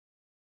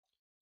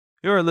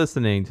You're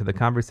listening to the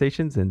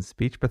Conversations in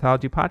Speech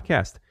Pathology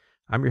podcast.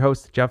 I'm your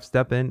host, Jeff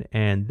Steppen,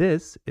 and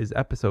this is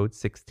episode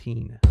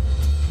 16.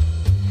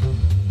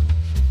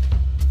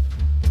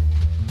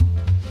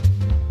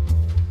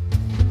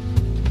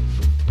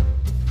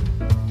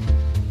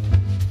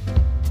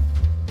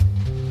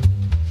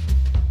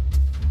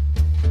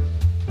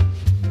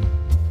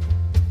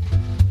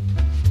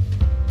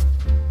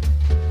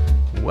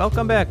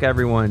 Welcome back,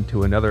 everyone,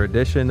 to another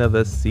edition of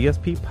the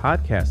CSP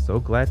podcast. So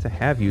glad to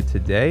have you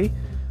today.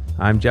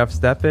 I'm Jeff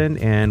Steppen,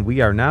 and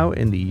we are now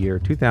in the year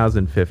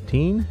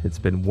 2015. It's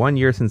been 1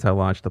 year since I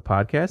launched the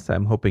podcast.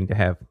 I'm hoping to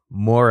have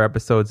more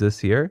episodes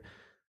this year.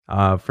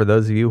 For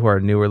those of you who are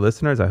newer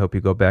listeners, I hope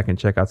you go back and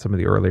check out some of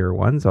the earlier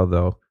ones,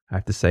 although I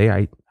have to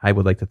say I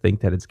would like to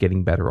think that it's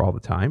getting better all the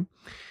time.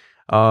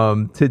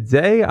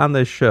 Today on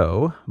the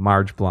show,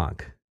 Marge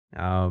Blanc.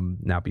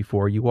 Now,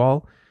 before you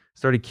all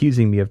start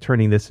accusing me of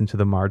turning this into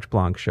the Marge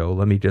Blanc show,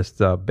 let me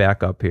just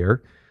back up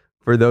here.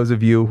 For those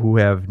of you who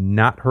have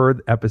not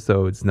heard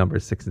episodes number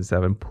 6 and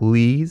 7,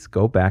 please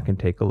go back and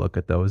take a look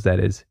at those. That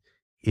is,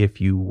 if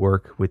you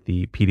work with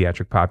the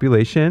pediatric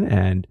population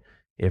and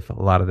if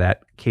a lot of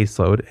that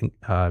caseload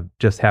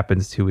just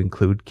happens to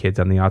include kids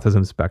on the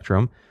autism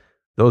spectrum,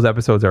 those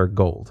episodes are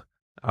gold.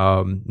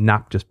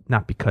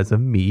 Not because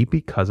of me,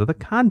 because of the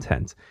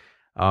content.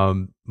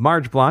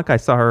 Marge Blanc, I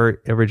saw her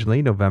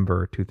originally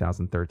November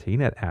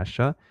 2013 at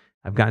ASHA.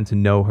 I've gotten to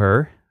know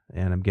her,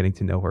 and I'm getting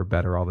to know her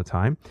better all the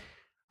time.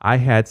 I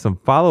had some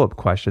follow-up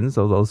questions.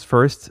 So those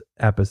first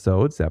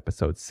episodes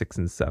 6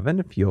 and 7,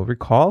 if you'll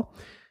recall,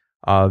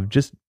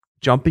 just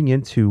jumping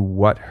into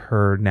what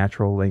her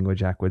natural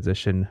language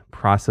acquisition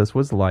process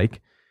was like.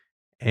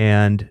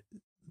 And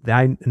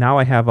now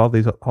I have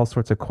all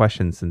sorts of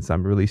questions, since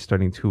I'm really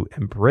starting to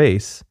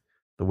embrace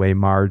the way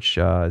Marge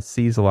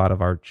sees a lot of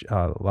our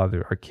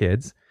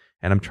kids,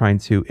 and I'm trying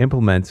to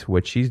implement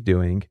what she's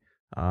doing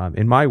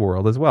in my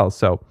world as well.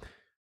 So,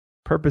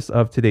 purpose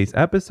of today's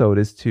episode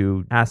is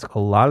to ask a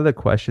lot of the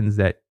questions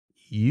that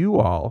you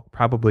all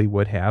probably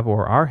would have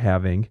or are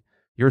having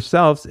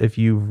yourselves if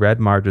you've read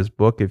Marge's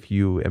book, if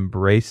you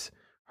embrace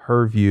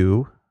her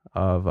view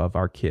of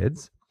our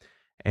kids.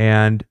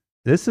 And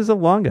this is a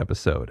long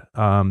episode.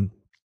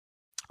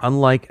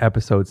 Unlike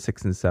episode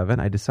 6 and 7,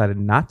 I decided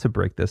not to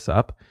break this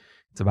up.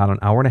 It's about an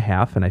hour and a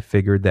half, and I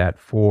figured that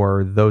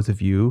for those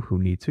of you who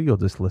need to, you'll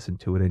just listen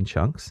to it in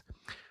chunks.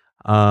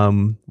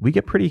 We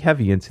get pretty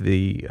heavy into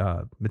the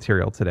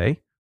material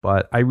today,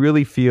 but I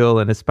really feel,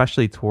 and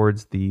especially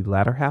towards the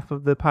latter half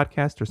of the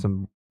podcast, are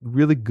some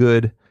really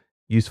good,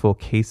 useful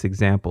case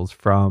examples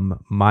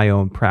from my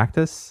own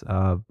practice,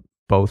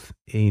 both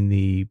in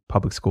the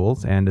public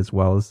schools and as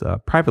well as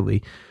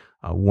privately,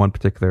 one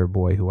particular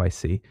boy who I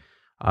see.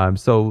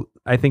 So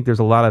I think there's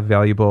a lot of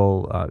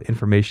valuable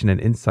information and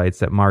insights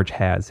that Marge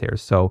has here.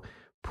 So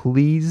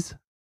please,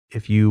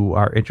 if you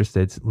are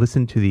interested,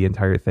 listen to the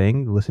entire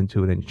thing, listen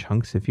to it in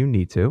chunks if you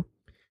need to.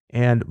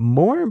 And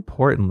more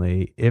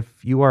importantly,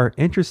 if you are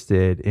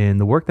interested in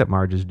the work that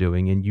Marge is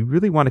doing and you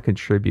really want to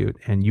contribute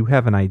and you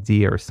have an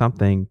idea or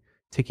something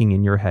ticking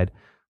in your head,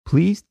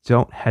 please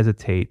don't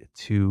hesitate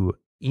to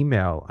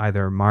email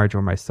either Marge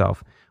or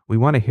myself. We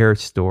want to hear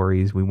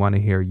stories. We want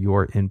to hear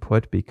your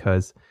input,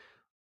 because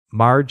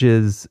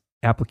Marge's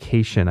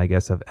application, I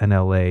guess, of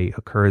NLA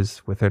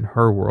occurs within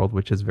her world,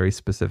 which is very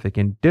specific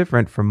and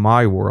different from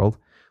my world,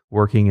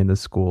 working in the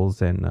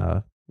schools and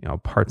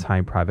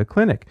part-time private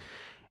clinic.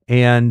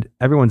 And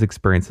everyone's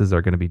experiences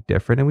are going to be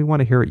different, and we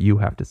want to hear what you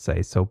have to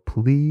say. So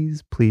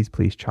please, please,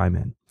 please chime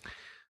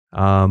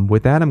in.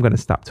 With that, I'm going to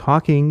stop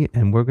talking,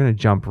 and we're going to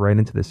jump right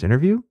into this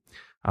interview.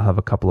 I'll have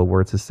a couple of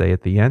words to say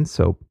at the end,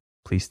 so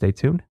please stay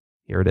tuned.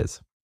 Here it is.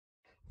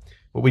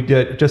 What we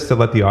did, just to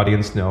let the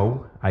audience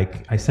know,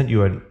 I sent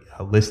you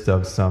a list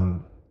of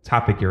some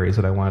topic areas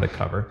that I wanted to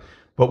cover.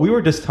 But we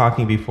were just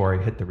talking before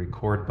I hit the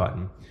record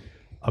button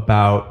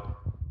about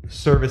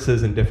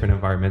services in different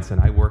environments,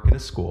 and I work in a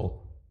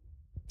school.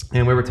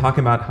 And we were talking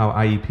about how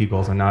IEP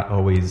goals are not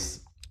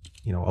always,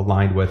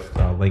 aligned with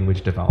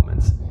language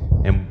developments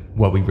and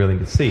what we really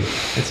need to see.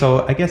 And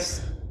so I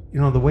guess,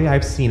 the way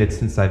I've seen it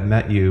since I've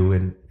met you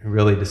and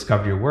really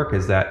discovered your work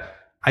is that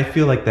I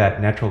feel like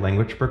that natural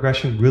language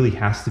progression really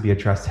has to be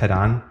addressed head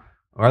on,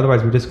 or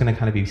otherwise we're just going to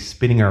kind of be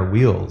spinning our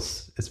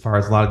wheels as far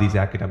as a lot of these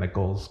academic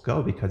goals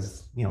go,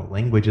 because,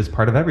 language is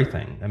part of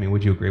everything. I mean,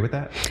 would you agree with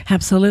that?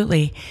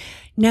 Absolutely.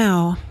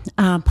 Now,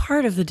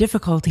 part of the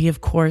difficulty, of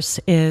course,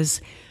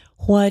 is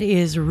what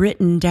is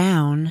written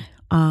down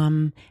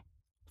on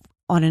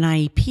an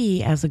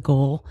IEP as a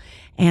goal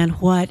and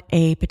what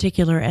a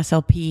particular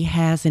SLP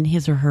has in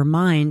his or her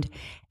mind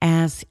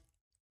as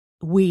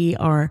we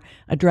are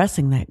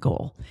addressing that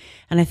goal.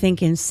 And I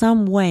think in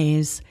some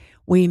ways,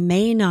 we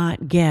may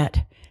not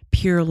get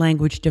pure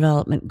language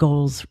development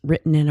goals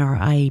written in our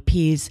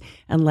IEPs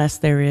unless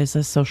there is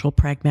a social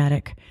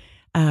pragmatic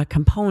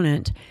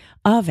component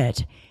of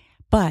it.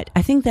 But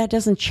I think that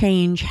doesn't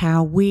change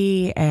how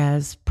we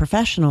as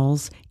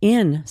professionals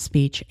in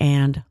speech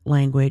and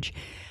language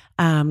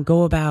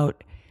go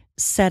about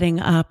setting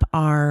up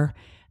our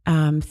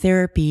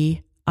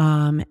therapy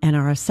and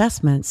our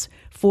assessments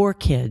for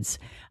kids.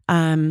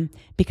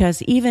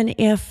 Because even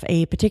if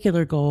a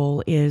particular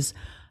goal is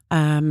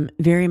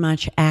very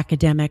much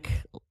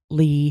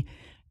academically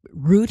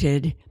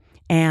rooted,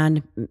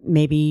 and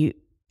maybe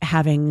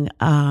having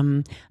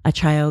a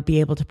child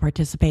be able to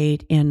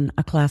participate in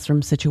a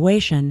classroom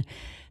situation,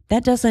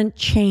 that doesn't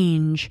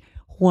change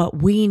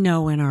what we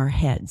know in our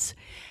heads.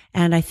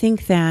 And I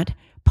think that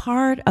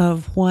part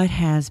of what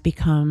has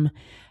become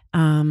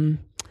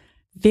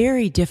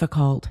very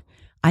difficult,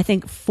 I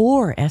think,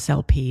 for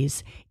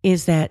SLPs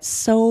is that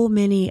so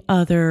many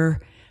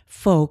other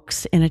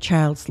folks in a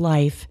child's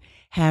life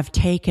have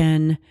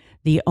taken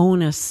the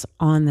onus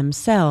on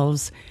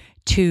themselves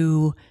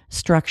to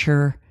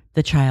structure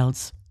the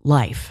child's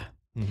life.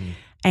 Mm-hmm.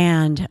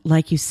 And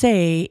like you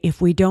say,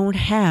 if we don't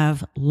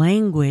have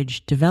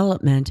language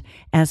development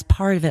as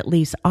part of at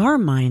least our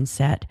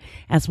mindset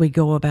as we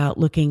go about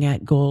looking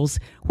at goals,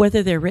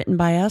 whether they're written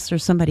by us or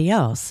somebody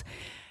else,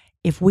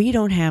 if we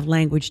don't have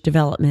language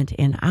development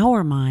in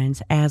our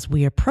minds as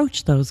we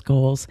approach those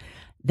goals,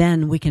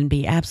 then we can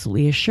be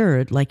absolutely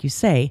assured, like you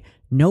say,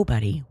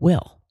 nobody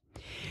will.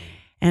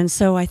 And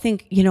so I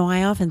think,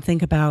 I often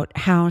think about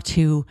how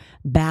to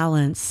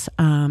balance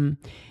an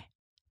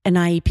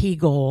IEP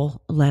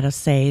goal, let us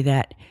say,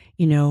 that,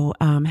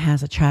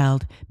 has a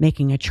child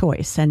making a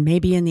choice. And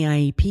maybe in the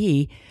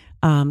IEP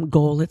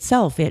goal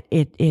itself, it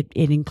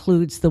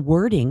includes the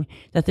wording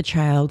that the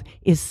child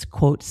is,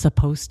 quote,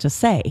 supposed to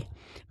say.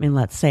 I mean,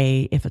 let's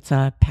say if it's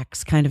a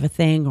PECS kind of a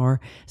thing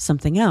or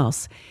something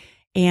else.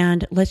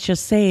 And let's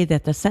just say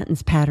that the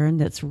sentence pattern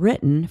that's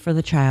written for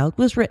the child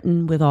was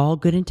written with all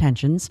good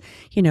intentions,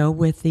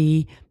 with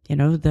the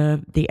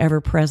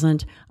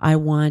ever-present, I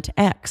want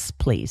X,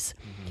 please.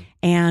 Mm-hmm.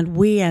 And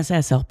we as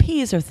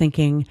SLPs are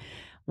thinking,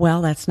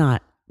 well, that's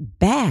not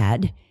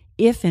bad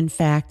if in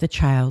fact the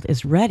child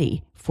is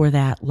ready for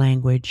that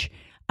language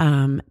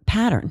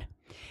pattern.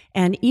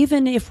 And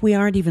even if we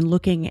aren't even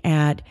looking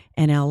at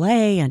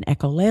NLA and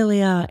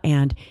echolalia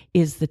and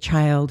is the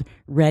child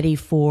ready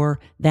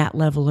for that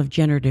level of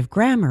generative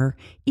grammar,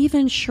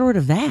 even short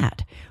of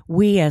that,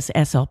 we as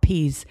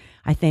SLPs,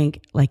 I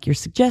think, like you're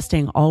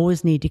suggesting,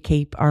 always need to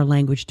keep our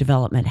language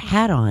development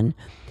hat on,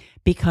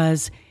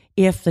 because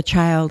if the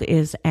child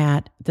is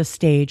at the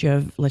stage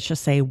of, let's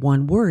just say,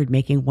 one word,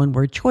 making one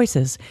word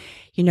choices,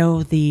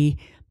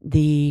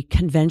 the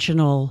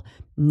conventional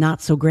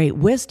not so great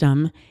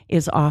wisdom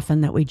is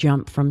often that we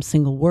jump from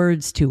single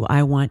words to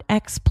I want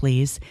X,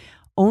 please,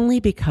 only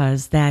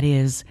because that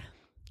is,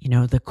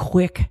 the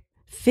quick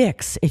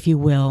fix, if you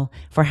will,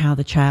 for how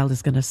the child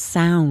is going to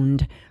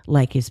sound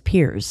like his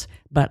peers.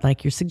 But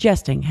like you're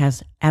suggesting,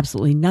 has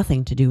absolutely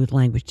nothing to do with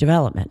language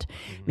development.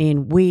 Mm-hmm. I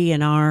mean, we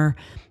in our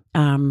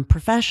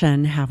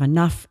profession have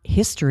enough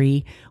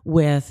history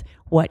with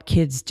what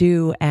kids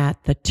do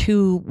at the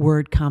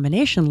 2-word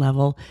combination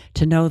level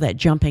to know that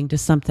jumping to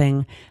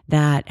something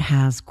that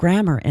has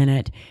grammar in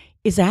it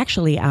is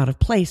actually out of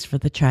place for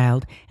the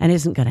child and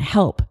isn't going to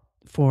help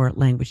for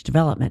language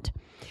development.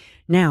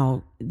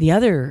 Now, the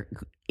other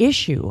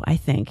issue, I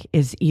think,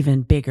 is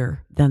even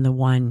bigger than the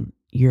one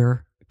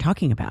you're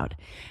talking about.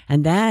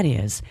 And that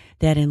is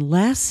that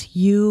unless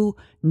you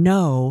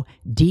know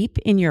deep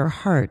in your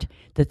heart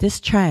that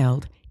this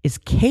child is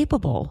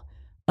capable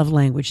of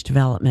language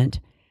development,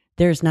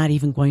 there's not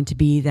even going to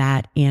be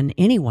that in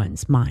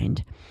anyone's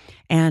mind.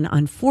 And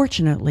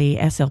unfortunately,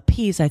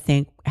 SLPs, I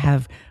think,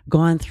 have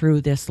gone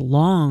through this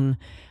long,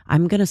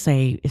 I'm going to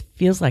say it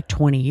feels like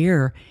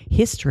 20-year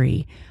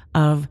history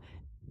of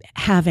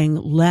having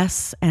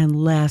less and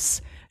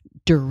less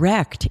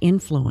direct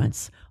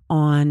influence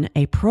on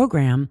a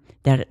program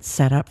that it's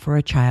set up for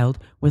a child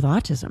with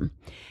autism.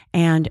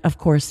 And of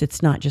course,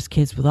 it's not just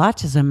kids with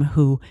autism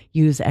who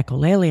use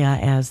echolalia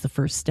as the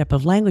first step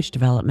of language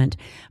development,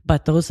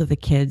 but those are the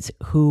kids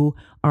who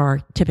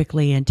are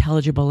typically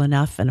intelligible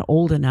enough and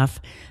old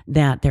enough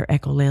that their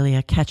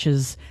echolalia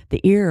catches the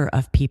ear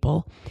of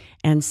people.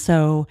 And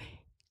so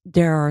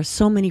there are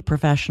so many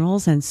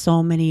professionals and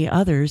so many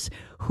others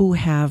who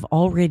have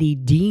already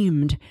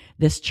deemed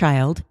this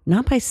child,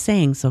 not by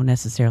saying so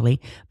necessarily,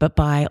 but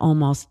by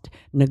almost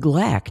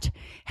neglect,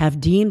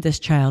 have deemed this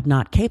child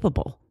not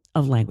capable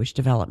of language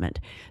development.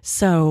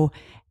 So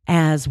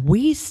as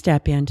we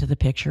step into the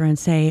picture and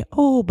say,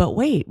 oh, but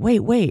wait,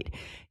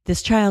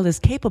 this child is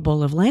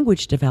capable of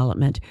language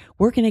development,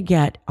 we're going to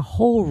get a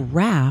whole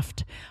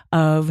raft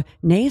of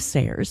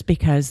naysayers,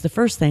 because the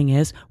first thing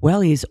is,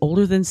 well, he's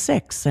older than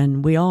 6,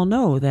 and we all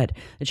know that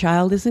the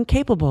child isn't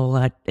capable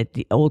at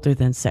older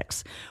than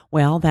 6.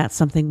 Well, that's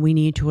something we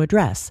need to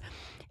address.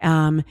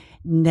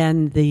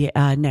 Then the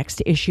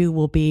next issue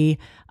will be,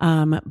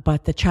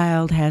 but the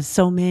child has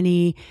so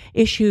many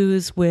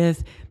issues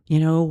with,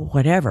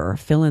 whatever,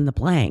 fill in the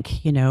blank,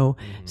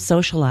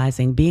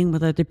 socializing, being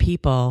with other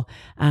people,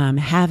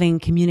 having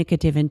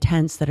communicative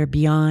intents that are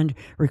beyond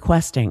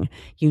requesting,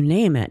 you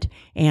name it.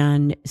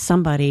 And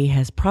somebody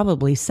has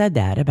probably said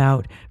that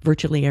about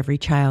virtually every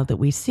child that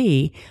we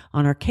see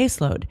on our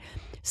caseload.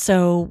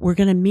 So we're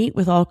going to meet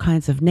with all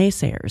kinds of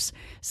naysayers.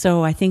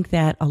 So I think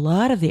that a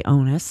lot of the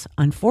onus,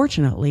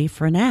 unfortunately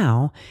for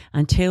now,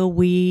 until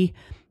we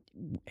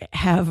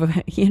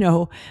have,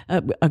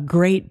 a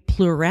great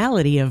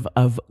plurality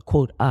of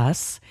quote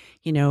us,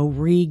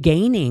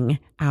 regaining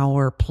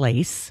our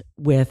place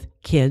with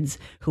kids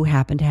who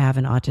happen to have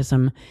an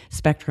autism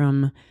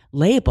spectrum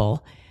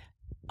label,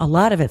 a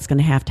lot of it's going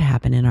to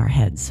happen in our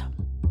heads.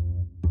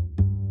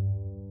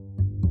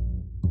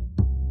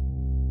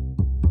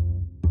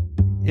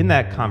 In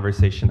that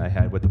conversation I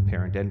had with the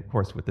parent and of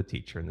course with the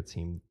teacher and the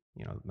team,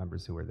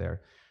 members who were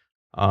there,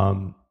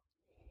 I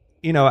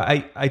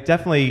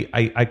definitely,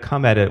 I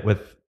come at it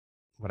with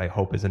what I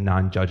hope is a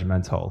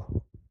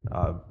non-judgmental,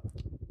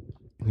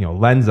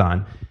 lens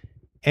on.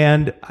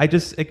 And I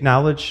just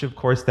acknowledge, of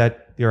course,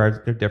 that there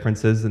are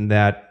differences and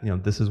that,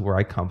 this is where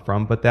I come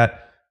from, but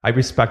that I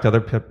respect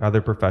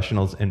other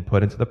professionals'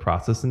 input into the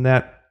process and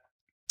that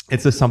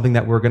it's just something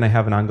that we're going to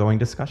have an ongoing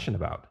discussion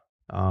about.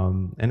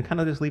 And kind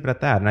of just leave it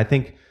at that. And I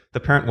think the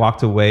parent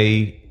walked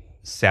away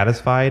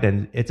satisfied,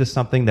 and it's just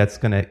something that's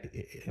going to,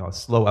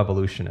 slow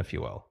evolution, if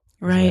you will.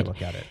 Right.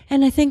 Look at it.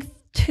 And I think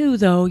too,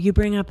 though, you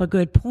bring up a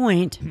good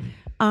point,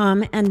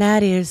 and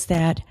that is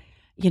that,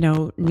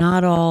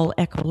 not all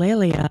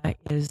echolalia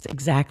is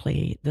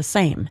exactly the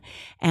same.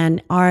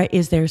 And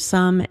is there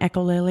some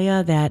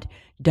echolalia that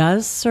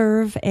does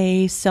serve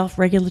a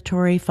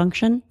self-regulatory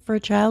function for a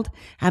child?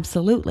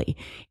 Absolutely.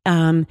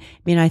 I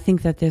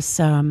think that this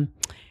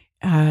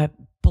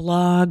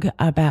blog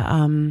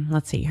about,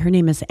 her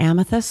name is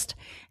Amethyst,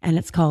 and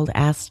it's called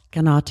Ask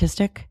an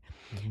Autistic.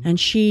 Mm-hmm. And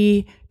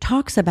she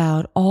talks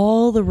about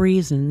all the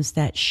reasons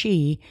that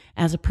she,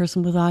 as a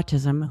person with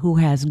autism who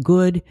has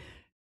good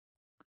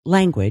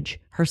language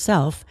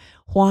herself,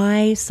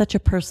 why such a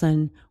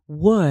person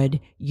would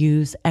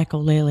use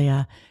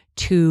echolalia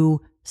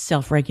to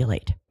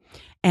self-regulate.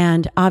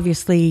 And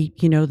obviously,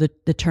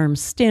 the term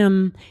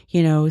STEM,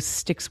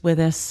 sticks with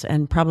us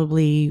and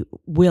probably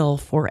will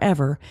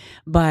forever.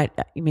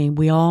 But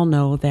we all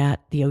know that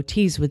the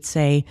OTs would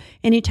say,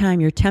 anytime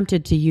you're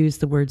tempted to use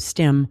the word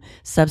STEM,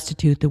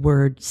 substitute the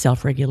word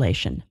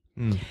self-regulation.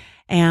 Mm.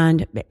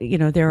 And,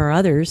 there are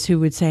others who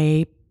would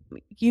say,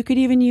 you could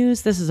even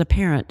use, this is a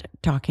parent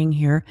talking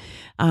here,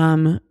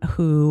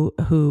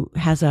 who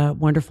has a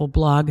wonderful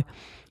blog.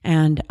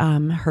 And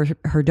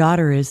her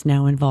daughter is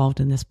now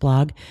involved in this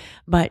blog,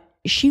 but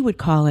she would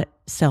call it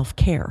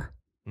self-care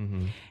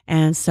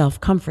and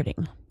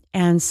self-comforting.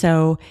 And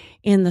so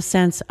in the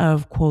sense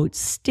of, quote,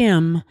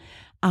 STEM,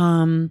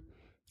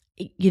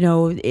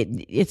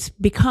 it's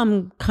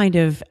become kind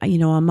of,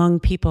 among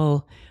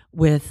people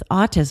with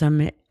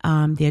autism,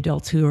 the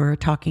adults who are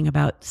talking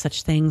about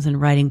such things and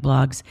writing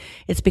blogs,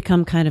 it's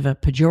become kind of a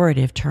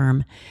pejorative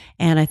term.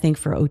 And I think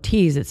for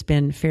OTs, it's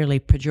been fairly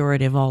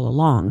pejorative all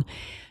along.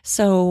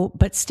 So,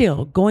 but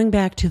still, going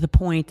back to the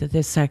point that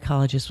this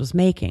psychologist was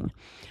making,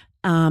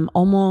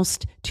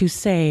 almost to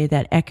say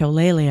that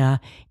echolalia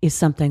is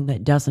something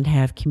that doesn't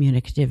have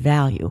communicative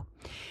value.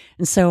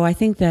 And so I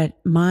think that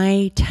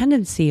my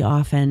tendency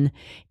often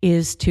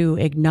is to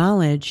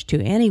acknowledge to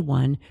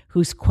anyone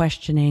who's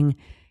questioning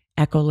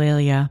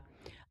echolalia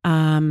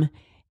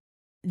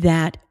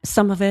that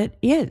some of it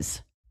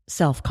is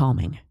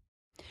self-calming.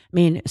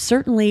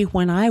 Certainly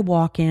when I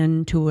walk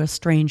into a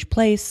strange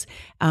place,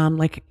 I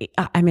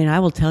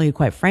will tell you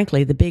quite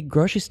frankly, the big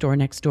grocery store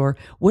next door,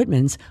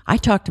 Woodman's, I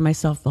talk to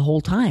myself the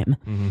whole time,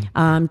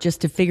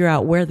 just to figure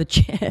out where the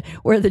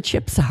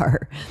chips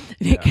are,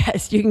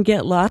 because you can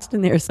get lost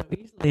in there so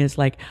easily. It's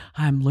like,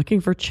 I'm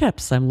looking for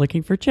chips.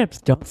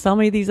 Don't sell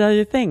me these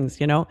other things,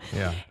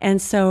 Yeah.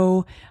 And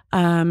so,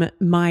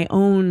 my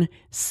own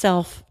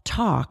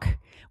self-talk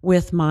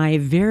with my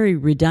very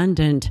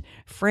redundant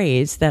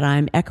phrase that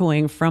I'm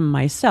echoing from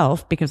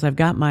myself because I've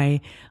got my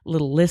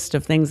little list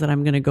of things that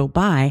I'm going to go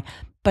buy.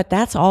 But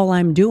that's all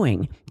I'm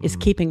doing is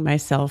keeping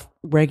myself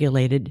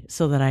regulated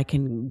so that I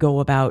can go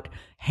about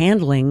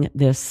handling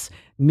this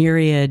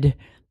myriad,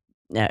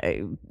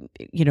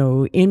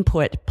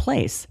 input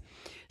place.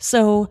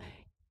 So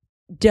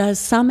does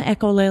some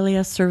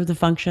echolalia serve the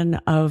function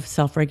of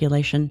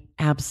self-regulation?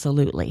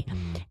 Absolutely.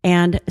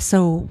 And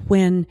so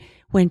when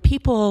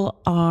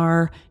people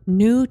are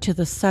new to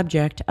the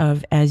subject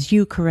of, as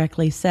you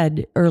correctly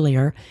said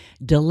earlier,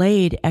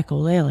 delayed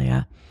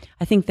echolalia,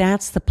 I think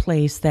that's the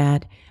place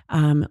that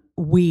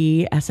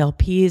we,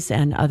 SLPs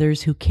and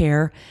others who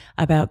care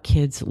about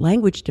kids'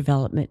 language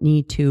development,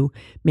 need to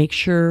make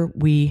sure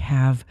we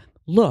have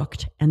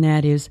looked, and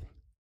that is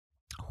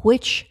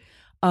which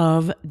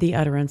of the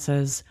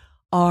utterances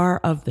are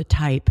of the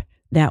type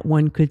that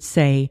one could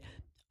say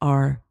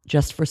are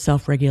just for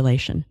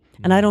self-regulation.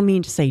 And I don't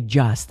mean to say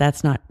just,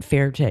 that's not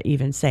fair to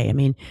even say.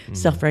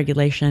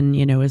 Self-regulation,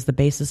 is the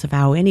basis of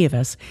how any of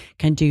us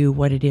can do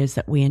what it is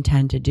that we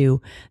intend to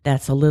do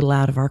that's a little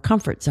out of our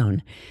comfort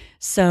zone.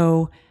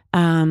 So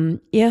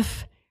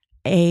if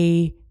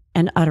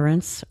an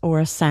utterance or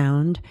a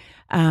sound,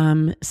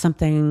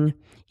 something,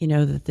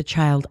 that the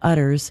child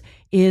utters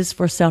is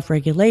for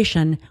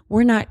self-regulation,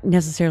 we're not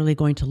necessarily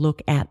going to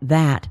look at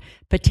that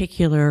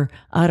particular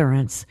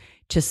utterance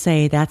to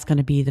say that's going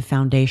to be the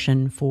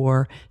foundation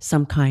for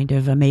some kind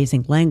of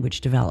amazing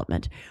language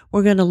development.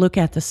 We're going to look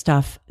at the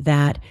stuff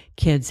that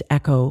kids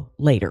echo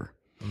later.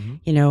 Mm-hmm.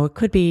 It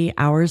could be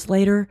hours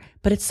later,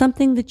 but it's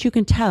something that you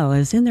can tell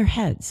is in their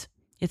heads.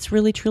 It's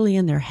really, truly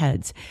in their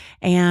heads.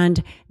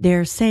 And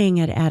they're saying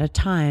it at a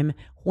time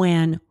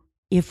when,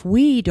 if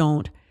we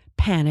don't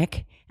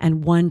panic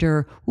and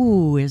wonder,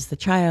 is the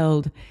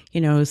child,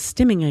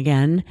 stimming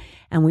again?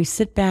 And we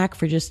sit back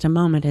for just a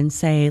moment and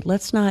say,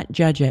 let's not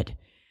judge it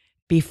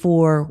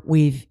before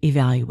we've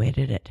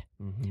evaluated it.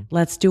 Mm-hmm.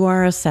 Let's do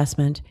our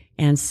assessment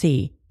and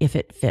see if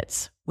it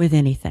fits with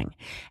anything.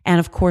 And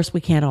of course,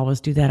 we can't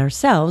always do that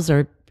ourselves,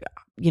 or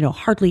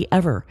hardly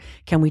ever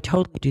can we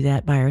totally do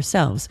that by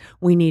ourselves.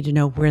 We need to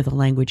know where the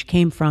language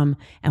came from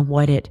and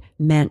what it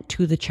meant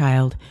to the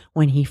child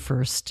when he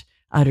first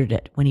uttered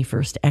it, when he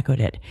first echoed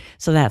it.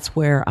 So that's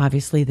where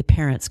obviously the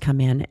parents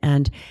come in.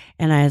 And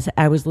as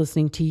I was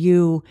listening to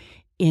you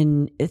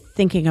in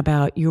thinking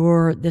about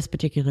this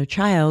particular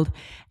child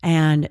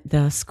and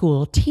the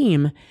school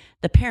team,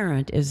 the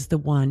parent is the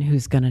one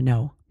who's going to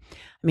know.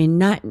 I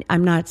mean,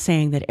 I'm not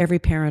saying that every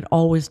parent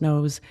always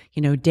knows,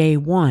 day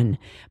one,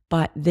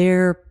 but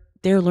their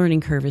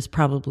learning curve is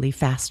probably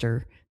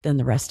faster than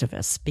the rest of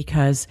us,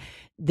 because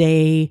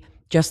they,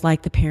 just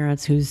like the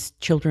parents whose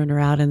children are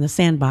out in the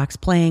sandbox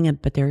playing,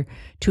 but they're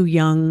too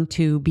young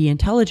to be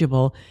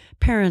intelligible,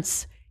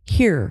 parents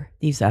hear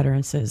these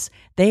utterances.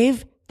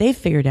 They've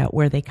figured out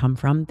where they come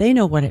from. They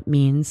know what it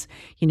means,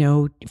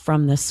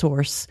 from the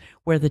source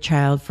where the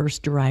child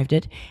first derived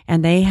it.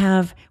 And they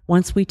have,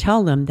 once we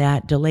tell them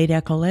that delayed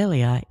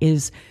echolalia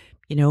is,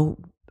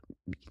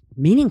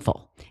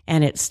 meaningful,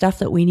 and it's stuff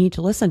that we need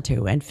to listen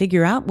to and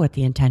figure out what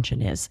the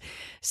intention is.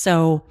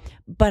 So,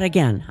 but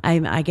again,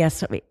 I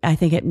guess I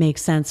think it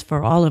makes sense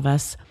for all of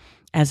us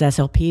as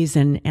SLPs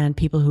and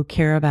people who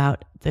care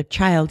about the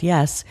child,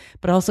 yes,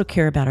 but also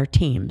care about our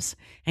teams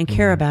and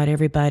care about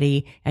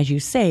everybody, as you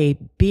say,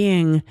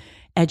 being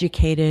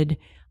educated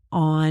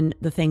on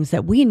the things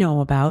that we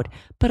know about,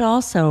 but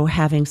also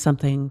having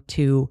something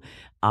to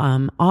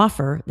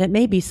offer that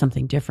may be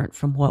something different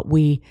from what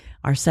we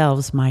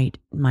ourselves might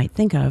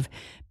think of.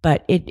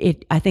 But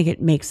I think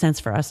it makes sense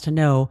for us to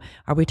know,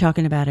 are we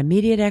talking about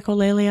immediate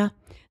echolalia?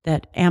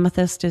 That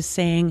Amethyst is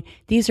saying,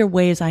 these are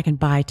ways I can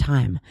buy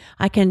time.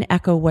 I can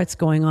echo what's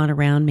going on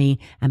around me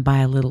and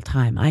buy a little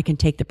time. I can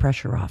take the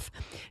pressure off.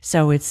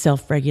 So it's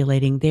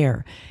self-regulating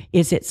there.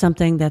 Is it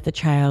something that the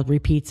child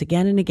repeats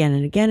again and again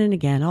and again and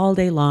again all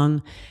day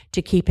long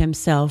to keep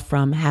himself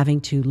from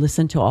having to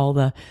listen to all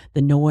the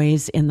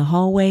noise in the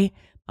hallway?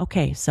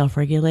 Okay,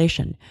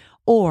 self-regulation.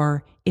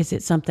 Or is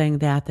it something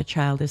that the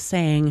child is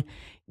saying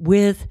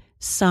with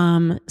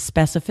some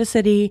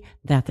specificity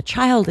that the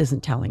child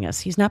isn't telling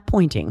us? He's not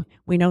pointing.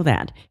 We know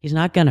that. He's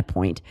not going to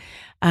point.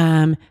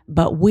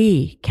 But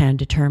we can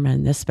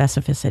determine the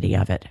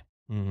specificity of it.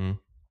 Mm-hmm.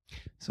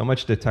 So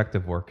much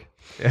detective work.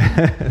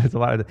 There's a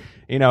lot of,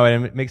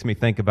 and it makes me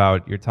think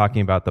about, you're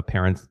talking about the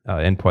parents'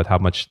 input, how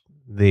much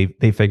they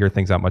figure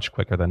things out much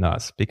quicker than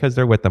us, because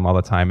they're with them all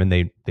the time and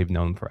they've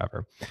known them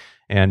forever.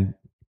 And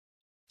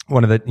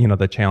one of the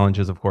the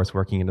challenges, of course,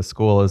 working in a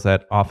school is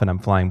that often I'm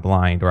flying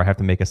blind, or I have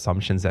to make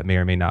assumptions that may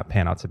or may not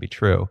pan out to be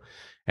true.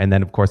 And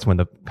then, of course, when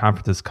the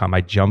conferences come,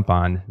 I jump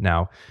on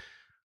now.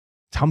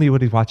 Tell me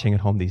what he's watching at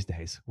home these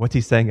days. What's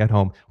he saying at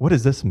home? What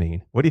does this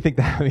mean? What do you think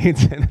that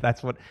means? And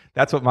that's what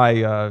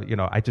my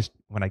I just,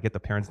 when I get the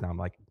parents now, I'm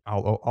like,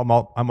 I'm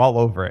all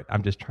over it.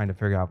 I'm just trying to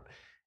figure out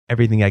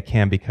everything I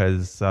can,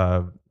 because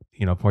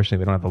fortunately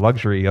we don't have the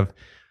luxury of,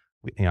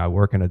 I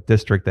work in a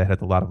district that has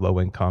a lot of low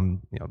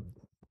income,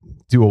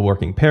 dual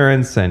working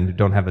parents, and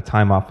don't have the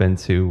time often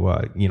to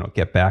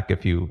get back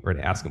if you were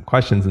to ask them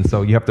questions. And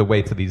so you have to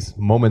wait till these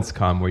moments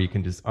come where you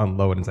can just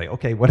unload and say,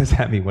 okay, what does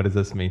that mean? What does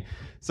this mean?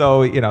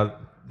 So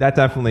that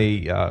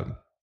definitely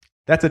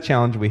that's a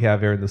challenge we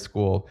have here in the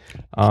school.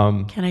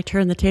 Can I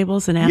turn the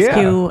tables and ask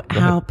you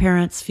how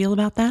parents feel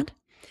about that?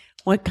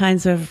 What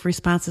kinds of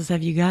responses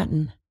have you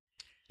gotten?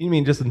 You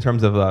mean just in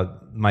terms of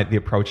the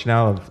approach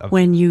now? Of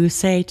when you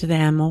say to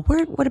them, well,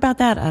 what about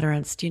that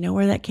utterance? Do you know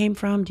where that came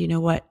from? Do you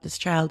know what this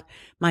child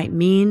might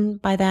mean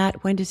by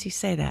that? When does he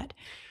say that?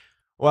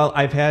 Well,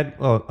 I've had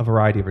a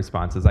variety of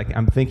responses.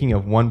 I'm thinking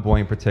of one boy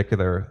in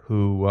particular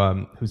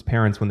whose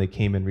parents, when they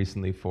came in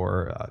recently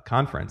for a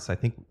conference, I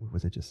think,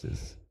 was it just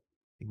his?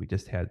 We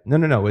just had no.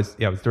 It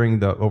was during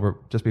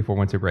just before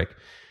winter break.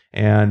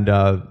 And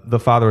the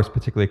father was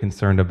particularly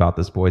concerned about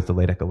this boy's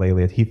delayed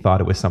echolalia. He thought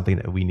it was something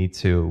that we need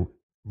to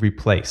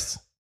replace,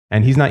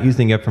 and he's not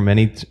using it from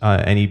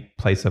any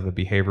place of a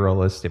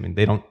behavioralist. I mean,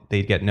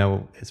 they get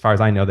no, as far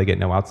as I know, they get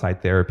no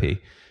outside therapy.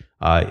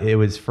 It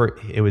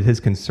was his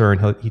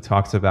concern. He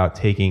talks about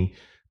taking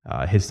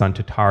his son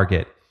to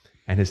Target,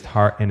 and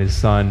his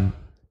son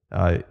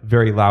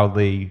very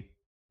loudly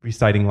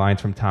reciting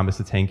lines from Thomas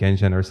the Tank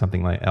Engine or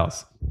something like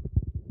else.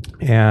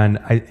 And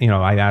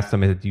I asked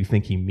him, do you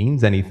think he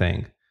means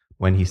anything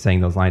when he's saying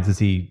those lines? Is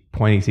he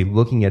pointing? Is he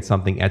looking at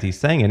something as he's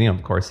saying it?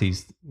 Of course,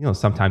 he's,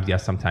 sometimes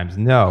yes, sometimes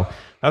no.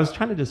 I was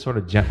trying to just sort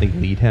of gently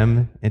lead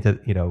him into,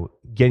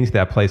 getting to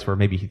that place where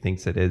maybe he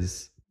thinks it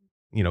is,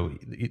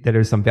 that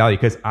there's some value,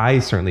 because I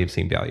certainly have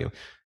seen value.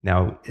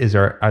 Now,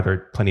 are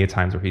there plenty of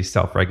times where he's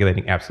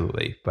self-regulating?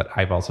 Absolutely. But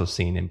I've also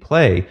seen in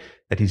play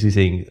that he's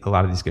using a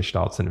lot of these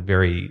gestalts in a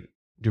very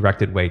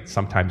directed way,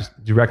 sometimes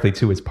directly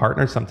to his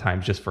partner,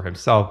 sometimes just for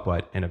himself,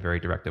 but in a very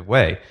directive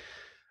way.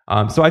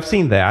 So I've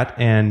seen that,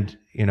 and,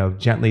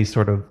 gently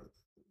sort of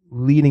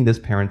leading this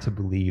parent to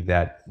believe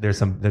that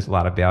there's a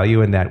lot of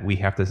value, and that we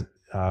have to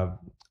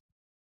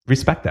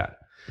respect that.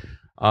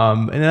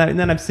 And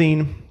then I've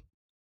seen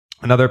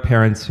another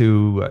parents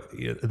who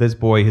this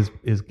boy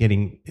is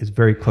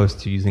very close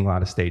to using a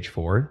lot of stage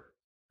 4.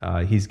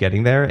 He's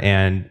getting there,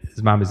 and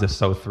his mom is just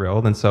so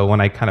thrilled. And so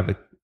when I kind of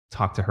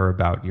talk to her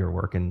about your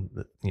work, and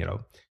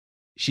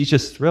she's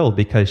just thrilled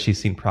because she's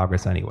seen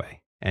progress anyway,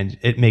 and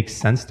it makes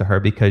sense to her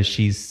because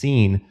she's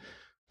seen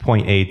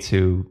point A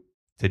to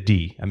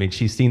D. I mean,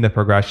 she's seen the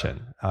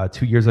progression.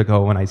 2 years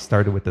ago when I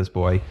started with this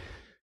boy,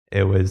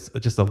 it was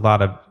just a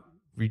lot of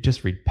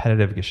just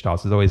repetitive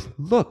gestalts. It's always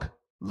look.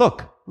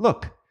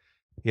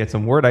 He had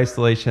some word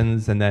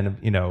isolations, and then,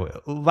 a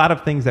lot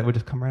of things that would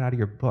just come right out of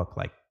your book,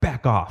 like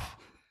back off,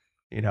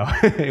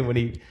 when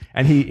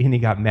he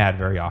got mad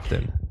very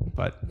often.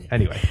 But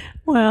anyway.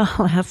 Well,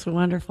 that's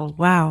wonderful.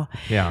 Wow.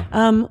 Yeah.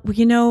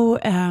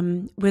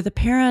 With a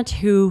parent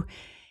who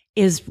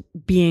is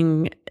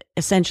being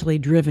essentially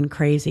driven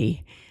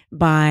crazy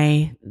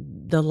by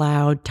the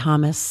loud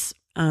Thomas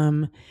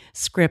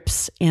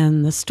scripts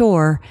in the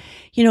store,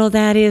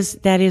 that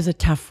is a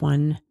tough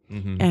one.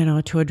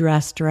 Mm-hmm. To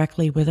address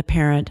directly with a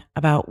parent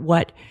about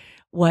what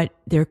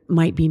there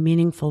might be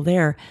meaningful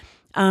there.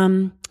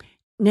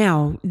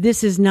 Now,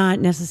 this is not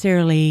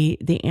necessarily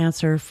the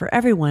answer for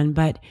everyone,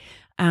 but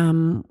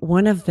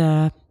one of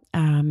the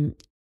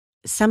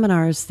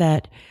seminars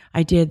that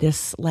I did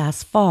this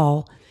last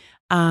fall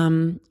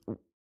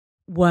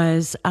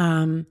was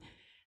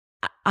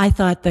I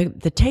thought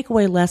the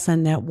takeaway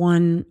lesson that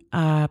one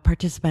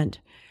participant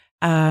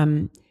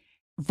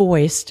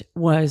voiced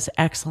was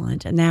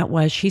excellent. And that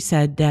was, she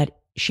said that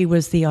she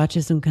was the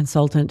autism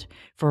consultant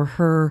for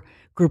her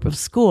group of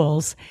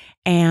schools.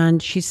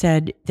 And she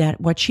said that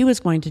what she was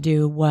going to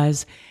do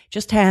was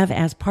just have,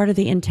 as part of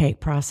the intake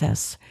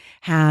process,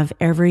 have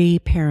every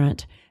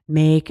parent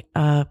make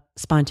a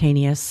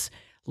spontaneous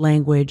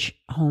language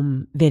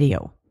home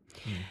video.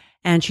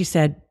 And she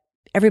said,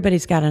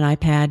 everybody's got an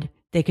iPad.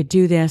 They could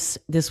do this.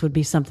 This would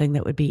be something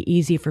that would be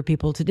easy for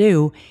people to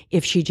do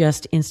if she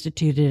just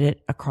instituted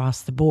it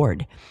across the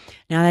board.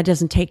 Now, that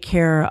doesn't take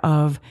care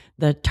of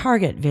the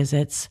target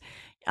visits.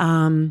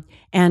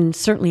 And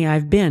certainly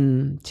I've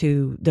been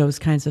to those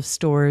kinds of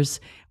stores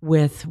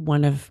with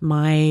one of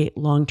my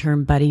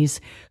long-term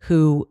buddies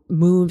who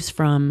moves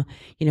from,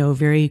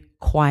 very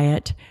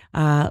quiet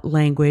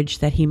language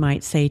that he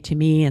might say to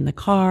me in the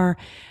car,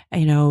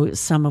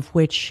 some of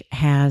which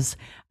has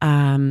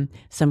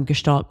some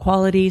Gestalt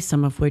quality,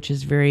 some of which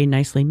is very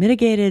nicely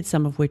mitigated,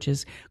 some of which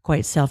is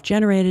quite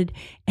self-generated.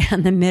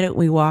 And the minute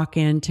we walk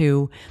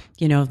into,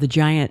 the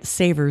giant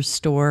Savers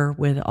store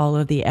with all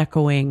of the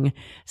echoing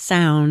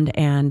sound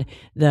and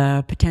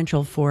the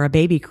potential for a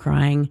baby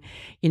crying,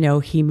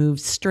 he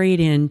moves straight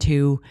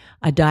into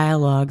a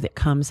dialogue that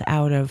comes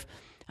out of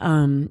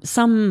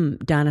some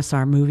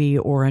dinosaur movie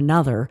or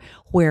another,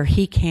 where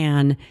he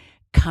can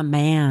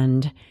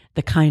command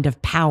the kind of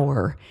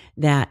power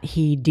that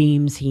he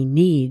deems he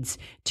needs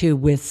to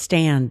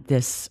withstand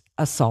this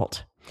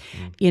assault.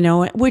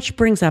 Which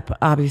brings up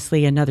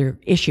obviously another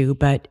issue,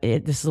 but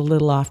this is a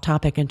little off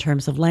topic in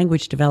terms of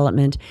language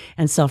development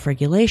and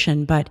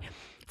self-regulation. But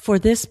for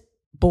this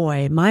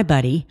boy, my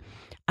buddy,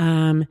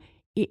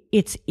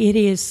 it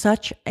is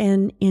such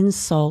an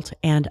insult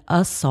and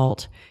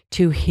assault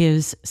to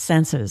his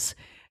senses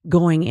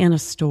going in a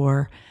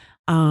store,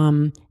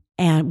 and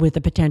with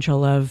the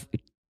potential of,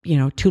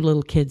 two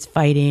little kids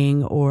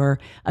fighting or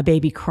a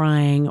baby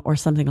crying or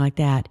something like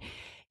that.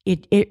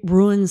 It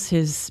ruins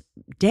his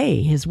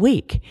day, his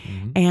week.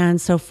 Mm-hmm.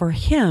 And so for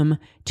him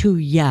to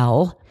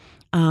yell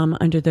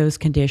under those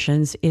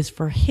conditions is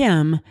for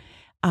him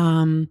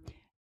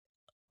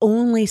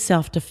only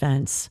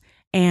self-defense,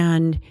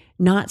 and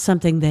not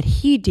something that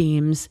he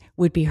deems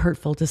would be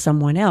hurtful to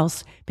someone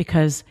else,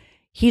 because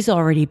he's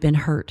already been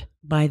hurt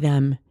by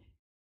them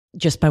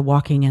just by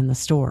walking in the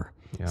store.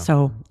 Yeah.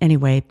 So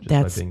anyway, just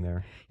that's by being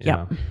there.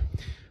 Yeah.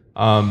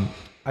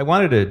 I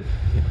wanted to,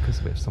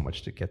 because we have so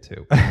much to get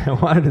to, I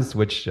wanted to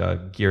switch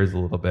gears a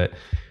little bit.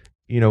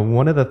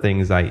 One of the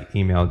things I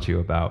emailed you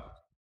about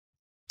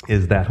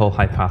is that whole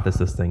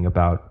hypothesis thing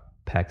about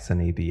PECS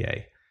and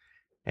ABA.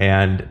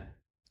 And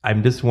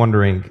I'm just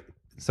wondering,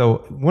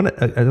 so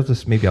I'll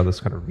just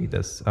kind of read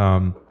this.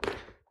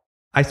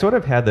 I sort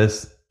of had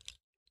this,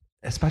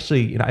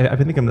 especially, I've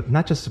been thinking,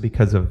 not just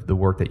because of the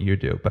work that you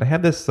do, but I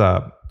had this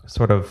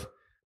sort of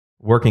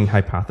working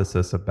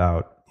hypothesis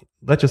about,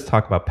 let's just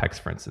talk about PECS,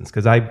 for instance,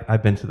 because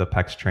I've been to the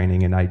PECS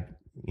training, and I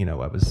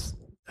was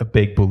a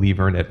big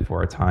believer in it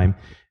for a time.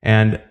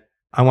 And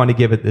I want to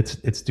give it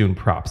its due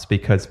props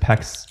because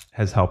PECS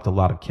has helped a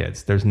lot of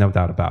kids. There's no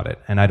doubt about it.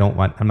 And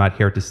I'm not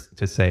here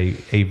to say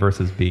A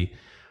versus B.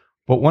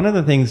 But one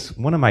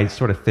of my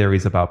sort of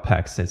theories about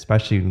PECS,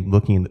 especially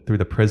looking through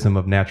the prism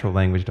of natural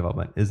language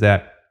development, is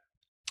that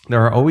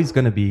there are always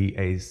going to be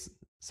a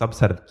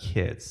subset of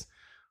kids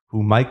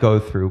who might go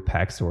through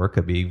PECS, or it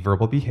could be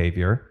verbal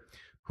behavior,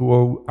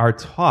 who are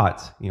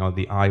taught,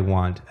 the I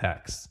want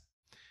X.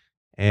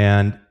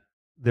 And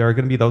there are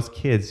going to be those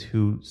kids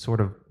who sort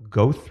of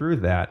go through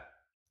that,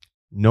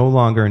 no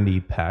longer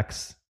need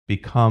PECS,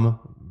 become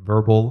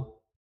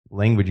verbal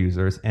language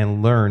users,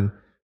 and learn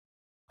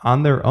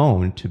on their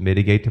own to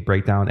mitigate, to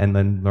break down, and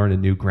then learn a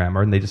new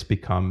grammar, and they just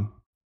become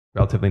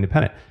relatively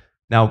independent.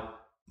 Now,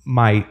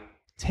 my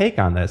take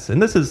on this,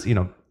 and this is,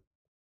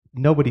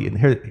 nobody in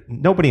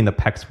the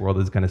PECS world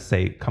is going to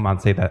say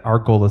that our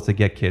goal is to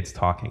get kids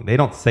talking. They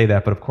don't say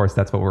that, but of course,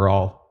 that's what we're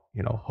all,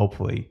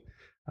 hopefully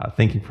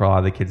thinking for a lot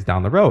of the kids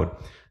down the road,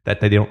 that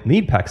they don't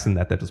need PECS and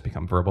that they just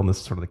become verbal, and this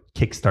is sort of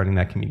kickstarting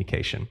that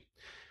communication.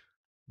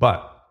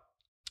 But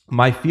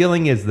my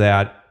feeling is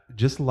that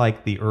just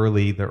like the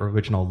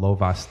original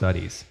Lovaas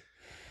studies,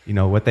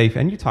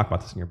 and you talk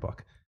about this in your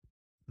book,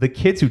 the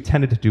kids who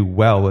tended to do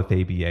well with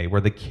ABA were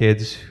the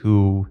kids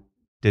who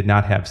did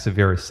not have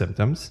severe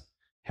symptoms,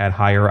 had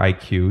higher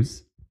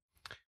IQs.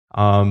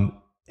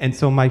 And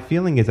so my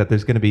feeling is that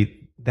there's going to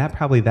be that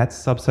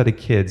subset of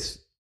kids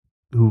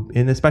who,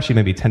 and especially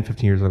maybe 10,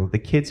 15 years old, the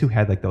kids who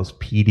had like those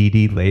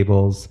PDD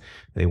labels,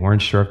 they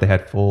weren't sure if they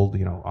had full,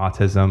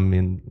 autism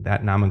in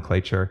that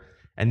nomenclature.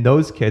 And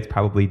those kids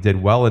probably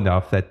did well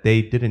enough that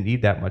they didn't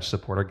need that much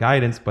support or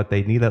guidance, but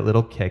they need that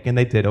little kick, and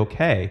they did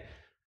okay.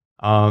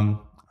 I'm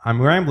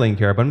rambling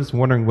here, but I'm just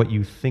wondering what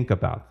you think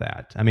about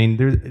that. I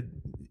mean,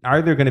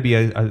 are there going to be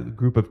a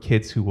group of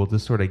kids who will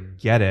just sort of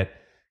get it,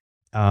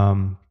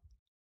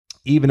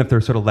 even if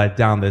they're sort of let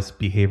down this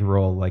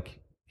behavioral, like,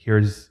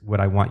 here's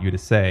what I want you to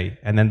say,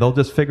 and then they'll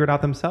just figure it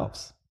out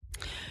themselves?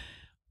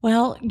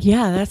 Well,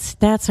 yeah,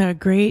 that's a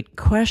great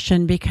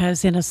question,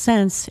 because in a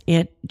sense,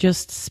 it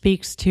just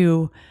speaks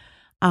to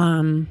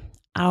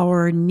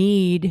our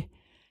need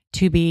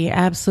to be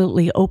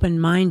absolutely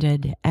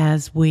open-minded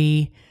as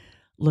we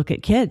look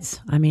at kids.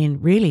 I mean,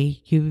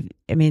 really,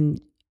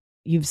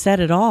 you've said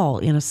it all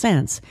in a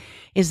sense,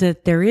 is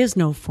that there is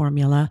no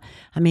formula.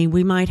 I mean,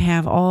 we might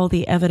have all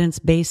the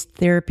evidence-based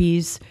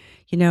therapies,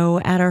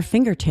 at our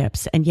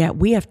fingertips, and yet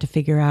we have to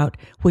figure out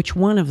which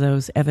one of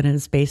those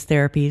evidence-based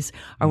therapies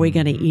are we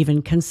going to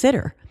even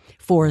consider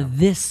for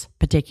this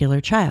particular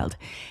child.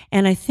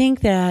 And I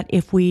think that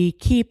if we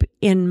keep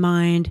in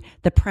mind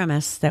the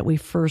premise that we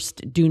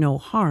first do no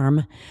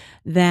harm,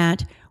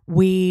 that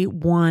we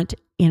want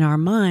in our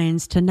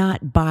minds to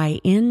not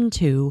buy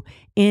into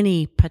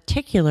any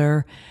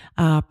particular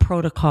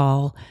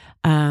protocol.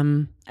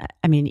 Even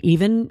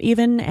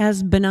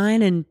as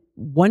benign and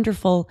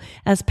wonderful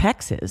as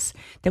PECS is,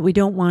 that we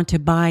don't want to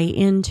buy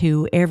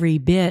into every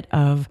bit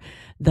of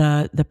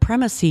the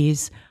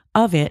premises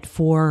of it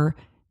for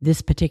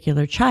this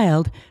particular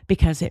child,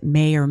 because it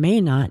may or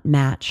may not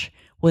match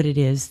what it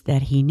is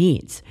that he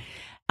needs.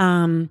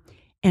 And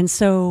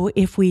so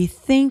if we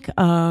think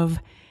of,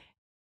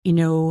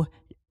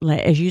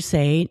 as you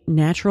say,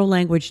 natural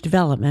language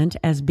development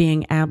as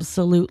being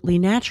absolutely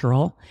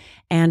natural,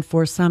 and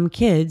for some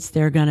kids,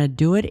 they're going to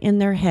do it in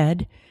their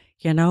head,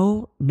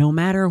 no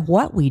matter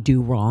what we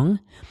do wrong,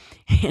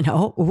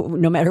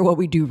 no matter what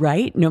we do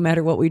right, no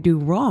matter what we do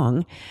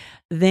wrong,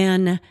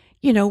 then,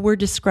 we're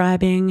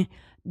describing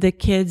the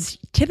kids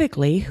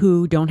typically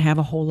who don't have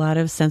a whole lot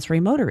of sensory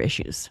motor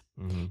issues.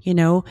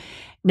 Mm-hmm.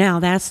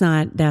 Now that's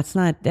not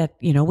that,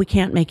 we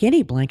can't make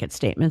any blanket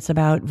statements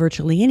about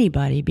virtually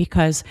anybody,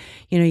 because,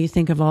 you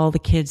think of all the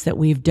kids that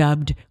we've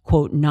dubbed,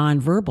 quote,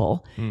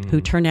 nonverbal, mm-hmm. who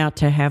turn out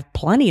to have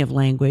plenty of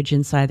language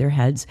inside their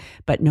heads,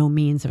 but no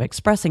means of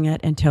expressing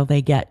it until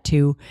they get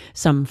to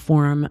some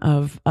form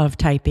of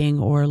typing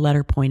or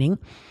letter pointing.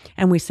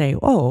 And we say,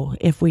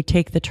 if we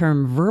take the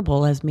term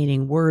verbal as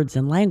meaning words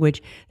and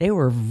language, they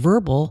were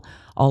verbal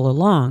all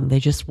along. They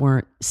just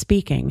weren't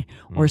speaking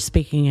or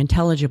speaking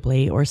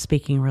intelligibly or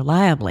speaking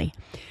reliably.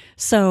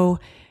 So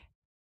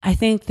I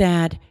think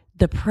that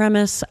the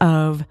premise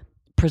of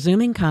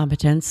presuming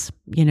competence,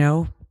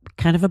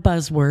 kind of a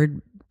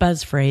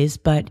buzz phrase,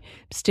 but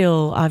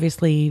still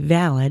obviously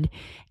valid,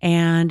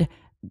 and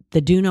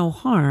the do no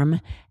harm.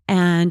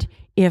 And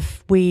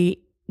if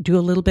we do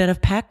a little bit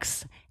of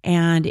PECS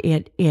and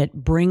it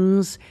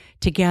brings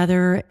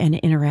together an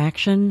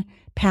interaction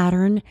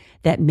pattern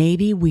that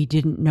maybe we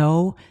didn't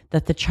know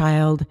that the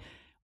child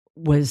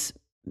was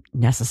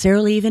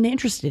necessarily even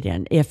interested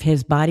in, if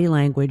his body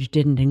language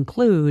didn't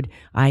include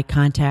eye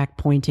contact,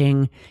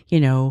 pointing,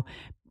 the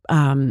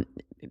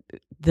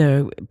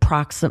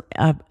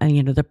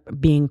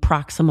being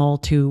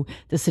proximal to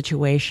the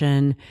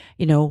situation,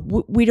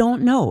 we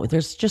don't know.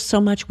 There's just so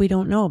much we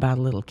don't know about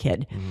a little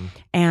kid. Mm-hmm.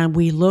 And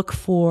we look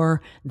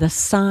for the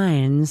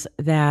signs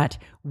that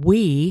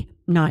we,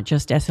 not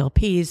just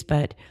SLPs,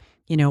 but,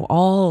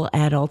 all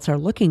adults are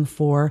looking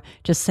for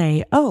to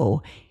say,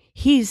 oh,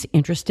 he's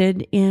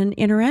interested in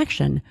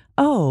interaction.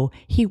 Oh,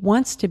 he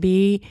wants to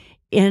be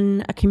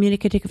in a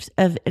communicative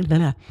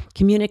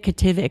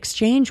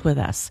exchange with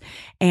us.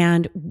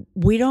 And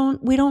we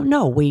don't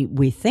know.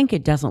 We think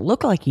it doesn't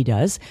look like he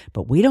does,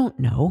 but we don't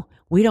know.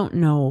 We don't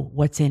know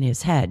what's in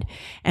his head.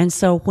 And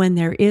so when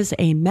there is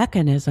a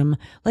mechanism,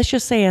 let's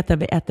just say at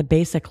the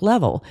basic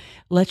level,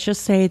 let's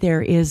just say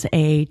there is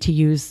to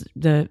use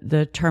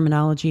the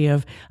terminology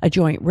of a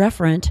joint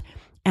referent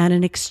and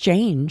an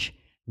exchange,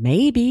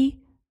 maybe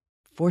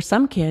for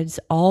some kids,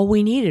 all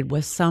we needed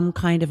was some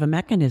kind of a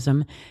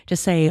mechanism to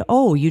say,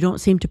 oh, you don't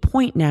seem to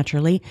point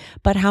naturally,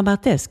 but how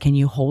about this? Can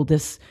you hold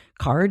this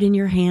card in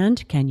your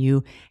hand? Can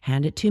you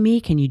hand it to me?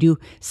 Can you do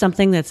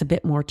something that's a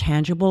bit more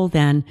tangible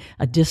than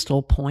a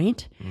distal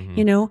point?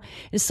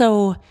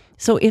 So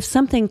if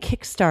something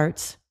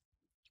kickstarts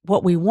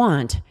what we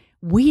want,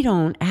 we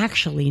don't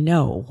actually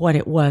know what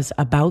it was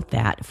about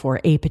that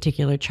for a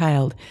particular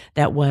child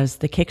that was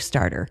the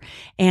Kickstarter.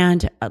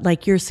 And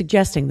like you're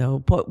suggesting, though,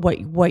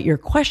 what your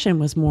question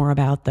was more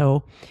about,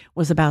 though,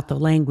 was about the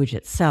language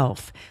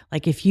itself.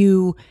 Like if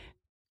you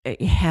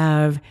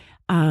have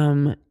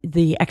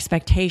the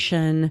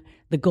expectation,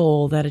 the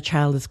goal that a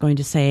child is going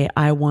to say,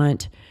 I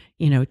want,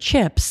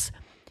 chips,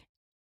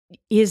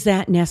 is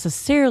that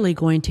necessarily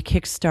going to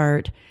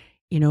kickstart,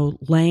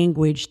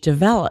 language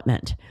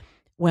development?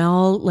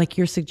 Well, like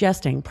you're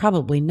suggesting,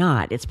 probably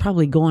not. It's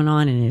probably going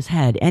on in his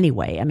head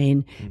anyway. I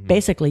mean,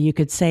 basically you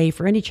could say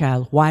for any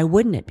child, why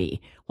wouldn't it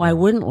be? Why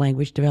wouldn't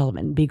language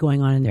development be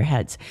going on in their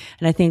heads?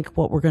 And I think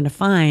what we're going to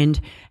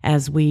find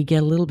as we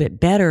get a little bit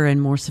better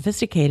and more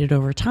sophisticated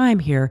over time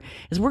here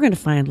is we're going to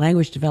find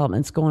language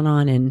development's going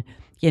on in,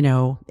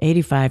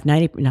 85,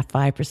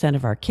 95%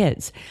 of our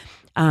kids.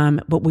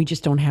 But we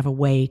just don't have a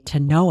way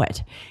to know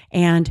it.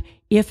 And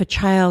if a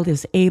child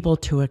is able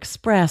to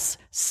express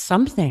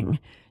something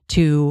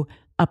to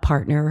a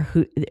partner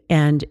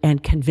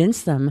and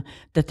convince them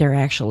that they're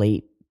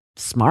actually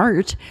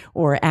smart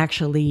or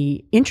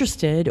actually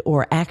interested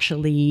or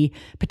actually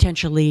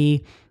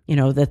potentially,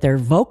 that they're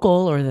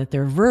vocal or that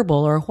they're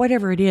verbal or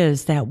whatever it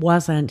is that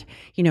wasn't,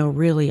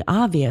 really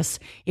obvious.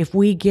 If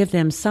we give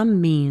them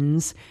some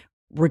means,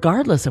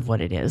 regardless of what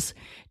it is,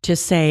 to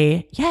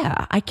say,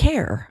 yeah, I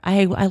care.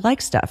 I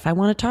like stuff. I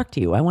want to talk to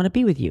you. I want to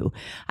be with you.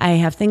 I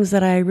have things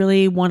that I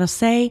really want to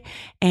say.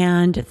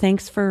 And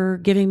thanks for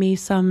giving me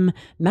some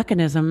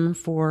mechanism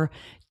for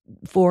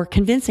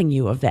convincing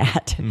you of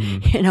that,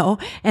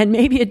 and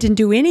maybe it didn't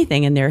do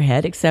anything in their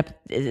head except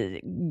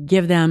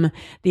give them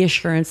the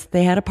assurance that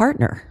they had a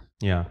partner.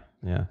 Yeah.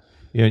 Yeah.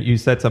 You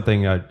said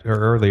something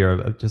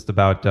earlier just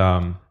about,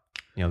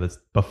 this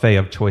buffet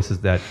of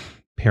choices that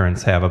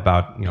parents have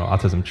about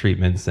autism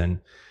treatments and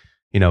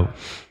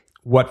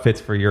what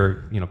fits for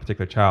your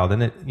particular child.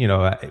 And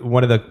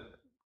one of the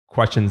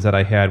questions that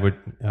I had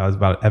was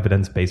about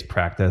evidence-based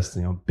practice,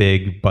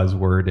 big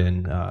buzzword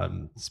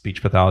in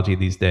speech pathology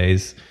these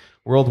days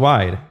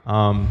worldwide.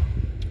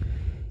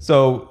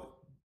 So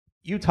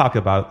you talk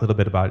about a little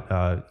bit about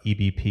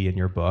EBP in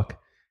your book,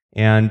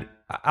 and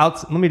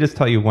let me just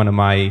tell you one of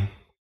my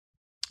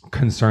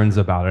concerns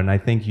about it, and I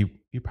think you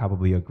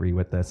probably agree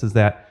with this, is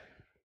that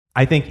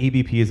I think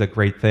EBP is a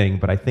great thing,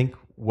 but I think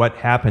what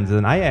happens,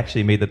 and I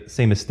actually made the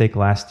same mistake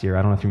last year.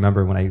 I don't know if you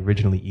remember when I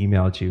originally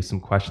emailed you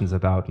some questions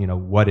about,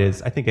 what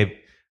is, I think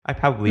I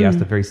probably asked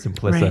a very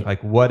simplistic, right,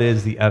 like, what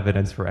is the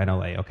evidence for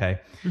NLA?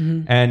 Okay.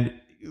 Mm-hmm. And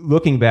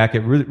looking back, it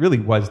really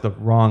was the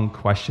wrong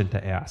question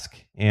to ask.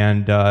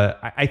 And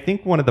I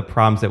think one of the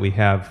problems that we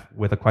have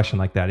with a question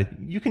like that,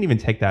 you can even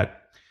take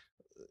that,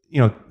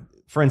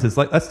 for instance,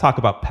 let's talk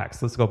about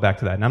PECS. Let's go back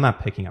to that. And I'm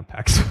not picking on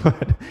PECS,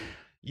 but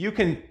you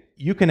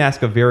can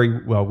ask a very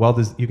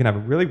you can have a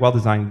really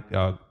well-designed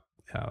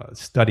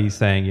study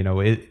saying,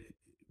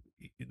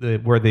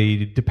 where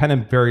the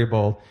dependent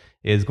variable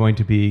is going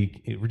to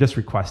be just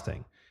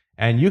requesting.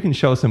 And you can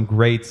show some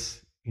great,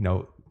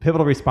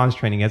 pivotal response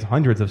training has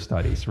hundreds of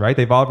studies, right?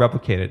 They've all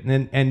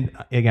replicated. And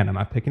again, I'm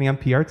not picking on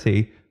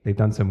PRT. They've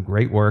done some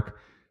great work.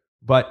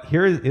 But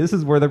this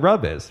is where the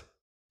rub is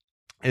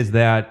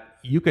that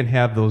you can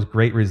have those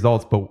great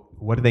results, but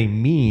what do they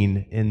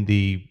mean in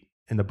the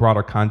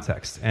broader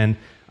context? And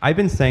I've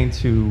been saying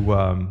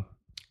to,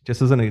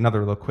 just as another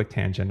little quick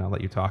tangent, I'll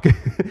let you talk.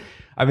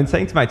 I've been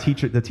saying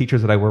to the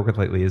teachers that I work with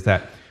lately, is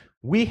that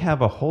we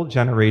have a whole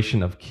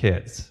generation of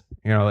kids.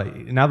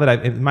 Now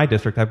that in my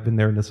district, I've been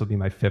there, and this will be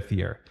my 5th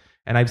year,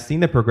 and I've seen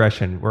the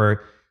progression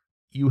where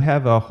you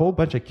have a whole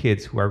bunch of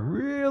kids who are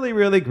really,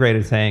 really great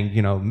at saying,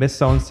 Miss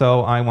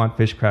So-and-so, I want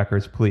fish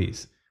crackers,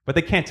 please. But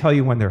they can't tell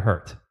you when they're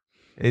hurt.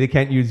 They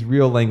can't use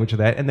real language of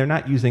that, and they're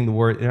not using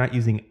they're not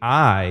using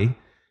I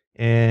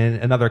in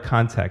another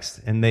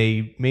context, and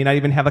they may not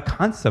even have a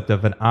concept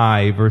of an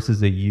I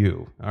versus a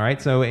you. All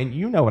right, so, and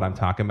you know what I'm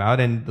talking about,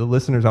 and the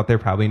listeners out there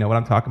probably know what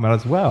I'm talking about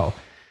as well.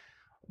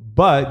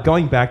 But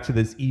going back to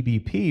this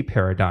EBP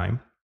paradigm,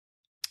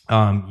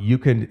 you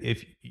can,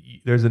 if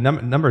there's a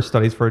number of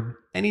studies for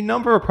any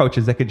number of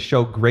approaches that could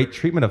show great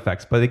treatment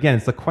effects. But again,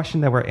 it's the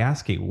question that we're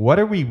asking. What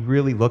are we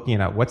really looking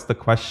at? What's the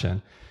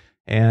question?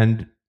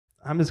 And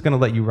I'm just going to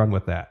let you run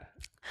with that.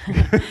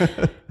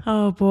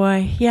 Oh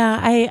boy.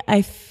 Yeah.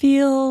 I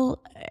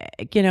feel,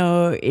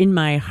 in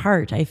my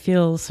heart, I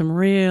feel some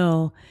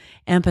real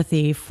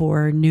empathy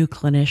for new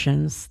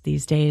clinicians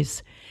these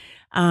days.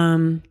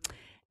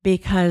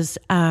 Because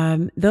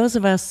those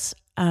of us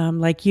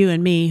like you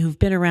and me who've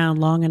been around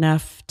long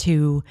enough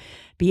to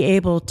be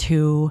able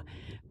to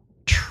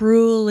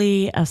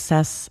truly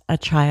assess a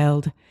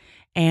child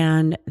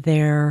and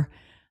their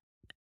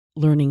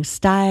learning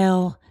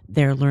style,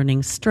 their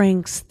learning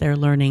strengths, their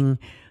learning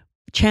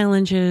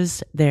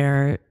challenges,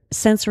 their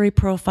sensory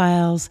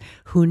profiles,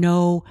 who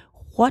know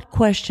what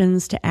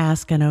questions to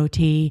ask an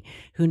OT,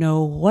 who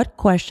know what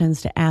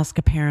questions to ask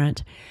a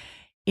parent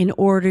in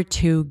order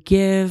to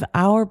give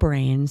our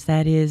brains,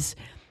 that is,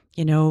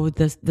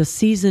 the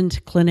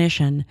seasoned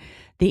clinician,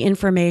 the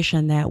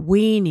information that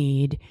we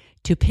need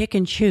to pick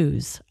and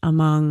choose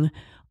among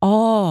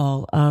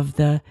all of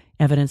the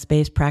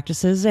evidence-based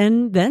practices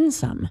and then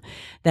some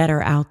that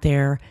are out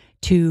there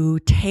to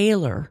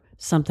tailor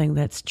something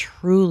that's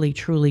truly,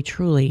 truly,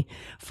 truly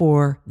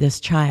for this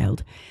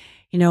child.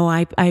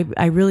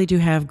 I really do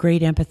have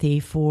great empathy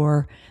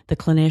for the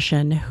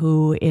clinician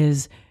who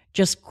is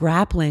just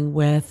grappling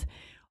with,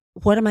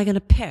 what am I going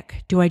to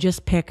pick? Do I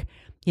just pick,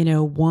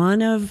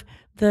 one of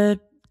the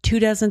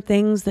 24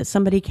 things that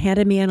somebody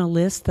handed me on a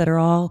list that are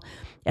all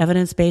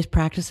evidence-based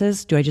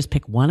practices? Do I just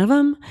pick one of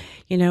them?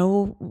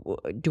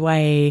 Do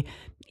I,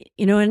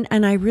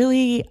 and I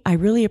really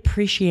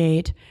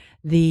appreciate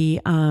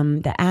the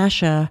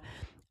ASHA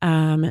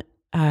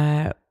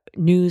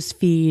news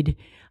feed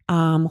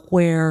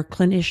where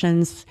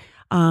clinicians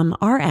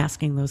are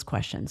asking those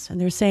questions, and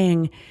they're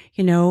saying,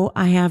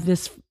 I have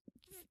this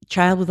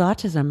child with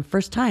autism,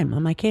 first time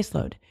on my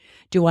caseload.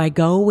 Do I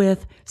go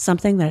with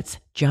something that's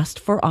just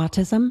for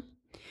autism?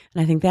 And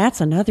I think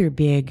that's another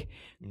big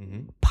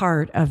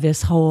part of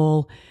this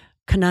whole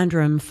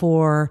conundrum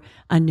for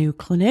a new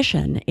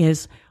clinician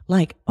is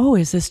like, oh,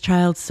 is this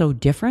child so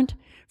different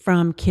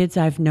from kids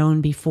I've known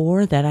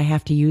before that I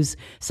have to use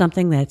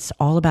something that's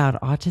all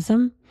about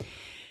autism?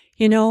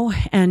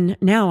 And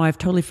now I've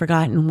totally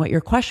forgotten what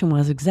your question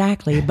was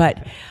exactly,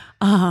 but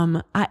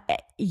I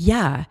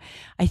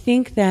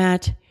think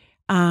that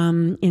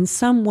in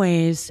some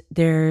ways,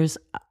 there's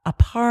a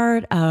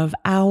part of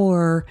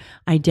our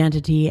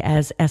identity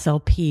as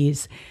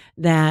SLPs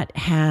that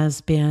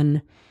has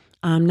been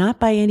not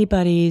by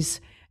anybody's,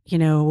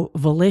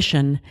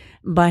 volition,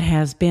 but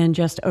has been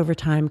just over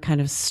time kind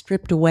of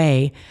stripped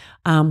away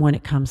when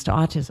it comes to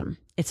autism.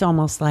 It's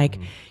almost like,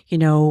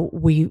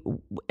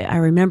 I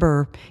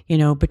remember,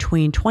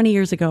 between 20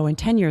 years ago and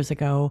 10 years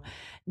ago,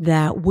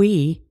 that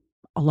we,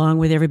 along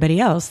with everybody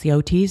else, the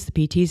OTs, the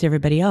PTs,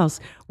 everybody else,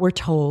 were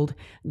told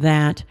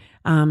that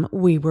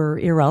we were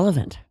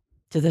irrelevant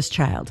to this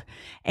child.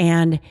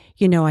 And,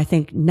 I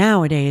think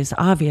nowadays,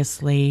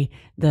 obviously,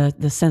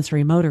 the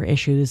sensory motor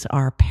issues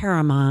are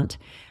paramount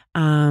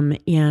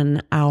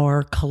in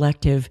our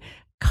collective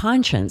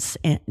conscience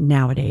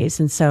nowadays.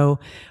 And so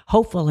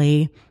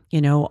hopefully,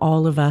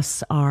 all of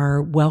us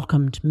are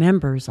welcomed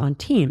members on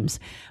teams.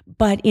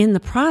 But in the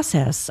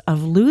process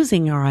of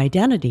losing our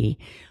identity,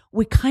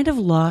 we kind of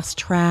lost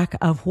track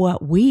of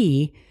what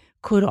we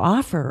could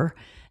offer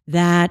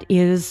that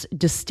is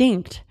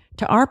distinct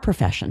to our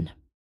profession.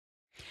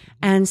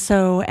 And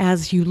so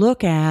as you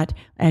look at,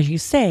 as you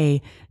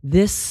say,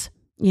 this,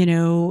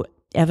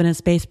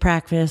 evidence-based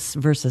practice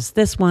versus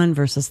this one,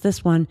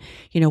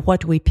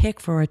 what do we pick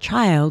for a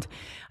child?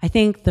 I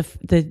think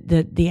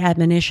the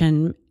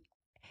admonition,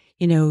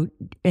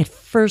 at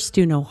first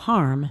do no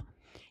harm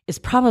is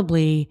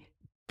probably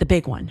the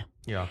big one.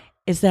 Yeah.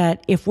 Is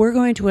that if we're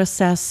going to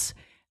assess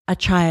a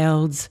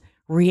child's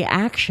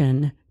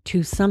reaction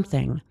to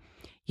something,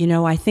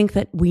 I think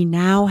that we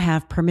now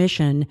have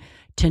permission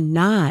to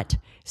not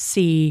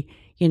see,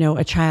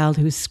 a child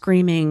who's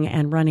screaming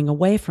and running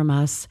away from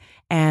us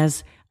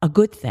as a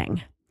good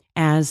thing.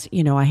 As,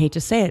 I hate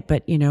to say it,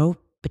 but,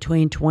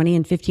 between 20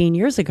 and 15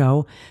 years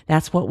ago,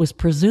 that's what was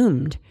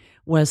presumed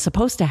was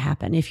supposed to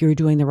happen if you were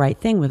doing the right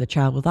thing with a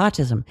child with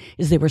autism,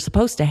 is they were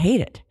supposed to hate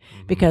it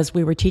because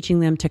we were teaching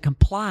them to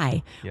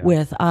comply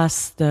with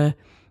us, the,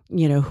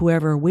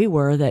 whoever we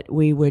were, that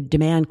we would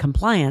demand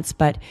compliance.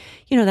 But,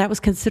 that was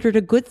considered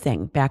a good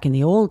thing back in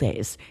the old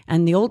days.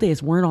 And the old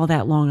days weren't all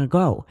that long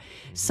ago.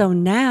 So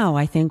now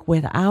I think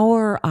with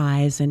our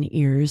eyes and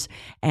ears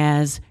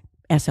as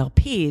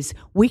SLPs,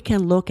 we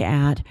can look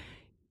at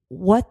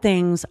what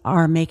things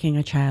are making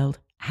a child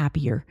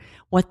happier,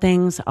 what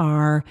things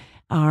are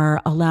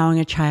allowing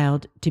a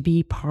child to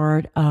be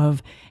part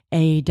of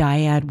a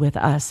dyad with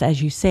us.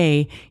 As you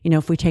say,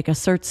 if we take a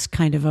CERTS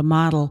kind of a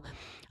model,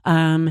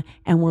 and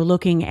we're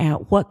looking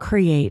at what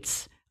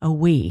creates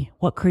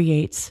what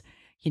creates,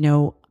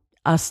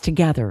 us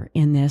together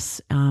in this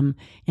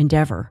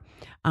endeavor.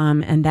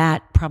 And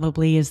that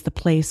probably is the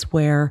place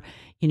where,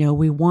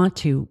 we want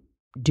to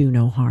do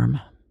no harm.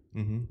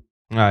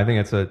 Mm-hmm. No, I think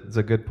it's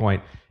a good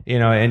point.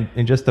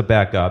 And just to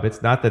back up,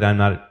 it's not that I'm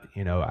not,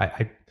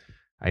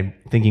 I'm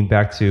thinking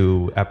back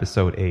to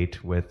episode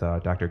 8 with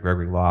Dr.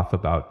 Gregory Loff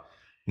about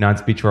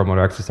non-speech or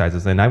motor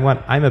exercises, and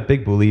I'm a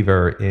big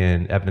believer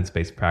in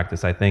evidence-based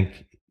practice. I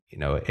think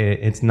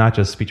it's not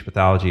just speech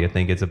pathology. I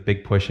think it's a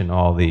big push in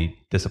all the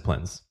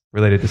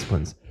related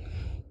disciplines.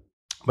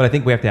 But I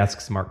think we have to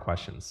ask smart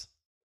questions,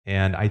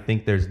 and I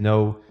think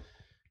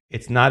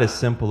it's not as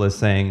simple as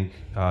saying,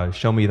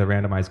 "Show me the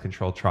randomized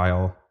controlled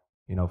trial,"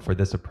 for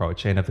this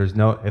approach. And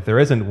if there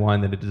isn't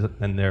one, then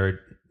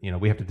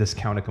we have to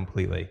discount it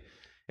completely.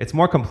 It's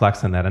more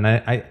complex than that. And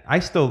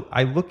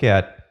I look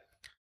at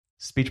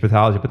speech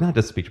pathology, but not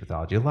just speech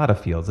pathology, a lot of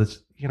fields. It's,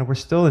 we're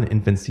still in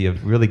infancy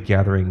of really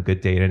gathering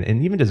good data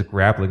and even just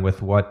grappling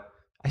with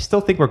I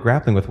still think we're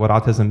grappling with what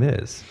autism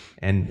is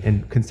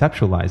and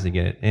conceptualizing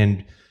it.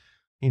 And,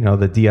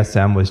 the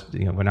DSM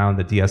we're now in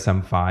the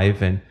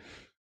DSM-5, and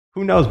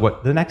who knows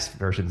what the next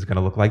version is going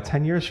to look like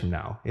 10 years from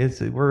now.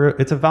 It's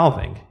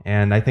evolving.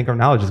 And I think our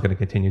knowledge is going to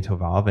continue to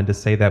evolve. And to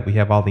say that we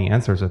have all the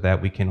answers or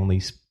that we can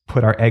only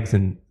put our eggs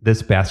in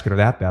this basket or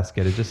that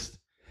basket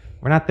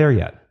we're not there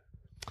yet.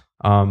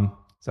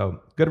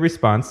 So good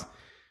response.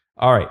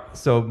 All right.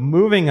 So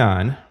moving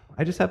on,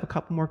 I just have a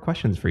couple more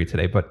questions for you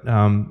today, but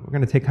we're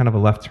going to take kind of a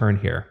left turn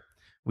here.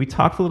 We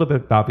talked a little bit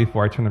about,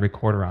 before I turn the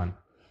recorder on,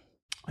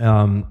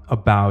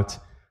 about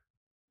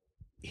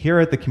here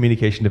at the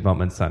Communication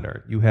Development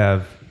Center, you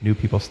have new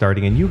people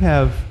starting, and you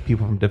have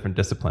people from different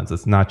disciplines.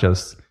 It's not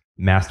just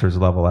master's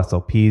level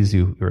SLPs.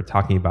 You were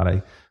talking about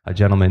a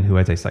gentleman who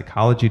has a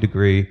psychology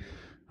degree.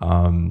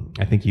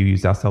 I think you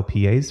use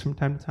SLPAs from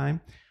time to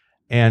time.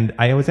 And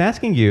I was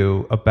asking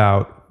you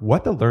about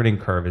what the learning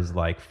curve is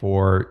like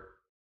for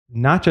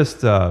not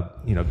just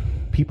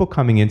people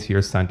coming into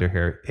your center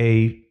here,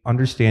 A,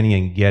 understanding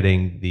and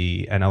getting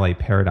the NLA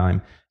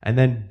paradigm, and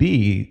then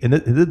B, and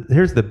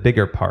here's the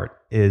bigger part,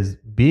 is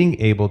being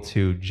able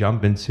to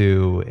jump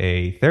into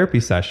a therapy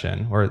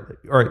session, or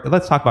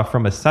let's talk about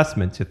from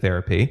assessment to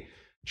therapy,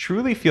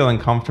 truly feeling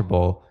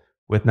comfortable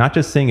with not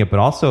just saying it, but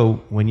also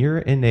when you're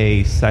in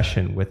a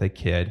session with a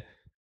kid,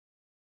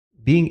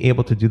 being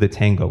able to do the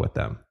tango with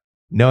them,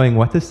 knowing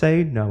what to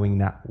say, knowing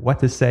not what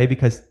to say,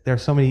 because there are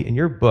so many. In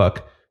your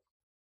book,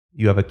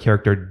 you have a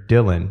character,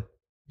 Dylan,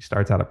 who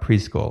starts out at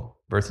preschool,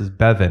 versus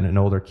Bevan, an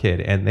older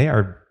kid, and they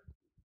are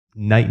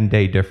night and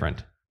day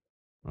different.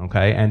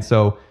 Okay. And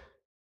so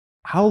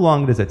how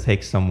long does it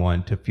take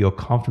someone to feel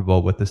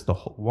comfortable with the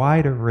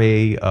wide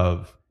array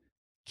of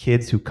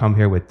kids who come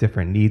here with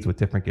different needs, with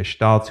different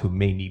gestalts, who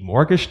may need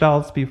more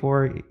gestalts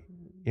before,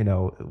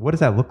 what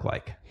does that look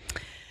like?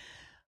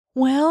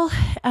 Well,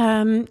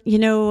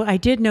 I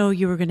did know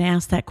you were going to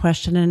ask that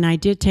question, and I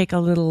did take a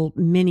little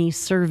mini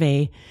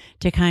survey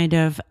to kind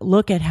of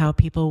look at how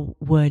people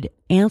would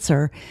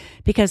answer,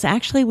 because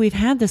actually we've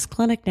had this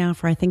clinic now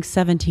for, I think,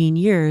 17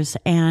 years,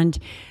 and,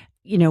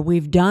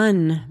 we've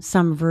done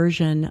some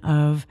version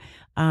of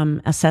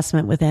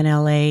assessment with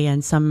NLA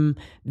and some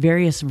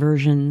various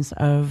versions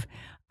of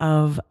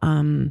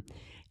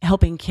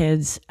helping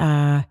kids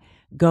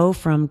go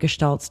from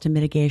gestalts to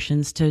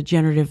mitigations to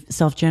generative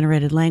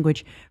self-generated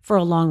language for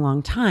a long,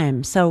 long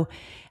time. So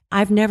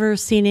I've never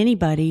seen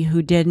anybody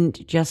who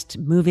didn't just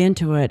move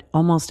into it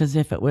almost as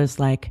if it was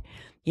like,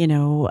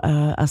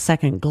 a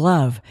second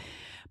glove.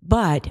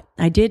 But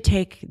I did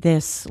take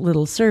this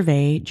little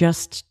survey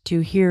just to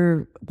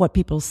hear what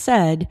people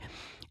said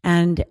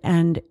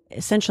and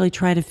essentially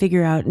try to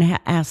figure out and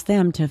ask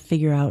them to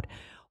figure out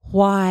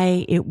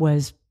why it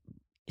was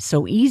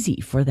so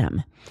easy for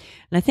them.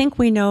 And I think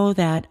we know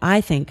that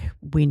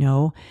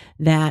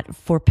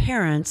for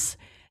parents,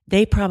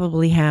 they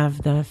probably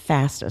have the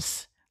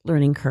fastest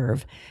learning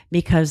curve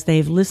because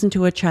they've listened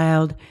to a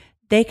child.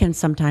 They can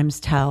sometimes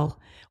tell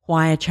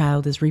why a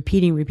child is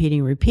repeating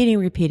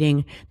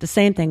the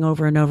same thing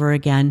over and over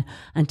again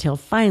until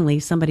finally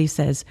somebody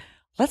says,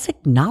 let's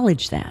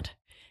acknowledge that.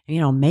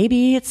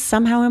 Maybe it's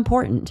somehow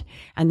important.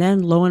 And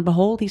then lo and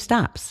behold, he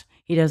stops.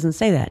 He doesn't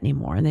say that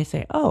anymore. And they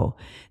say, oh,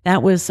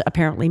 that was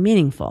apparently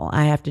meaningful.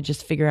 I have to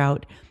just figure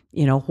out,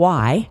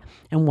 why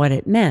and what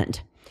it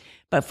meant.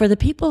 But for the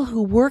people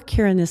who work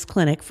here in this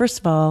clinic, first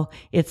of all,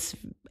 it's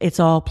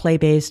all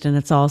play-based and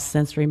it's all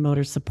sensory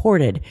motor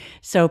supported.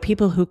 So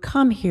people who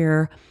come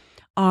here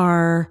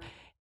are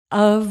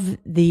of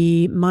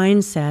the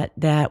mindset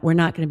that we're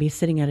not going to be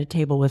sitting at a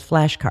table with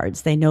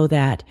flashcards. They know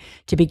that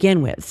to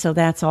begin with. So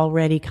that's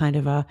already kind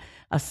of a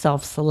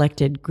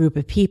self-selected group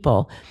of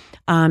people,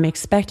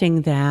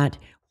 expecting that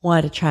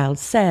what a child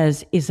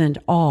says isn't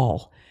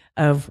all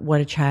of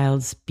what a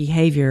child's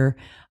behavior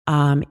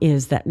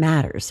is that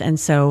matters. And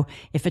so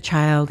if a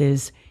child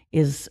is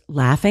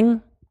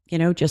laughing,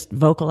 just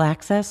vocal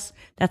access,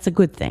 that's a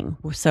good thing.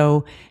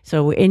 So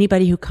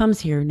anybody who comes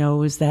here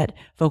knows that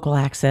vocal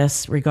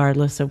access,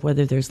 regardless of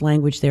whether there's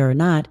language there or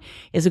not,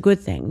 is a good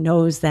thing.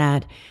 Knows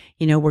that,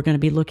 we're going to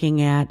be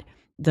looking at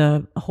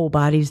the whole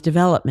body's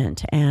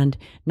development and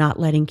not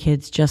letting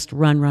kids just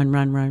run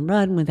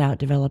without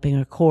developing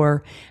a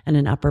core and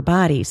an upper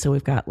body. So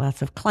we've got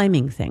lots of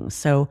climbing things.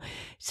 So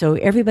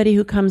everybody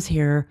who comes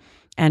here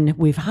and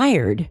we've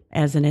hired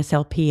as an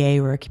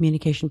SLPA or a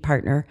communication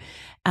partner,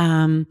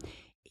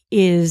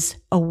 is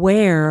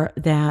aware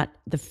that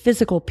the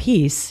physical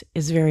piece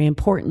is very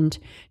important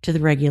to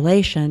the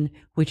regulation,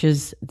 which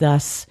is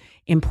thus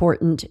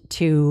important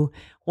to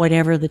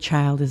whatever the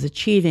child is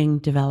achieving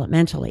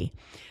developmentally.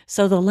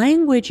 So the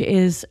language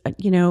is,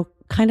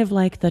 kind of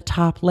like the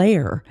top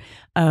layer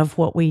of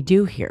what we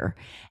do here.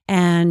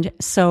 And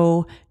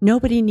so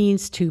nobody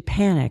needs to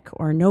panic,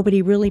 or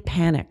nobody really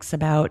panics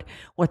about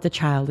what the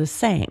child is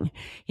saying.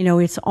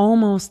 It's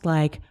almost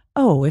like,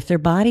 oh, if their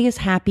body is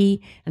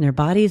happy and their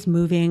body is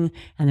moving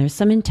and there's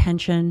some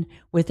intention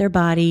with their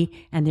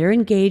body and they're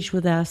engaged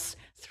with us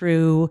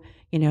through,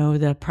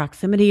 the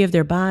proximity of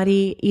their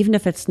body, even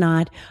if it's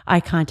not eye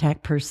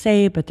contact per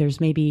se, but there's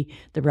maybe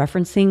the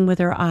referencing with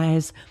their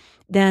eyes,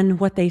 then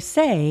what they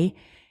say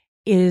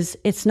is,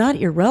 it's not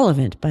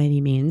irrelevant by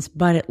any means,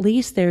 but at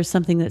least there's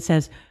something that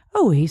says,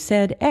 oh, he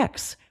said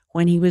X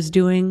when he was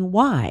doing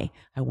Y.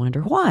 I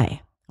wonder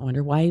why. I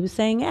wonder why he was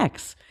saying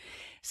X.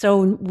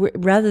 So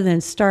rather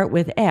than start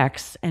with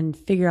X and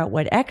figure out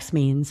what X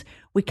means,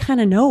 we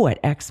kind of know what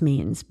X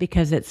means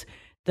because it's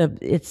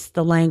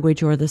the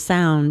language or the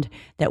sound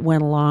that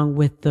went along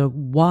with the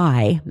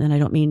Y, and I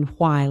don't mean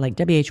Y like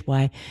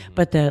WHY,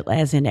 but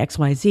as in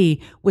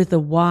XYZ, with the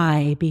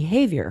Y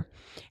behavior.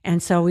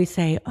 And so we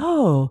say,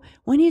 oh,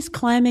 when he's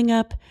climbing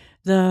up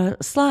the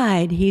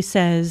slide, he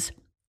says,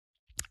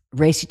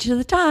 race you to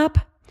the top.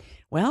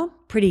 Well,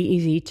 pretty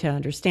easy to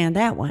understand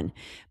that one.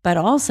 But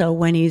also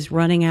when he's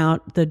running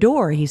out the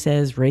door, he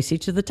says, race you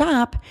to the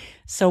top.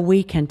 So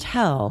we can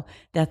tell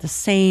that the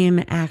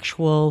same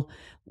actual,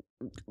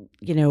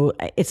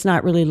 it's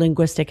not really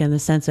linguistic in the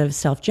sense of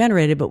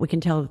self-generated, but we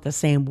can tell that the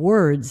same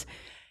words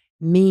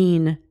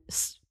mean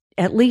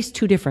at least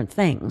two different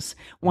things,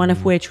 one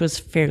of which was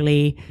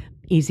fairly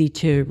easy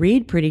to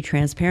read, pretty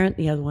transparent.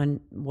 The other one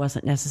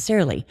wasn't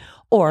necessarily.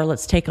 Or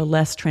let's take a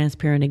less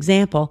transparent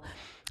example.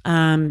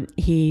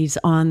 He's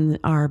on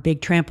our big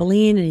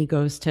trampoline and he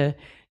goes to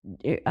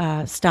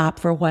stop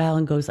for a while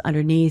and goes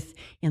underneath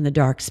in the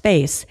dark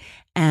space.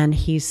 And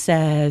he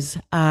says,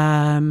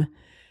 I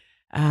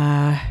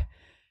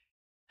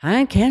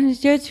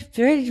can't, it's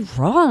very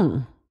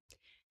wrong.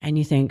 And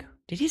you think,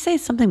 did he say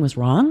something was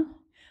wrong?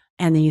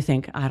 And then you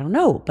think, I don't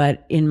know,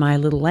 but in my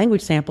little language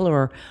sample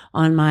or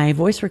on my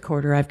voice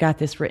recorder, I've got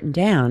this written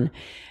down.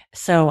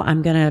 So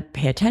I'm going to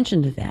pay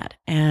attention to that.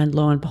 And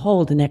lo and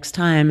behold, the next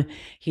time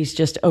he's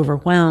just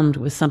overwhelmed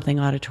with something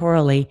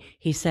auditorily,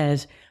 he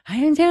says, I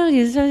didn't tell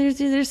you,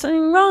 there's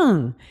something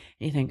wrong.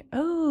 And you think,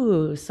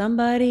 oh,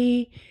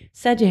 somebody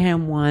said to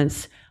him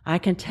once, I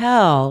can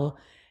tell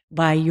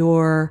by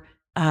your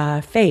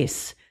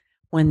face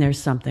when there's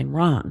something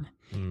wrong.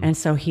 And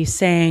so he's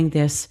saying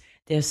this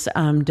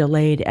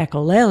delayed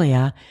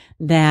echolalia,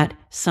 that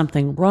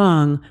something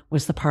wrong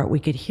was the part we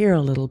could hear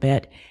a little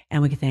bit,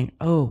 and we could think,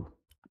 oh,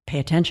 pay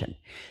attention.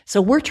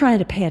 So we're trying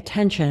to pay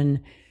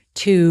attention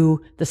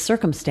to the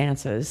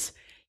circumstances,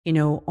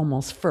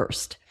 almost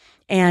first.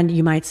 And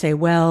you might say,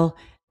 well,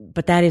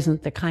 but that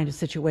isn't the kind of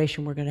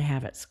situation we're going to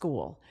have at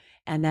school.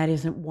 And that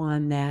isn't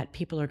one that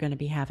people are going to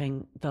be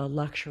having the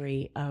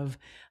luxury of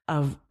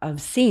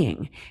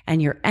seeing.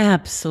 And you're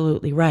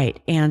absolutely right.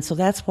 And so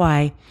that's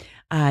why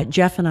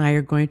Jeff and I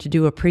are going to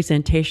do a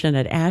presentation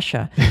at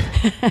ASHA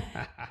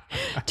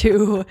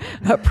to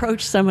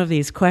approach some of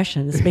these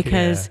questions,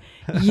 because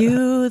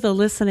you, the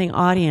listening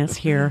audience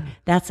here,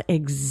 that's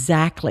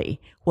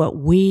exactly what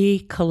we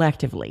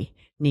collectively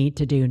need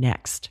to do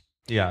next.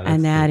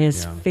 And that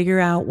is figure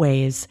out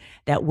ways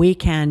that we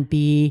can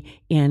be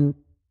in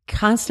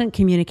constant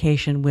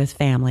communication with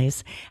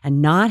families and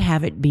not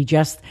have it be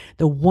just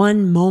the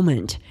one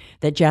moment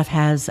that Jeff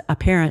has a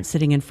parent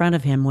sitting in front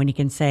of him when he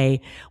can say,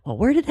 well,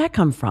 where did that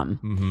come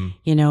from?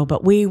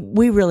 But we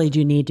really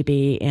do need to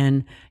be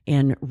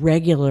in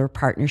regular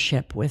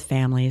partnership with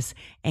families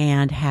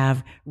and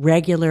have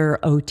regular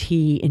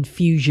OT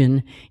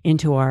infusion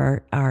into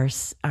our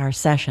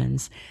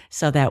sessions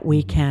so that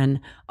we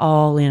can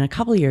all in a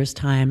couple of years'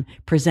 time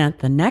present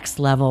the next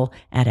level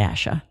at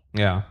ASHA.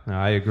 Yeah,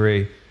 I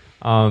agree.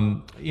 It's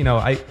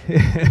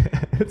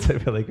a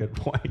really good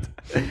point.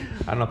 I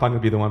don't know if I'm going to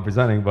be the one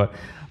presenting, but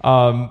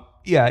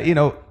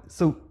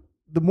so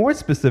the more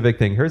specific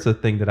thing, here's a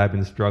thing that I've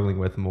been struggling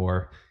with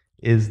more,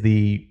 is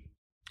the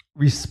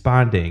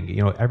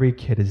responding. Every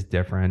kid is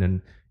different.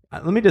 And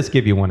let me just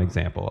give you one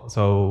example.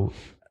 So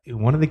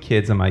one of the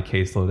kids on my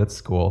caseload at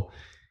school,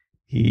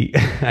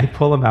 I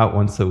pull him out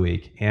once a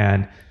week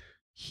and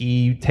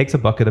he takes a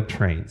bucket of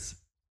trains.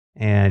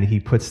 And he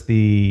puts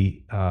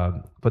the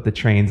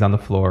trains on the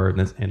floor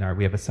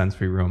we have a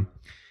sensory room,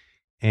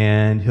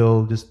 and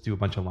he'll just do a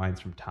bunch of lines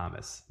from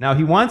Thomas. Now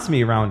he wants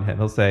me around him.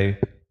 He'll say,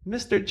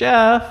 Mr.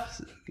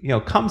 Jeff,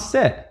 come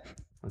sit.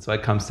 And so I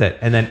come sit.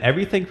 And then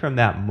everything from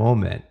that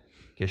moment,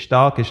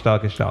 gestalt,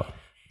 gestalt, gestalt,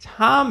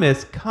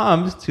 Thomas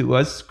comes to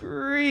a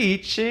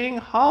screeching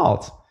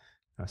halt.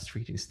 A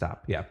screeching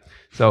stop, yeah.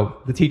 So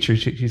the teacher,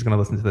 she's going to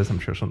listen to this. I'm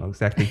sure she'll know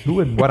exactly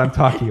who and what I'm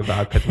talking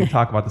about because we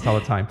talk about this all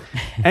the time.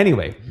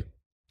 Anyway,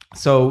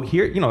 so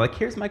here,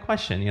 here's my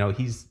question.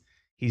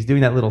 He's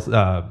doing that little,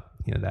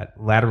 that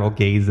lateral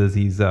gazes.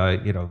 He's,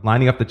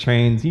 lining up the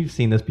trains. You've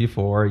seen this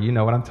before. You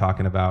know what I'm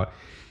talking about.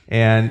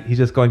 And he's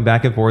just going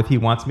back and forth. He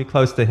wants me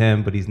close to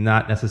him, but he's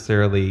not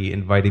necessarily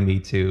inviting me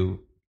to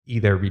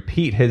either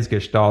repeat his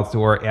gestalts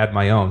or add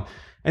my own.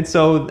 And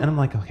I'm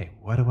like, okay,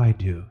 what do I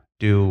do?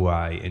 Do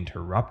I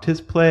interrupt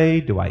his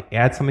play? Do I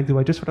add something? Do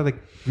I just sort of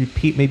like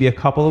repeat maybe a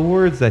couple of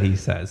words that he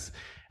says?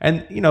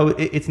 And,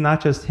 it's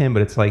not just him,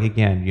 but it's like,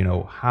 again,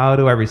 how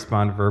do I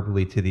respond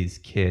verbally to these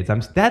kids?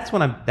 That's that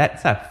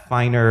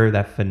finer,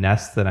 that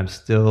finesse that I'm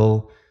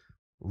still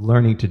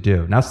learning to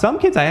do. Now, some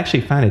kids, I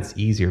actually find it's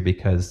easier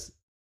because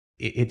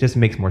it just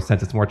makes more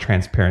sense. It's more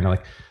transparent. I'm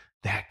like,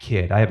 that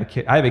kid, I have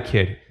a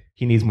kid.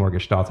 He needs more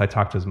gestalts. I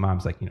talked to his mom.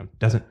 He's like, he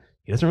doesn't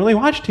really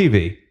watch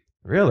TV.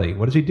 Really?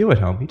 What does he do at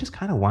home? He just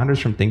kind of wanders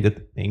from thing to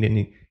thing,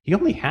 and he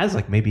only has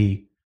like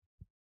maybe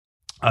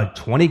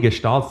 20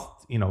 gestalts.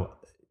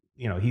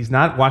 He's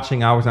not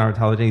watching hours on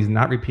television. He's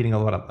not repeating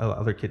a lot of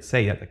other kids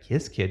say. Like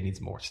his kid needs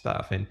more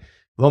stuff, and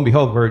lo and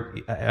behold,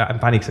 I'm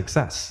finding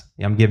success.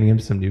 I'm giving him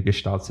some new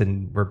gestalts,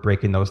 and we're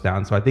breaking those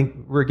down. So I think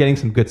we're getting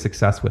some good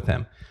success with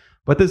him.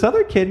 But this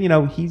other kid,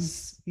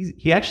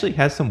 he actually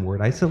has some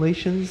word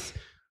isolations.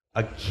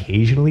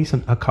 Occasionally,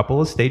 a couple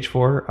of stage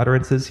 4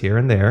 utterances here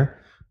and there.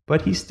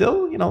 But he's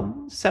still,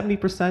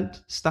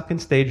 70% stuck in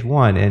stage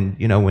 1.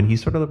 And, when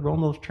he's sort of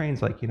rolling those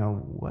trains, like,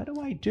 what do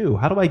I do?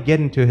 How do I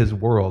get into his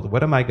world?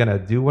 What am I going to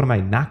do? What am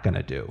I not going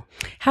to do?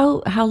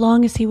 How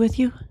long is he with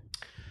you?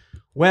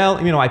 Well,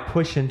 I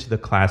push into the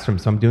classroom.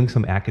 So I'm doing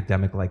some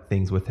academic like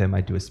things with him.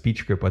 I do a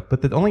speech group. But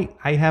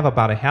I have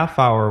about a half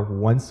hour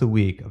once a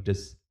week of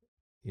just,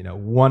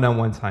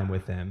 one-on-one time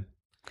with him.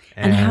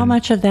 And how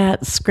much of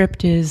that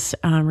script is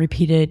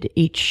repeated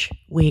each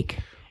week?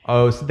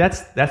 Oh, so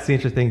that's the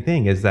interesting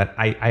thing is that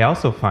I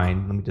also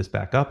find, let me just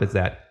back up, is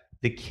that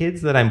the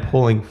kids that I'm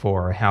pulling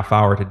for a half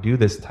hour to do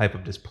this type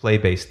of just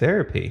play-based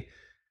therapy,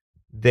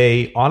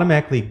 they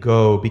automatically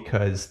go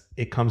because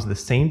it comes at the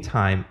same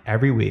time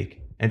every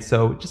week. And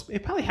so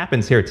it probably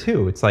happens here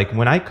too. It's like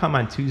when I come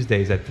on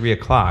Tuesdays at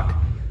 3:00,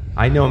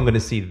 I know I'm going to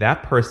see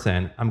that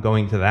person. I'm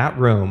going to that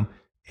room.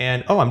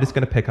 And, I'm just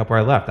going to pick up where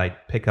I left. I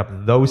pick up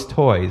those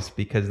toys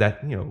because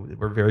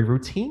we're very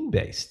routine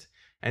based.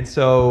 And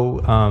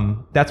so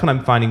that's what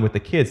I'm finding with the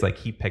kids. Like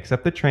he picks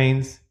up the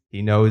trains,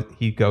 he knows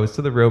he goes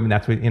to the room, and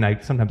that's what.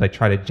 And sometimes I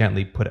try to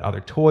gently put other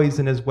toys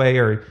in his way,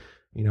 or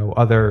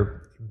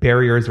other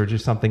barriers, or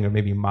just something, or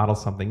maybe model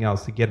something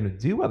else to get him to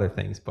do other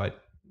things.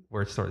 But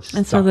we're sort of stuck.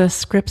 And so the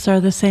scripts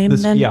are the same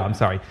then? Yeah, I'm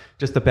sorry.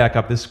 Just to back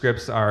up, the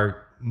scripts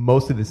are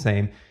mostly the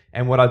same.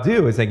 And what I'll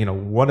do is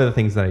one of the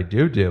things that I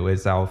do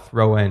is I'll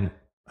throw in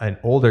an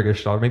older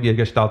gestalt, maybe a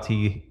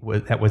gestaltee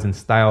that was in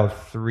style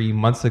 3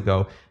 months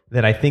ago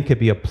that I think could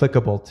be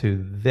applicable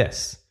to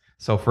this.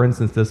 So for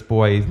instance, this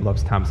boy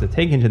loves Thomas the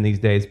Tank Engine these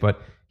days,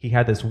 but he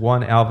had this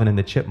one Alvin and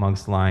the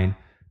Chipmunks line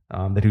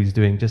that he was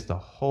doing just a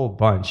whole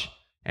bunch.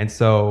 And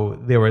so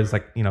there was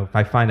if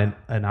I find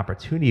an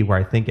opportunity where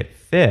I think it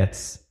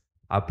fits,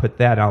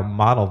 I'll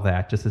model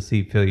that just to see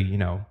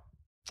if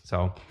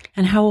so.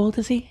 And how old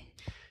is he?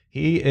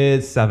 He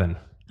is 7.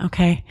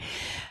 Okay.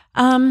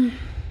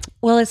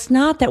 Well, it's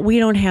not that we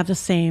don't have the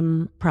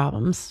same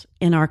problems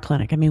in our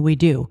clinic. I mean, we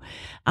do.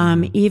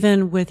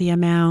 Even with the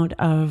amount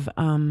of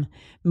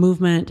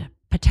movement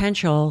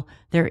potential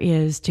there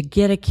is to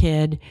get a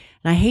kid,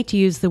 and I hate to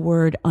use the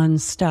word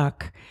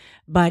unstuck,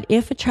 but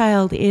if a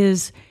child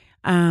is,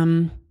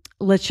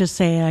 let's just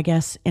say, I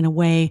guess, in a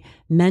way,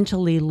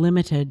 mentally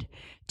limited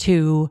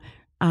to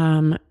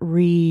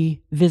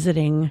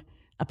revisiting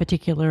a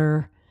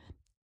particular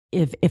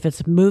if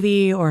it's a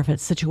movie or if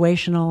it's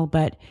situational,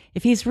 but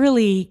if he's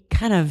really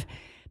kind of,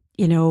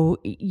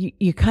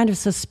 you kind of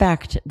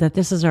suspect that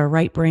this is a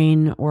right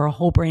brain or a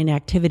whole brain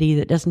activity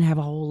that doesn't have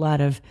a whole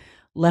lot of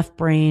left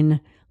brain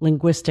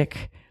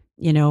linguistic,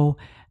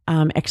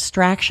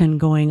 extraction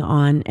going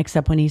on,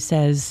 except when he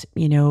says,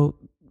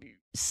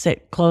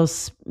 sit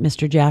close,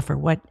 Mr. Jeff, or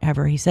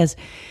whatever he says.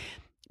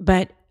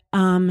 But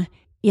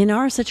in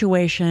our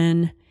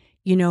situation,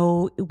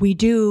 we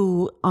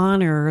do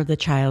honor the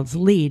child's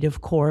lead,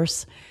 of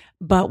course,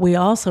 but we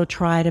also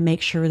try to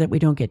make sure that we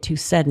don't get too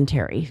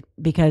sedentary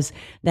because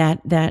that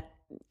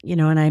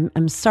and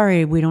I'm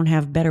sorry we don't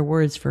have better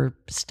words for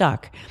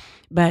stuck,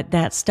 but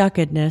that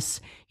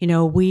stuckedness,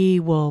 we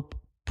will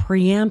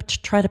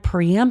try to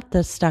preempt the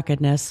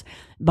stuckedness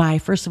by,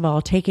 first of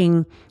all,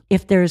 taking,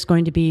 if there's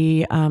going to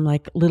be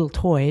like little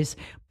toys,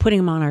 putting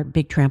them on our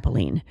big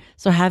trampoline.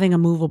 So having a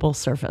movable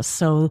surface.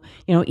 So,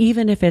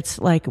 even if it's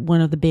like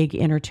one of the big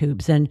inner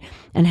tubes and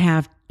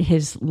have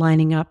his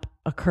lining up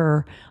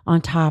occur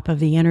on top of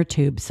the inner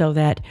tube so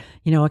that,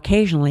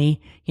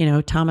 occasionally,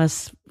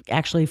 Thomas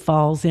actually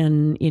falls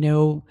in,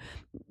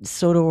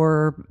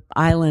 Sodor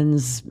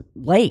Islands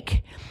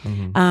lake.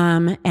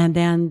 And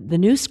then the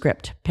new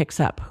script picks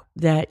up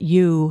that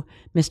you,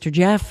 Mr.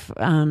 Jeff,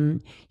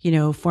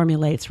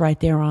 formulates right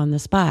there on the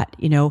spot,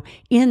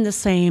 in the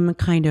same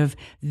kind of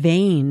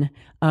vein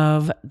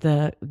of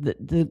the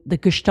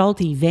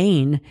Gestalty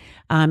vein,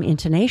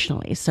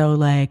 intonationally. So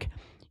like,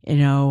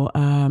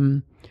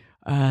 Sir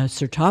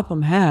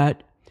Topham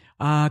Hatt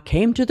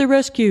came to the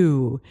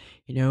rescue.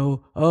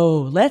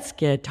 Oh, let's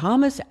get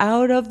Thomas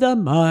out of the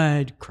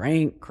mud.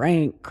 Crank,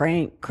 crank,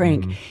 crank,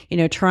 crank.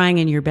 Trying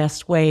in your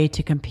best way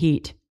to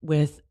compete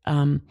with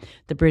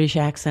the British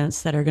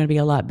accents that are going to be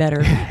a lot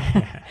better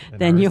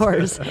than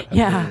yours.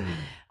 Yeah.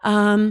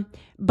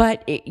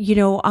 But,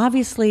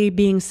 obviously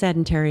being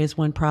sedentary is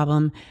one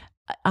problem.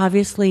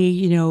 Obviously,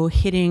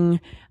 hitting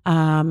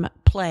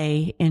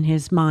play in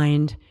his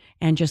mind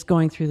and just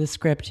going through the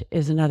script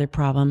is another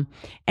problem.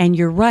 And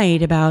you're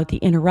right about the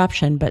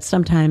interruption, but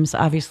sometimes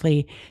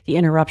obviously the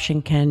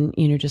interruption can,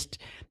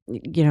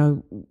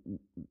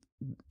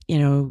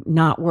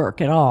 not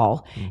work at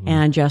all,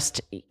 and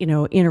just,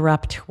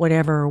 interrupt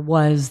whatever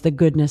was the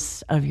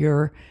goodness of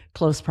your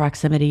close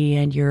proximity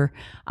and your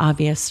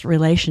obvious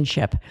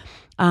relationship.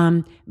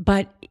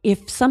 But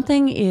if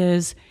something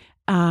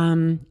has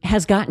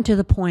gotten to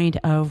the point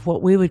of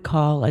what we would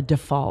call a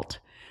default,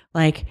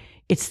 like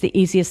it's the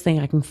easiest thing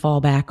I can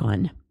fall back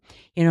on,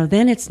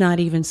 then it's not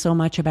even so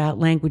much about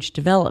language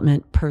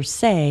development per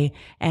se,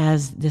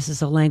 as this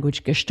is a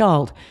language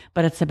gestalt,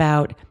 but it's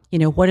about,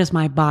 what does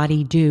my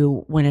body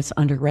do when it's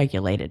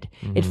underregulated?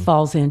 It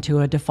falls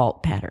into a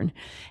default pattern.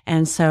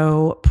 And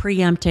so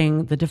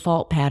preempting the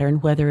default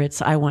pattern, whether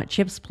it's I want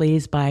chips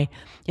please by,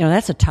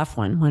 that's a tough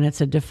one when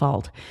it's a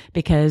default,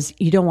 because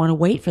you don't want to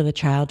wait for the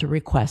child to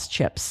request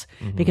chips,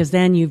 because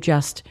then you've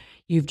just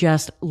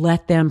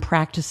let them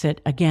practice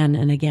it again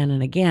and again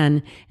and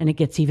again, and it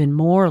gets even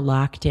more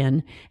locked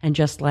in. And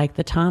just like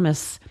the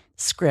Thomas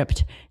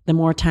script, the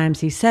more times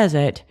he says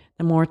it,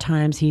 the more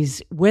times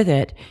he's with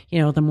it,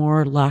 the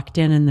more locked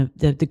in, and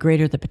the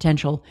greater the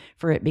potential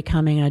for it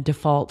becoming a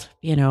default,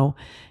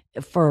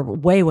 for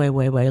way, way,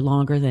 way, way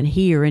longer than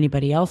he or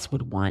anybody else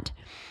would want.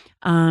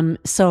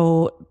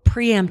 So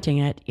preempting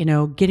it,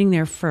 getting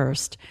there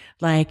first,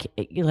 like,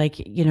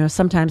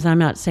 sometimes I'm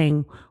not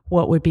saying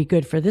what would be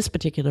good for this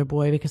particular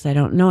boy because I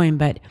don't know him,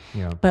 but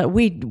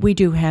we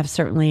do have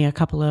certainly a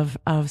couple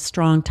of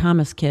strong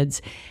Thomas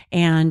kids.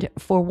 And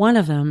for one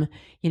of them,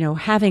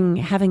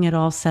 having it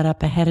all set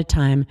up ahead of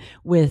time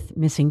with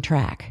missing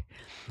track.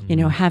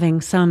 Having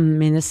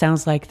this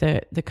sounds like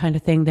the kind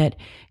of thing that,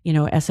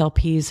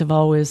 SLPs have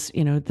always,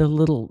 the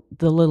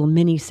little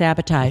mini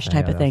sabotage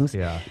type of things.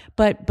 Yeah.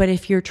 But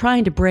if you're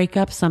trying to break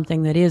up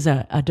something that is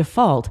a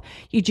default,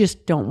 you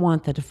just don't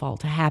want the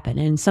default to happen.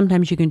 And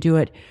sometimes you can do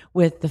it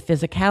with the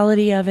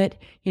physicality of it,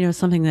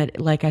 something that,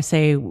 like I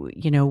say,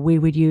 we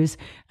would use,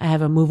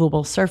 have a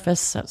movable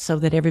surface so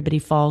that everybody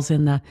falls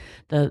in the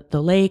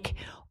lake.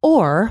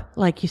 Or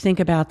like you think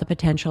about the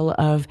potential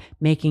of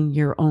making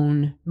your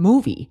own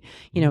movie,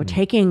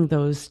 taking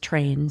those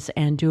trains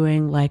and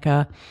doing like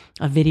a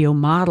video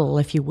model,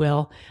 if you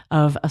will,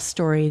 of a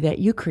story that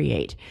you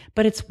create.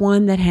 But it's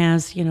one that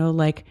has,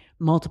 like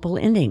multiple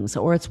endings,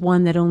 or it's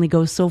one that only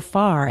goes so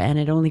far and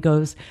it only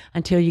goes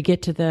until you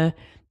get to the,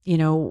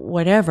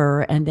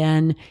 whatever. And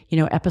then,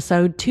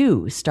 episode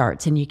 2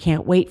 starts and you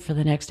can't wait for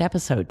the next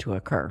episode to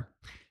occur.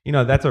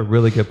 That's a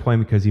really good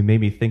point, because you made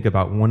me think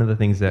about one of the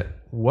things that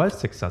was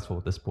successful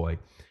with this boy,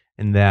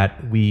 and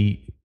that we've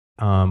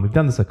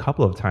done this a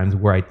couple of times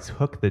where I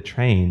took the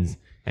trains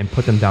and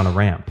put them down a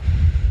ramp,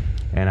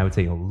 and I would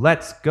say,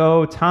 "Let's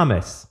go,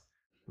 Thomas.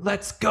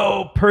 Let's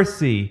go,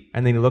 Percy."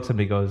 And then he looks at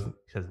me and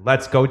says,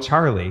 "Let's go,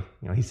 Charlie."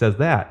 He says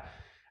that,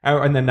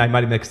 and then I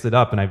might have mixed it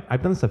up, and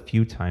I've done this a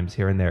few times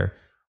here and there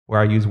where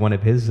I use one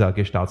of his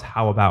gestalts.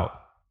 How about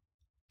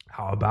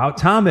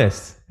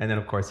Thomas? And then,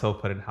 of course, he'll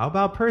put in, how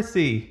about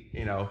Percy?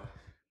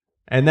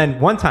 And then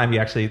one time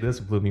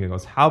this blew me. He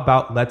goes, how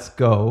about let's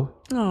go?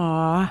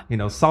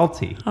 Aww.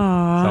 Salty.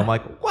 Aww. So I'm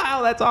like,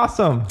 wow, that's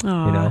awesome.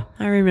 Aww.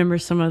 I remember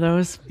some of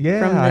those from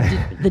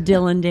the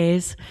Dylan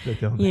days. The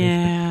Dylan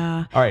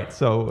days. All right.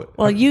 So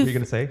what are you going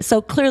to say?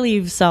 So clearly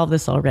you've solved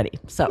this already.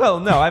 So. Well,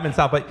 no, I haven't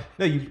solved, but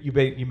no, you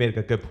made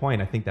a good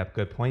point. I think that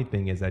good point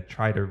being is that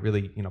try to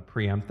really,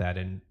 preempt that.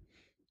 And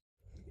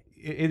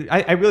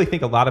I really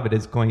think a lot of it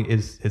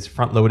is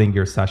front loading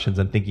your sessions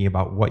and thinking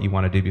about what you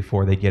want to do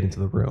before they get into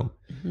the room.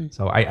 Mm-hmm.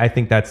 So I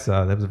think that was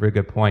a very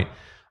good point.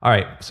 All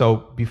right.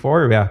 So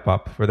before we wrap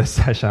up for this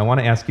session, I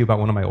want to ask you about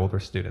one of my older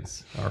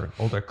students or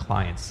older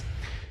clients.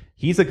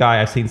 He's a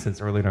guy I've seen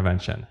since early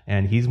intervention,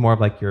 and he's more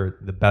of like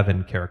the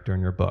Bevan character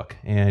in your book.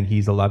 And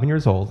he's 11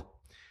 years old.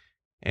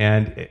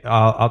 And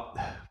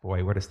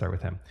where to start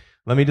with him?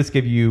 Let me just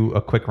give you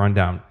a quick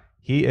rundown.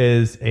 He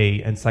is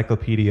an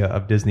encyclopedia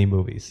of Disney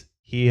movies.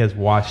 He has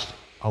watched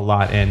a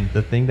lot, and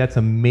the thing that's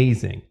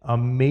amazing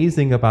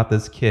about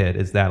this kid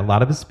is that a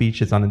lot of his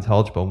speech is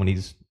unintelligible when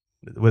he's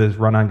with his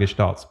run-on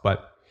gestalts,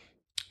 but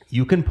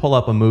you can pull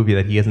up a movie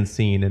that he hasn't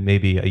seen in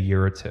maybe a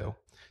year or two.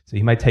 So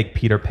he might take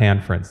Peter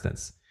Pan, for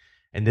instance,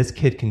 And this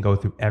kid can go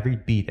through every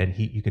beat, and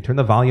you can turn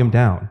the volume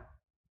down,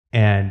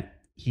 and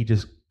he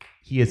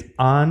is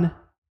on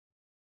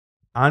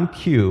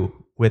cue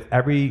with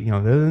every,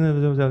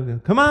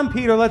 come on,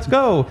 Peter, let's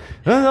go.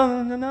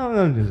 And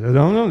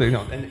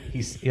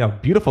he's,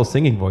 beautiful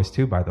singing voice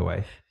too, by the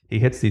way. He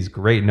hits these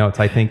great notes.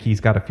 I think he's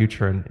got a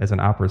future as an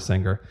opera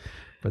singer,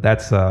 but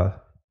that's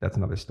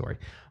another story.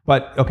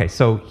 But okay,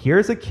 so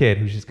here's a kid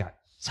who's just got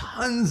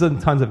tons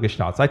and tons of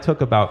gestalts. I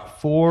took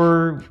about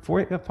four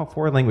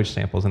language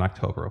samples in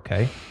October.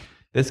 Okay,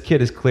 this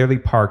kid is clearly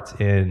parked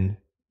in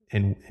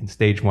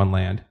stage 1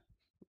 land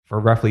for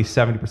roughly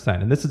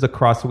 70%, and this is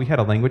across. So we had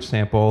a language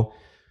sample,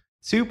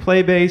 2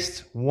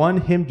 play-based,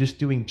 1 him just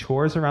doing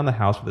chores around the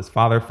house with his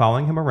father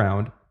following him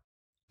around,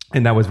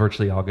 and that was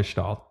virtually all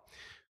gestalt.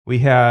 We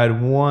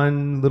had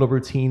 1 little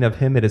routine of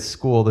him at his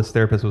school. This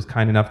therapist was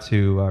kind enough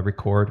to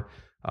record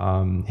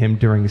him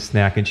during a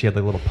snack, and she had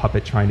a little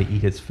puppet trying to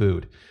eat his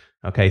food.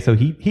 Okay, so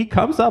he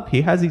comes up,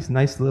 he has these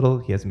nice little,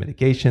 he has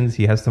mitigations,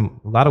 he has a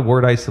lot of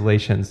word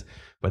isolations,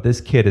 but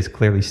this kid is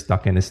clearly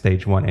stuck in a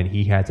stage 1, and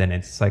he has an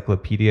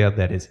encyclopedia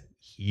that is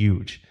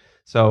huge.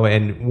 So,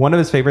 and one of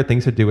his favorite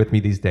things to do with me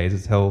these days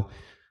is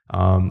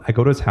I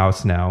go to his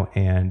house now,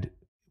 and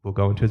we'll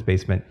go into his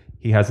basement.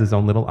 He has his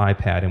own little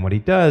iPad, and what he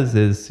does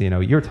is,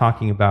 you're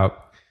talking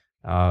about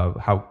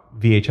how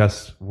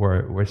VHS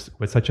was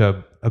such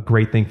a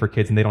great thing for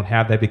kids, and they don't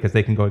have that because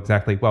they can go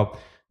exactly, well,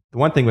 the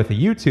one thing with the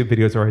YouTube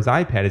videos or his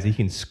iPad is he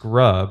can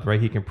scrub,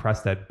 right? He can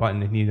press that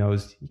button, and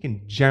he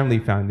can generally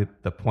find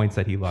the points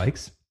that he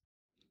likes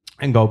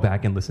and go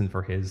back and listen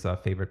for his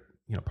favorite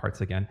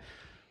parts again.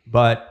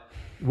 But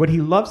what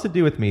he loves to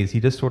do with me is he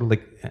just sort of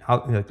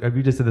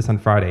we just did this on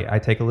Friday. I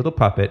take a little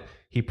puppet,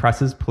 he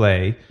presses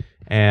play,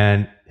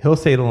 and he'll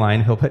say the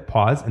line, he'll hit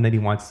pause, and then he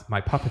wants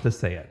my puppet to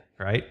say it,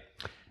 right?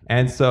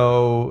 And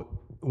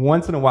so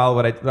once in a while,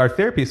 our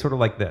therapy is sort of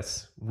like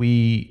this.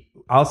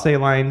 I'll say a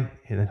line,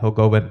 and then he'll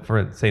go in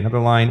for say another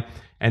line,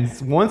 and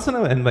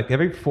like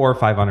every 4 or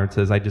 5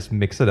 utterances, I just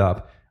mix it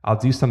up. I'll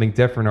do something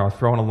different, or I'll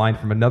throw in a line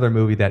from another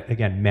movie that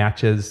again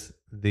matches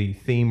the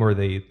theme or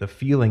the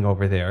feeling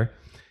over there.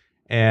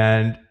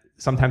 And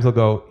sometimes he'll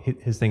go,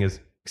 his thing is,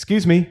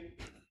 excuse me.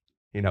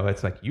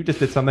 It's like, you just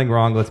did something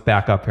wrong. Let's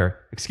back up here.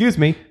 Excuse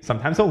me.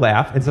 Sometimes he'll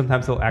laugh, and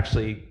sometimes he'll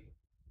actually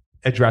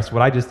address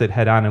what I just did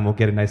head on, and we'll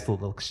get a nice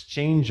little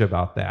exchange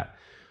about that.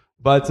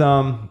 But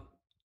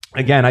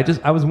again,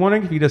 I was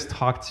wondering if you just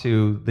talk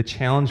to the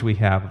challenge we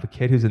have of a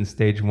kid who's in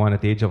stage 1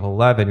 at the age of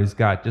 11, who's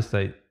got just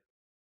an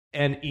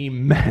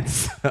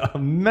immense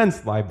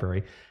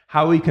library,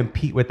 how we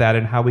compete with that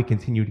and how we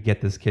continue to get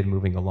this kid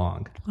moving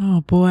along.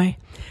 Oh, boy.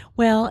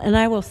 Well, and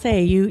I will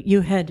say,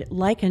 you had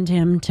likened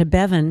him to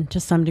Bevan to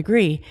some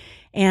degree.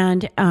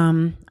 And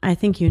I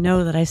think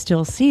that I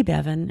still see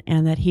Bevan,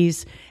 and that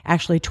he's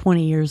actually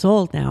 20 years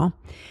old now.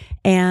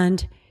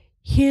 And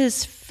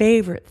his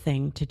favorite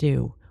thing to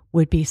do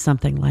would be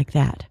something like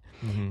that.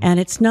 Mm-hmm.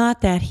 And it's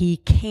not that he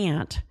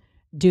can't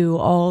do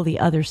all the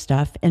other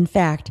stuff. In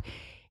fact,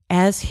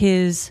 as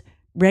his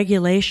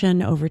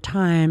regulation over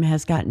time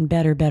has gotten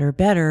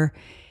better,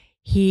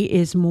 he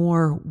is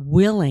more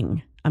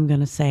willing, I'm going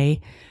to say,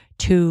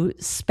 to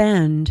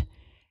spend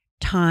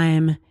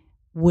time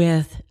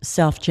with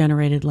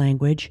self-generated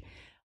language.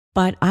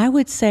 But I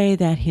would say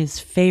that his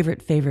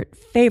favorite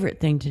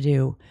thing to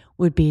do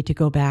would be to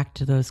go back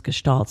to those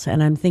gestalts.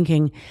 And I'm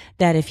thinking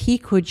that if he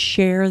could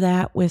share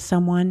that with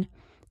someone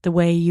the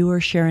way you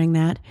are sharing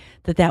that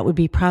would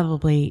be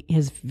probably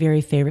his very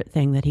favorite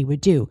thing that he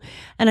would do.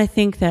 And I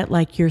think that,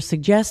 like you're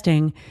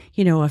suggesting,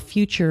 a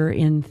future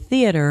in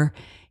theater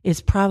is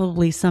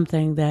probably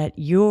something that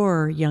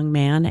your young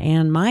man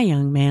and my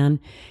young man,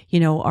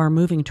 are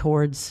moving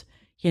towards,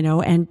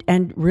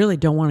 and really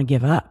don't want to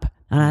give up.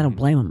 And I don't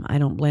blame him.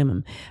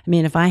 I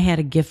mean, if I had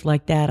a gift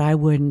like that, I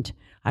wouldn't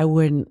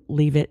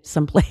leave it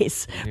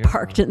someplace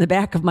parked in the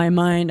back of my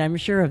mind. I'm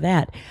sure of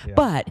that. Yeah.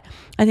 But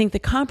I think the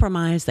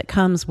compromise that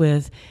comes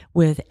with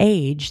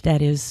age,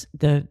 that is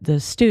the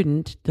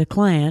student, the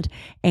client,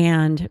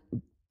 and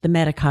the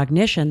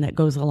metacognition that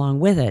goes along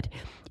with it,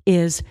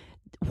 is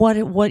what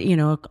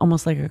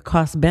almost like a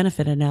cost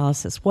benefit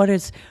analysis. What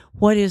is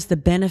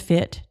the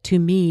benefit to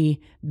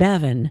me,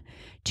 Bevan,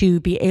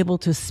 to be able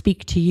to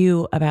speak to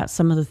you about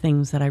some of the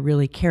things that I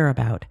really care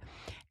about?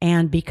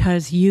 And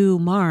because you,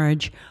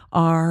 Marge,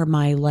 are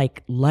my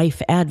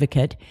life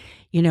advocate,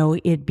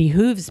 it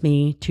behooves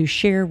me to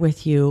share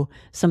with you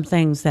some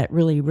things that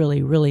really,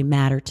 really, really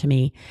matter to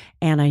me.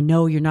 And I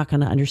know you're not going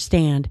to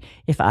understand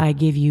if I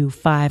give you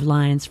 5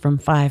 lines from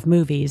 5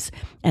 movies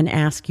and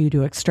ask you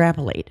to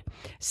extrapolate.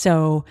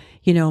 So,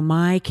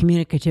 my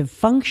communicative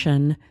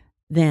function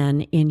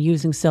then in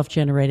using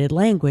self-generated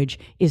language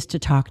is to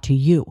talk to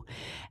you.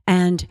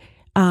 And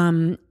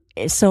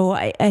so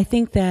I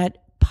think that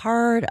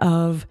part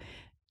of,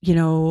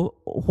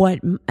 what,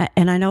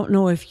 and I don't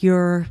know if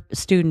your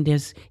student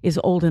is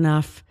old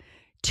enough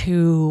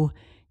to,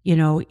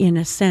 in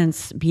a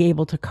sense, be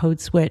able to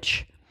code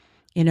switch,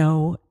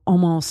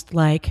 almost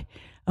like,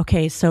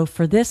 okay, so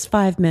for this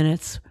 5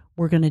 minutes,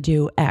 we're going to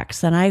do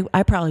X. And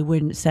I probably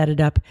wouldn't set it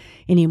up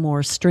any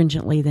more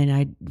stringently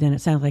than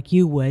it sounds like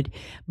you would.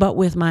 But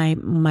with my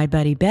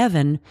buddy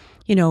Bevan,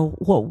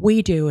 what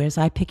we do is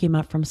I pick him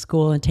up from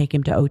school and take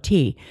him to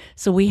OT.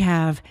 So we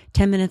have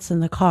 10 minutes in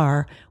the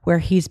car where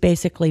he's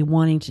basically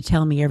wanting to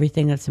tell me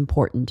everything that's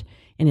important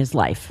in his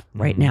life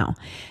right now.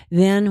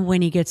 Then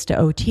when he gets to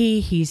OT,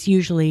 he's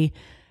usually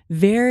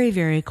very,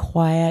 very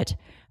quiet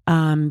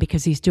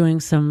because he's doing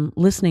some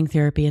listening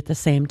therapy at the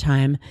same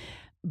time.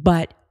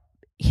 But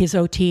his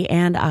OT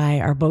and I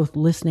are both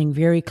listening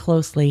very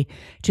closely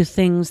to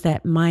things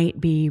that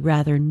might be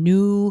rather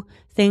new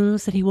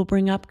things that he will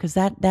bring up, because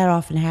that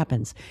often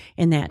happens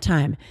in that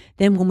time.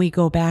 Then when we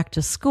go back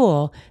to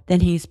school,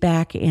 then he's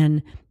back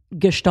in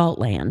Gestalt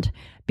land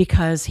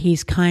because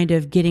he's kind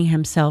of getting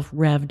himself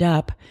revved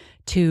up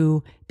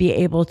to be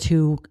able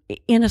to,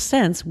 in a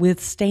sense,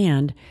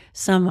 withstand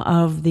some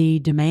of the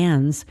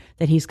demands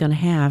that he's going to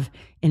have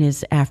in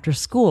his after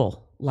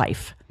school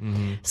life.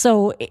 Mm-hmm.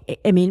 So,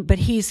 I mean, but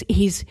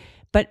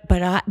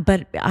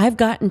I've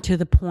gotten to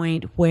the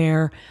point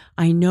where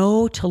I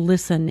know to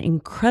listen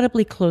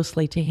incredibly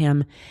closely to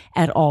him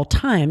at all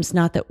times.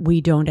 Not that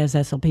we don't as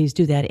SLPs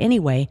do that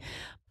anyway,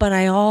 but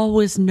I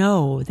always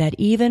know that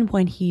even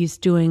when he's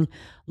doing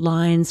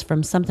lines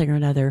from something or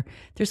another,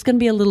 there's going to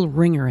be a little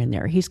ringer in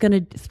there. He's going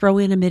to throw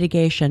in a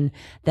mitigation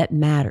that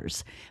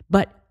matters.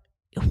 But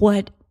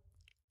what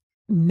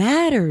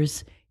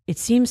matters, it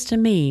seems to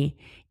me,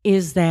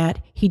 is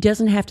that he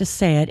doesn't have to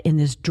say it in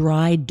this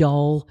dry,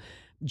 dull,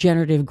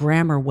 generative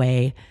grammar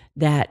way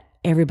that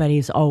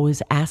everybody's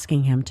always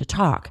asking him to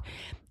talk.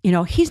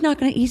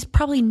 He's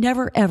probably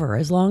never, ever,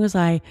 as long as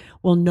I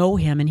will know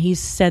him, and he's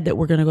said that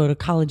we're going to go to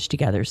college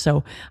together,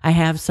 so I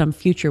have some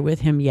future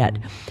with him yet.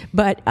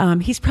 But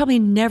he's probably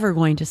never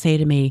going to say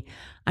to me,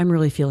 I'm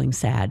really feeling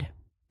sad.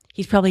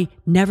 He's probably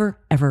never,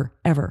 ever,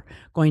 ever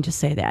going to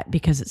say that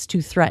because it's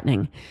too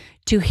threatening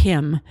to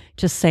him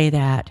to say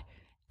that.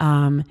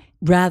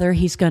 Rather,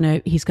 he's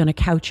gonna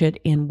couch it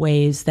in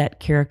ways that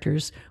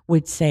characters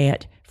would say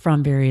it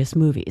from various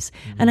movies.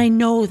 Mm-hmm. And I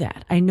know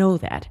that.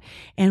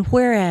 And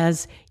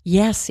whereas,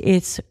 yes,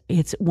 it's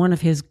one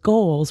of his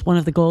goals, one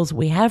of the goals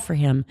we have for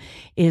him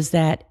is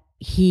that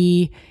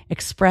he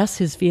express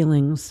his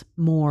feelings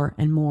more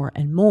and more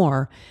and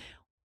more.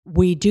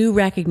 We do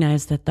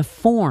recognize that the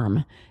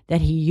form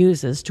that he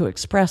uses to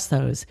express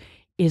those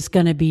is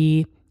going to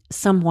be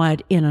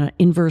somewhat in an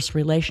inverse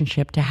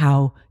relationship to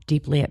how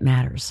deeply it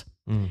matters.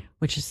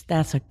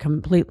 That's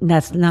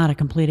not a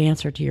complete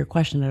answer to your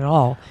question at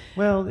all.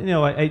 Well,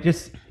 I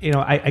guess in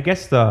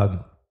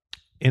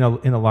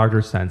a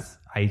larger sense,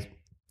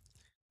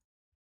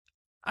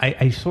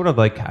 I sort of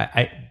like,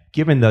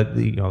 given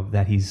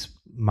that he's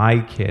my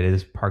kid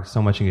is parked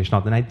so much in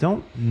Gestalt, and I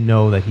don't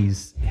know that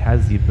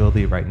has the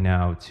ability right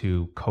now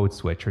to code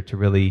switch or to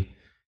really,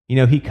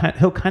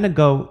 he'll kind of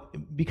go,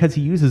 because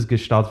he uses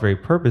Gestalt very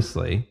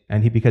purposely,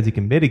 and because he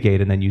can mitigate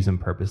and then use them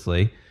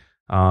purposely.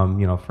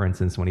 For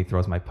instance, when he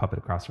throws my puppet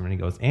across from him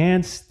and he goes,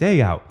 and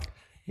stay out,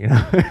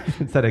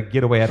 instead of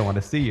get away, I don't want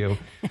to see you.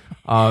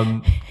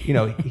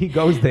 He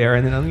goes there,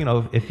 and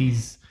then, if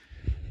he's,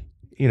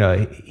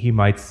 he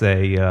might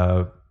say,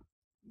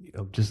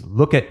 just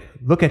look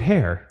at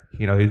hair.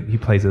 He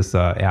plays this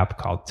app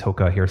called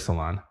Toka Hair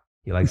Salon.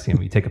 He likes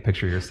you take a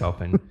picture of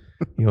yourself and,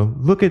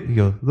 look,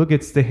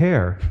 it's the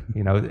hair,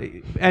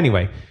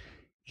 Anyway,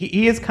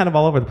 he is kind of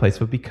all over the place,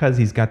 but because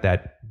he's got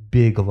that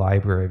big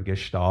library of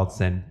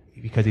Gestalts, and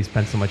because he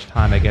spent so much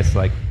time, I guess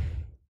what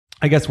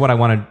I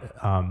want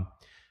to,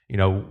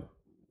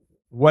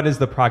 what is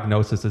the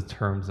prognosis in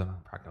terms of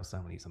prognosis? I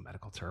don't want to use a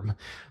medical term,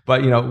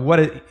 but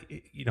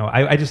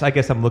I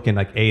guess I'm looking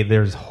like,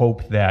 there's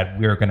hope that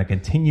we're going to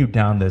continue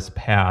down this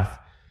path.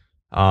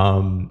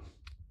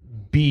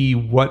 B,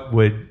 what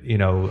would,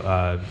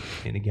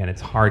 and again,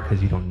 it's hard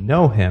because you don't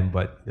know him,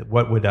 but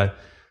what would a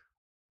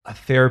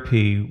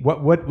therapy,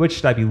 what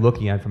should I be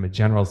looking at from a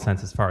general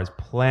sense as far as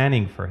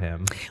planning for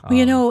him?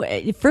 Well,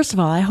 first of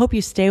all, I hope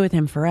you stay with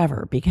him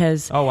forever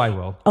because... Oh, I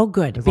will. Oh,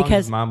 good. As long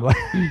as mom...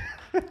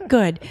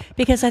 Good,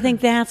 because I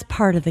think that's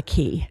part of the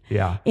key.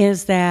 Yeah.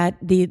 Is that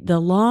the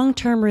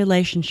long-term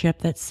relationship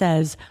that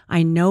says,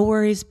 I know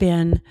where he's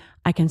been,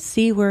 I can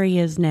see where he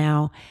is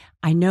now,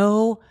 I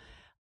know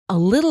a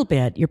little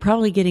bit, you're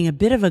probably getting a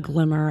bit of a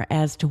glimmer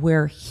as to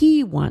where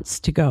he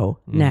wants to go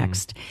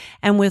next.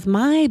 And with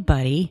my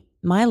buddy,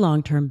 my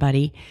long-term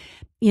buddy,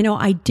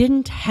 I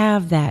didn't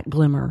have that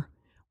glimmer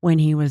when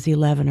he was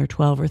 11 or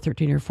 12 or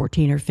 13 or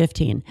 14 or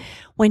 15.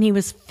 When he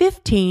was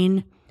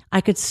 15,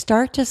 I could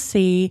start to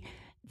see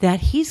that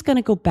he's going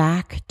to go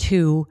back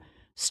to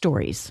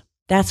stories.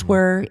 That's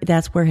where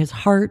his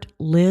heart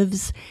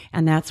lives,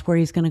 and that's where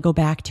he's going to go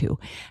back to.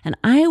 And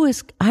I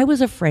was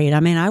afraid. I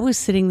mean, I was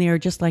sitting there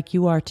just like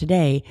you are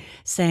today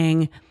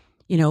saying,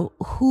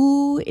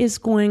 who is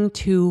going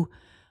to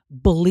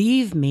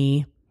believe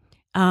me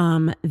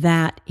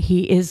that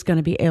he is going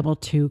to be able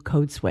to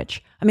code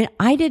switch. I mean,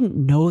 I didn't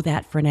know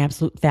that for an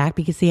absolute fact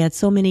because he had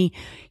so many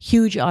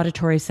huge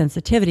auditory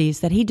sensitivities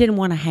that he didn't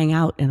want to hang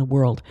out in a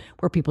world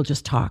where people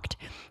just talked.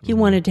 He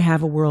wanted to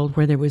have a world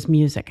where there was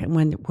music and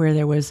where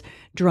there was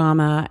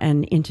drama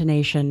and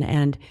intonation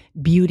and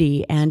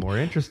beauty and More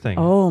interesting.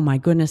 Oh my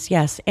goodness,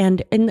 yes.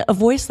 And a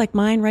voice like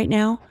mine right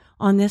now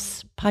on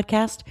this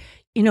podcast,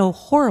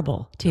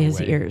 horrible to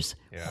his ears.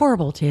 Yeah.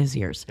 Horrible to his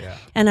ears. Yeah.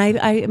 And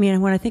I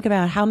mean, when I think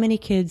about how many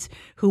kids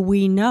who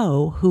we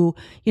know who,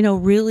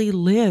 really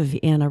live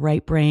in a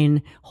right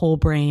brain, whole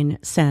brain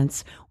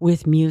sense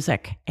with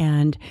music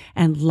and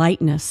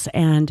lightness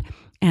and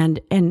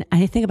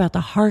I think about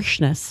the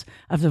harshness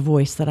of the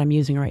voice that I'm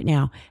using right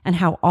now and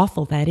how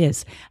awful that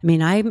is. I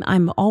mean,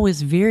 I'm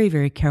always very,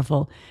 very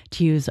careful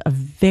to use a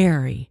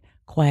very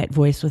quiet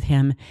voice with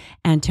him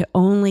and to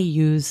only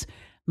use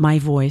my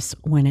voice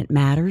when it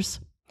matters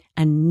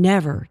and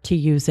never to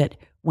use it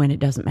when it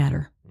doesn't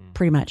matter,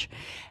 pretty much.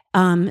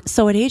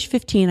 So at age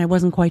 15, I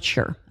wasn't quite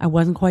sure. I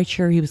wasn't quite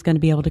sure he was going to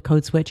be able to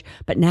code switch,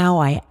 but now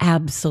I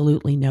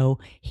absolutely know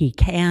he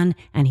can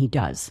and he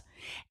does.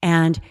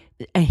 And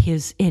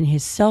in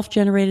his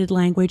self-generated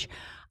language,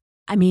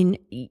 I mean,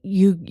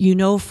 you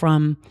know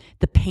from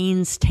the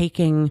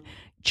painstaking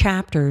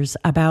chapters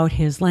about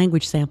his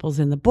language samples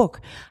in the book,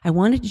 I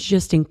wanted to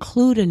just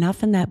include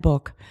enough in that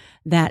book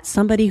that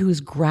somebody who's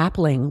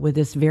grappling with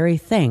this very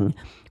thing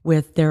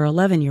with their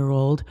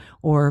 11-year-old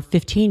or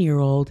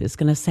 15-year-old is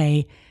going to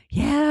say,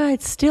 yeah,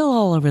 it's still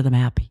all over the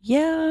map.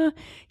 Yeah,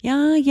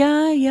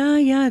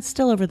 it's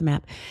still over the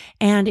map.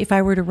 And if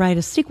I were to write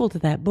a sequel to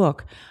that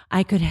book,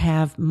 I could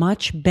have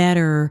much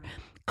better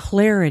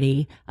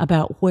clarity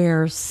about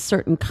where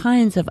certain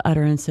kinds of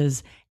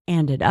utterances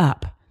ended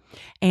up.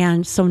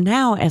 And so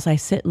now as I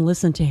sit and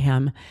listen to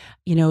him,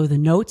 the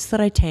notes that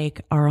I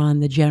take are on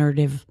the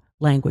generative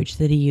language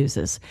that he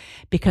uses,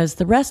 because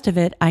the rest of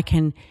it I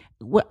can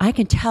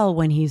tell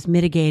when he's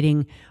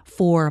mitigating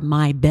for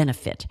my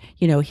benefit.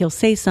 He'll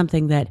say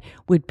something that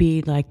would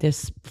be like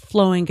this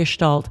flowing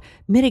gestalt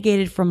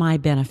mitigated for my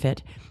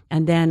benefit.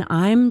 And then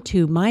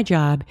my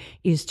job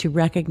is to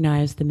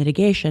recognize the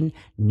mitigation,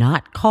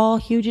 not call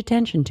huge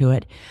attention to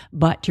it,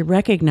 but to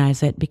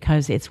recognize it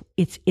because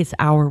it's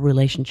our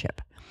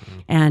relationship.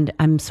 And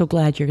I'm so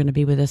glad you're going to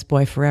be with this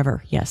boy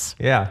forever. Yes.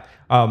 Yeah.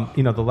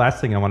 The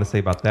last thing I want to say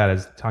about that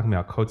is talking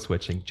about code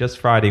switching. Just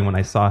Friday when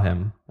I saw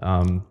him,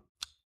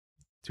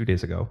 2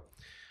 days ago,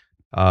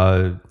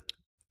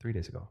 3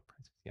 days ago.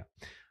 Yeah.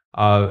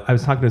 I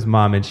was talking to his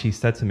mom and she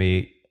said to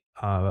me,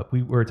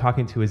 we were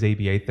talking to his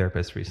ABA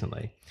therapist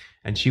recently,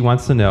 and she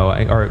wants to know,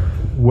 or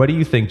what do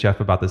you think, Jeff,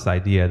 about this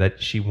idea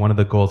that one of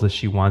the goals is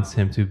she wants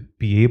him to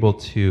be able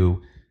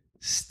to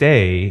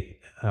stay,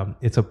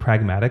 it's a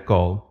pragmatic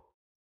goal,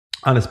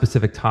 on a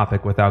specific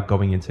topic without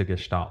going into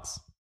gestalts.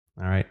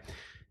 All right.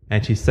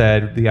 And she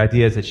said the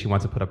idea is that she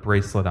wants to put a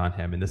bracelet on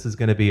him. And this is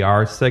going to be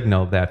our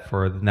signal that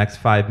for the next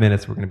 5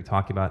 minutes, we're going to be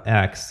talking about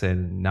X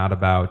and not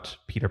about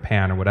Peter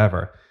Pan or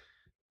whatever.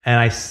 And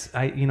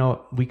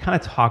I we kind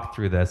of talked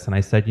through this and I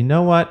said, you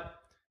know what?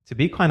 To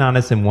be quite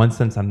honest, in one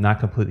sense, I'm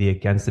not completely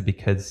against it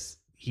because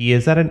he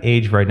is at an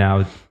age right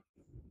now,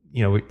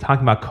 we're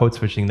talking about code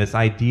switching, this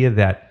idea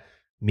that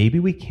maybe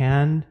we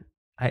can,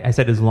 I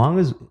said, as long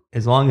as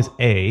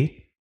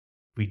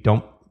we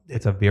don't,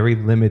 it's a very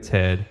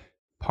limited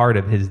part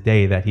of his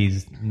day that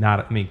he's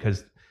not,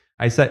 because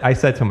I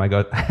said to him, I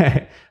go,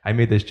 I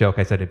made this joke.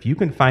 I said, if you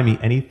can find me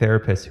any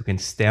therapist who can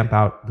stamp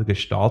out the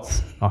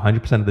gestalts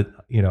 100%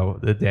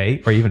 of the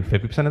day, or even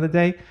 50% of the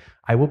day,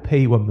 I will pay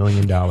you $1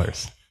 million.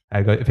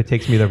 I go, if it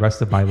takes me the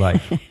rest of my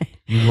life,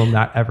 you will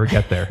not ever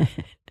get there.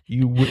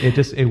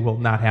 It will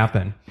not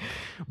happen.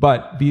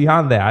 But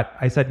beyond that,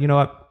 I said, you know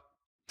what?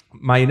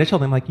 My initial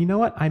thing,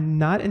 I'm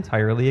not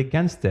entirely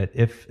against it.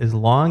 As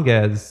long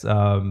as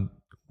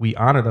we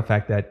honor the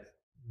fact that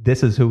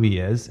this is who he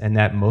is and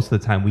that most of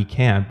the time we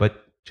can,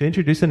 but to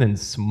introduce it in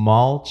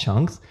small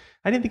chunks,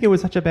 I didn't think it was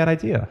such a bad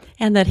idea.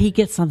 And that he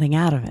gets something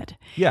out of it.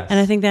 Yes. And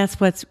I think that's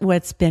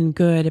what's been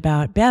good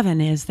about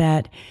Bevan is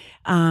that,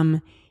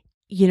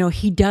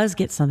 he does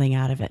get something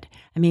out of it.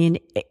 I mean,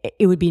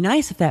 it would be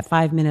nice if that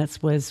 5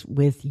 minutes was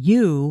with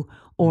you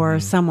or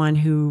someone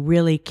who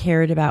really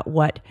cared about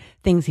what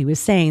things he was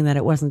saying, that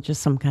it wasn't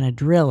just some kind of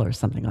drill or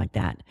something like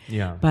that.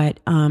 Yeah. But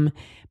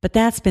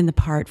that's been the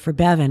part for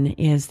Bevan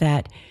is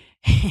that,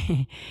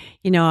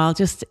 I'll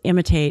just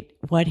imitate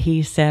what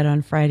he said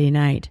on Friday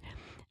night.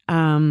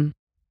 So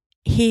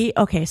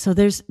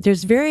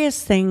there's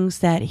various things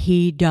that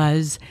he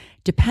does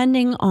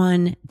depending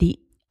on the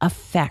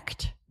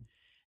effect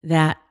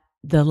that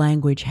the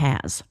language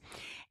has.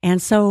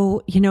 And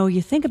so,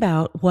 you think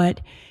about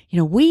what,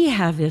 we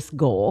have this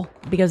goal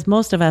because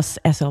most of us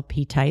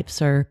SLP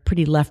types are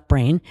pretty left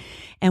brain,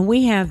 and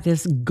we have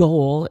this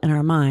goal in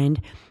our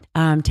mind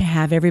to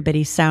have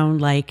everybody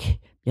sound like,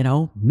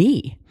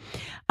 me,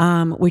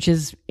 which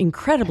is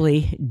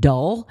incredibly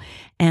dull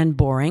and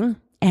boring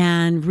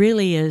and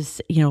really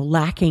is,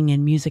 lacking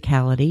in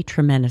musicality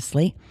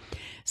tremendously.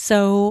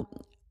 So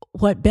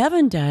what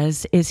Bevan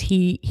does is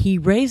he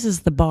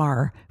raises the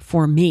bar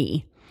for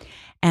me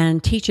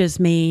and teaches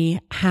me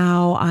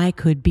how I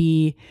could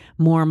be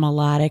more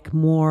melodic,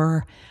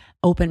 more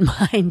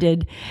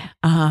open-minded,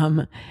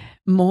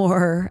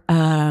 more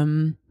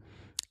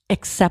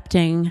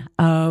accepting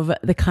of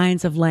the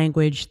kinds of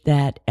language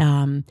that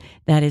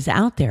that is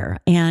out there.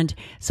 And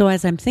so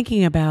as I'm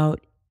thinking about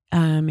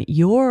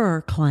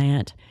your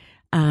client,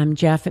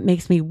 Jeff, it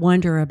makes me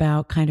wonder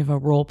about kind of a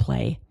role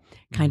play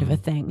kind of a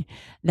thing.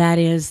 That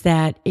is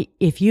that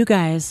if you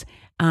guys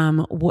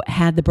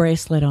had the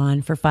bracelet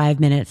on for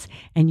 5 minutes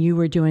and you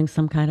were doing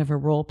some kind of a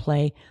role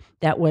play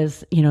that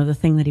was, the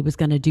thing that he was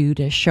going to do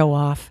to show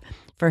off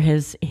for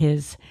his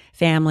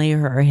family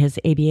or his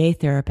ABA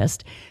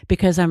therapist,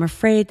 because I'm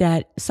afraid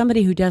that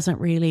somebody who doesn't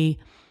really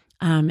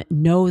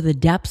know the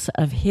depths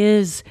of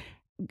his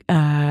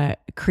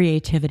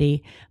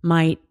creativity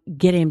might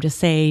get him to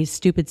say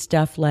stupid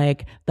stuff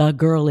like "the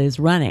girl is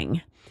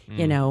running,"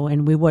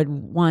 and we would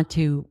want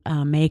to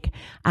make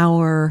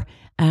our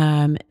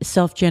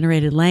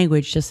self-generated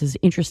language just as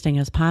interesting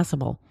as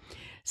possible.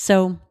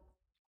 So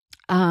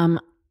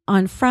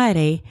on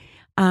Friday,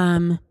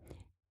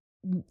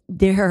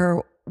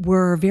 there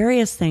were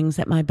various things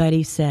that my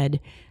buddy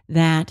said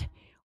that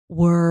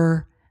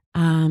were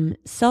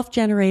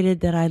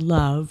self-generated that I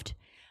loved,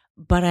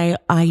 but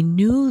I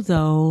knew,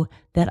 though,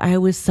 that I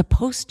was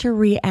supposed to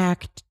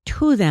react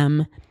to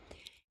them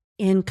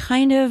in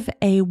kind of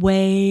a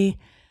way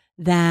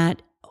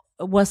that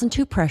wasn't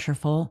too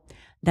pressureful,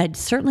 that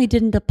certainly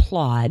didn't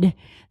applaud,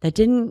 that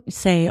didn't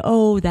say,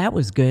 "Oh, that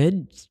was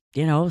good,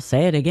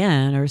 say it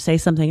again," or say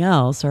something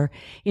else, or,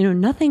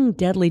 nothing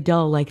deadly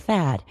dull like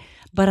that.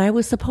 But I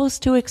was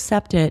supposed to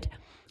accept it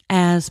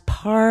as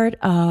part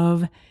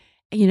of,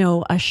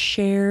 a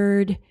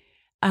shared,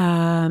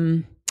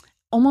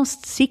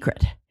 almost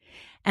secret.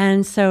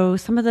 And so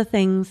some of the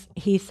things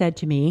he said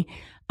to me,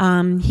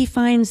 he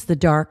finds the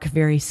dark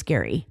very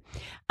scary.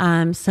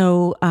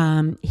 So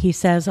he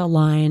says a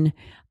line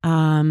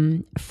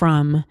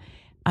from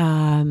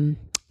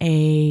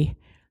a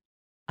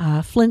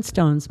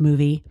Flintstones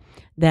movie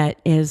that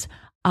is,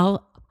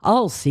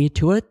 I'll see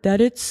to it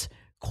that it's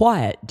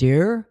quiet,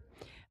 dear.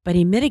 But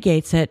he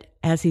mitigates it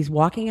as he's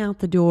walking out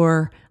the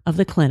door of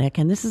the clinic,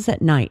 and this is at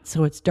night,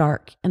 so it's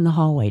dark in the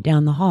hallway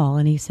down the hall,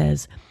 and he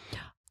says,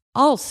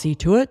 I'll see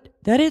to it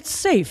that it's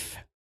safe.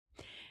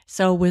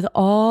 So with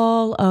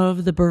all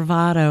of the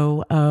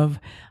bravado of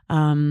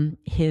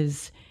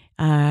his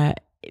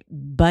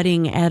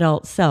budding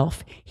adult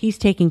self, he's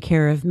taking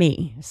care of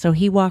me. So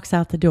he walks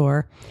out the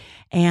door,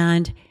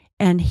 and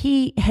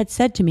he had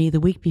said to me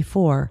the week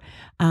before,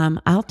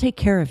 I'll take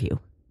care of you.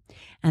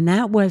 And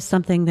that was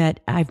something that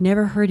I've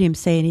never heard him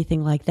say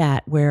anything like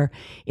that, where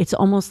it's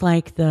almost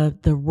like the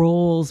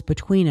roles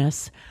between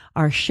us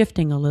are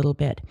shifting a little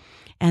bit.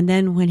 And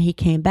then when he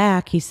came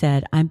back, he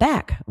said, I'm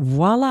back.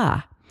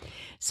 Voila.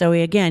 So he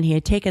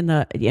had taken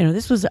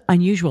this was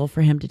unusual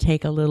for him to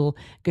take a little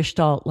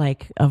gestalt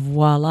like a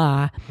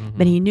voila,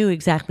 but he knew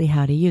exactly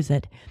how to use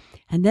it.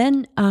 And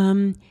then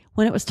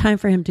when it was time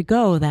for him to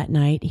go that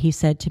night, he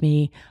said to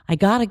me, I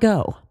gotta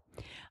go.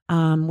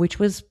 Which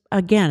was,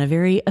 again, a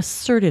very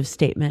assertive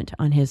statement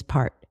on his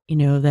part,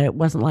 that it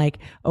wasn't like,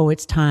 oh,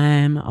 it's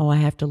time. Oh, I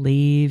have to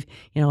leave.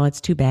 It's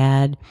too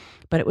bad.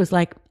 But it was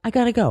like, I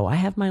got to go. I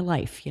have my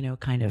life,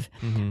 kind of.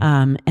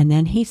 And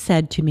then he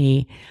said to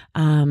me,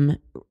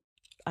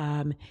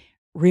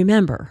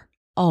 remember,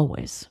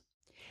 always.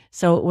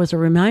 So it was a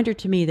reminder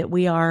to me that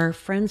we are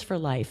friends for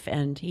life.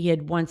 And he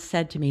had once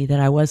said to me that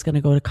I was going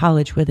to go to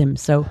college with him.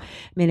 So,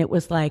 it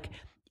was like,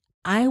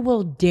 I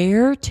will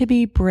dare to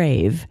be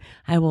brave.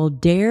 I will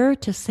dare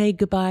to say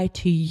goodbye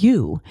to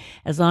you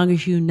as long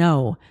as you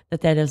know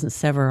that doesn't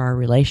sever our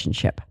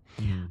relationship.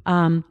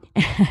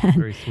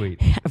 Very sweet.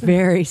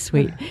 Very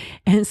sweet.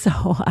 And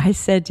so I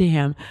said to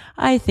him,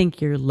 I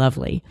think you're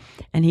lovely.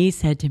 And he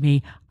said to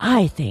me,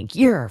 I think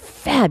you're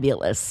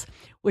fabulous.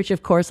 Which,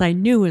 of course, I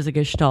knew was a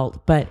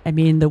gestalt. But,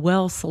 the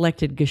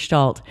well-selected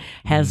gestalt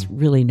has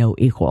really no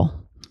equal.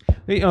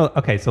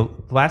 Okay,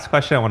 so the last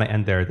question I want to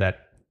end there,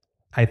 that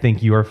I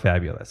think you're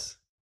fabulous.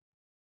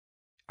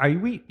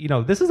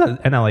 This is an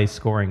NLA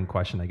scoring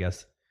question, I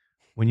guess.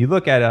 When you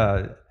look at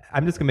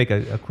I'm just going to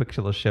make a quick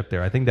little shift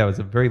there. I think that was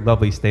a very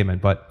lovely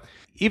statement, but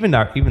even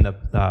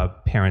the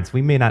parents,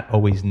 we may not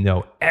always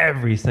know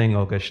every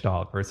single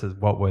gestalt versus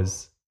what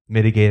was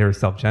mitigated or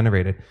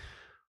self-generated.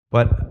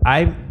 But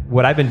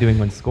what I've been doing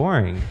when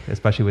scoring,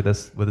 especially with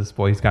this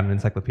boy who's got an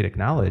encyclopedic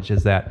knowledge,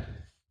 is that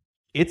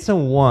it's a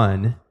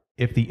 1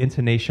 if the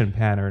intonation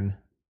pattern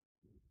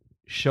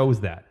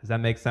shows that. Does that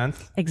make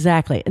sense?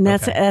 Exactly. And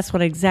that's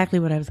exactly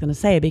what I was going to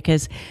say,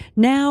 because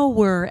now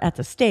we're at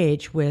the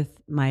stage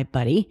with my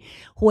buddy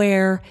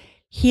where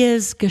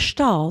his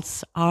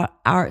gestalts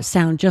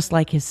sound just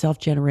like his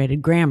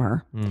self-generated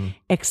grammar,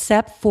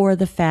 except for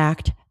the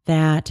fact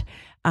that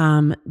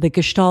the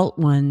gestalt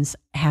ones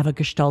have a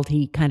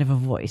gestalty kind of a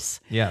voice.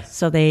 Yes.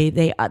 So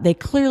they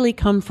clearly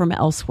come from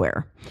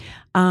elsewhere.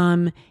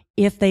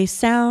 If they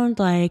sound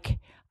like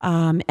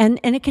And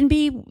it can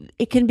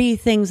be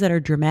things that are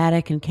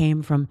dramatic and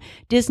came from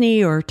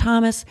Disney or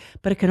Thomas,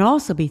 but it can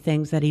also be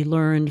things that he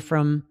learned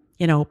from,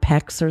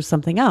 Pex or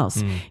something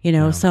else.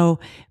 So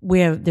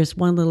there's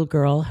one little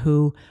girl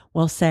who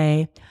will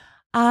say,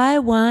 "I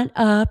want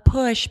a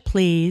push,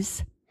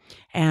 please,"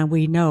 and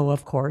we know,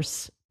 of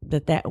course,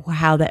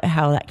 how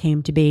that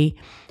came to be,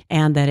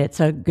 and that it's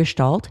a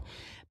gestalt,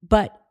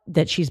 but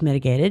that she's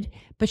mitigated.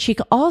 But she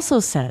also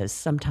says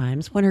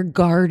sometimes when her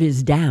guard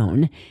is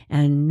down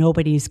and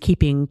nobody's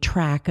keeping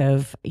track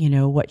of,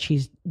 what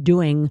she's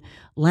doing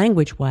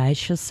language-wise,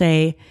 she'll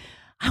say,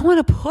 "I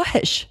want to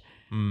push."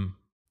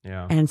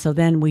 Yeah. And so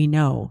then we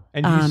know.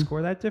 And do you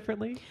score that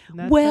differently?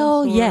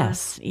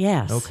 Yes.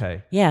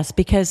 Okay. Yes,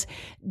 because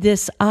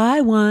this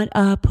 "I want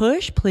a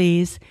push,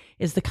 please"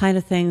 is the kind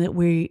of thing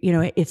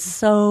that it's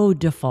so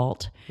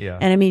default. Yeah.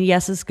 And I mean,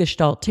 yes, it's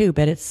gestalt too,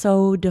 but it's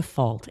so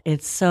default.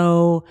 It's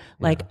so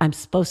like, I'm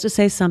supposed to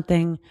say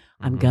something.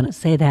 I'm going to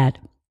say that.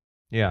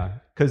 Yeah.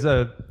 Because,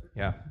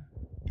 yeah.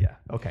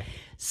 Okay.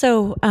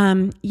 So,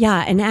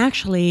 and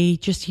actually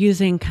just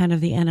using kind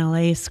of the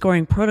NLA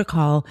scoring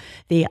protocol,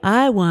 the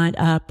 "I want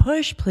a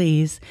push,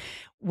 please,"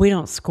 we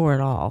don't score at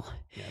all.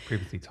 Yeah,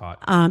 previously taught.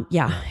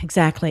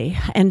 Exactly.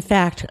 In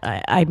fact,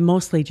 I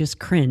mostly just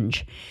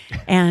cringe.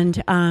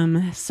 And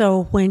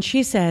so when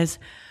she says,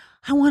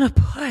 "I want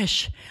to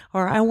push,"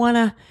 or "I want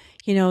to,"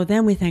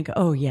 then we think,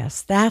 oh,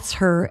 yes, that's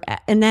her.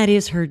 And that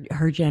is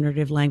her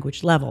generative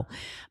language level.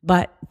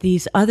 But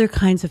these other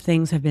kinds of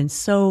things have been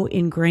so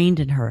ingrained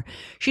in her.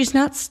 She's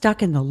not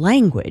stuck in the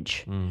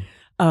language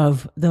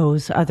of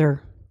those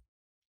other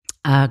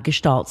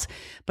gestalts,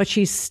 but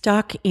she's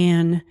stuck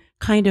in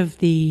kind of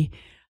the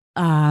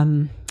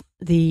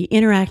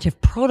interactive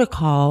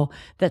protocol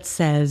that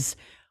says,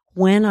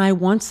 when I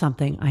want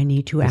something, I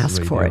need to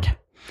ask for it.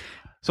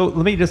 So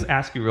let me just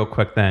ask you real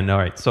quick then. All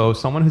right. So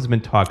someone who's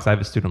been taught, because I have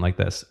a student like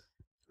this,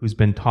 who's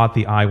been taught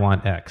the "I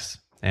want X,"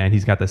 and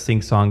he's got the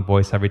sing-song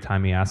voice every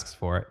time he asks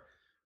for it.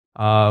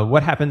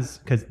 What happens,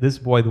 because this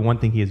boy, the one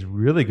thing he is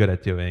really good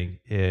at doing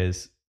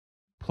is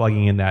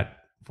plugging in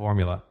that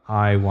formula.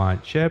 "I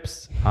want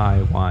chips,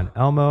 I want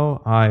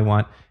Elmo,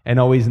 and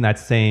always in that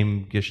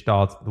same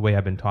gestalt, the way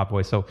I've been taught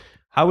voice. So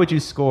how would you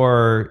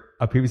score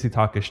a previously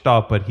taught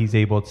gestalt, but he's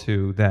able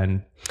to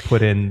then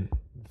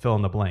fill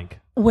in the blank?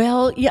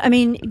 Well, yeah, I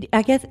mean,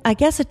 I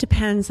guess it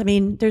depends. I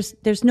mean,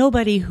 there's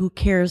nobody who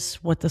cares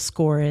what the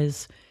score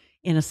is,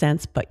 in a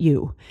sense, but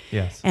you.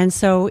 Yes. And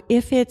so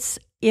if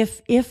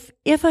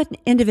an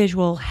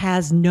individual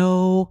has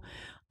no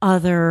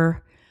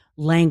other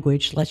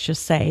language, let's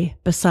just say,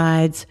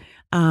 besides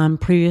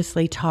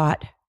previously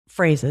taught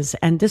phrases,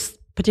 and this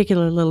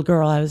particular little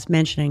girl I was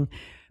mentioning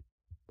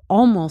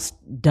almost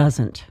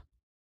doesn't,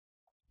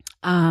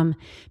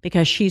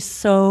 because she's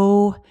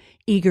so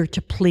eager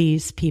to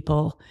please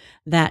people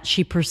that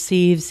she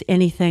perceives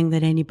anything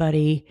that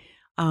anybody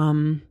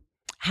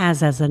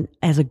has as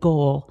a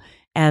goal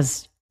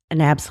as an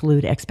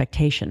absolute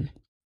expectation.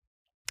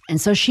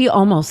 And so she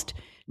almost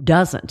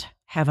doesn't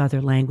have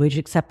other language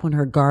except when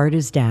her guard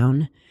is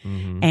down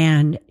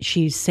and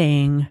she's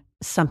saying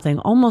something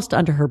almost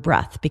under her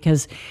breath,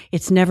 because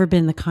it's never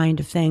been the kind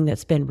of thing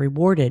that's been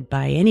rewarded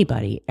by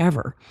anybody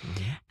ever.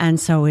 And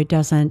so it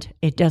doesn't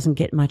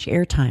get much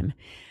airtime.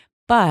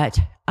 But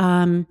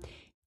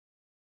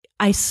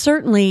I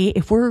certainly,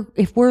 if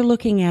we're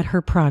looking at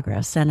her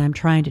progress, and I'm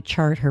trying to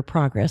chart her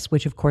progress,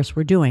 which of course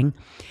we're doing,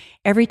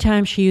 every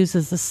time she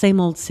uses the same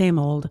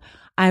old,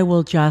 I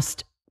will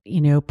just,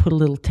 put a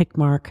little tick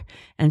mark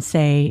and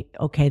say,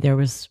 okay, there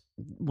was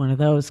one of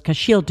those, because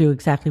she'll do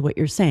exactly what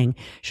you're saying.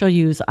 She'll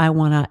use "I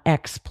want a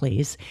X,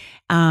 please."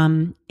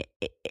 I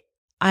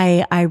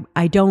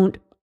don't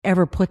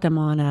ever put them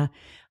on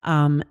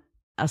an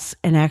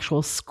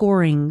actual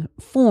scoring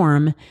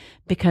form,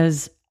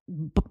 because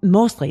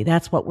mostly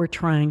that's what we're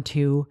trying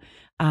to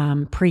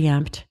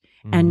preempt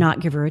and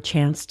not give her a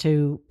chance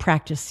to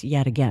practice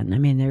yet again. I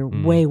mean, they're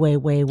way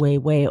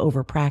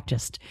over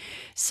practiced.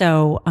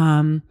 So,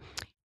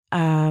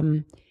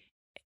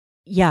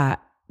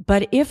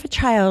 but if a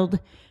child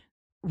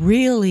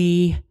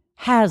really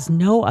has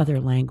no other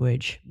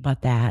language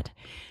but that,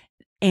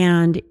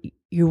 and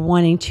you're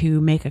wanting to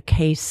make a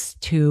case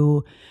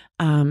to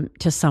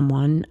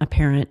someone, a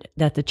parent,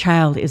 that the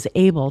child is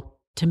able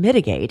to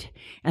mitigate,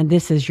 and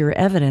this is your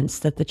evidence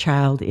that the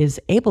child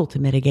is able to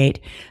mitigate,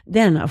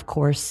 then of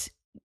course,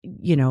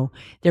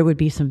 there would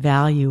be some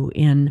value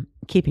in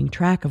keeping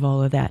track of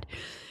all of that.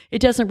 It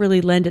doesn't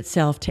really lend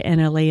itself to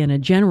NLA in a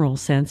general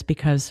sense,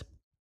 because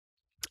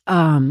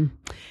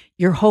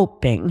you're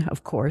hoping,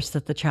 of course,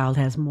 that the child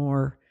has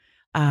more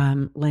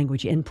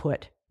language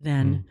input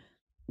than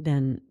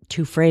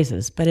two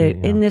phrases. But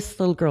in this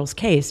little girl's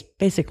case,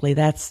 basically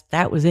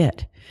that was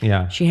it.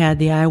 Yeah. She had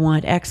the "I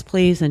want X,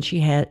 please," and she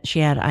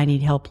had "I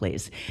need help,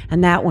 please."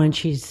 And that one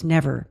she's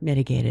never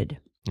mitigated.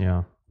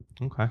 Yeah.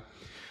 Okay.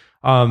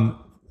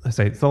 Let's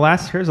say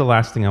here's the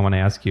last thing I want to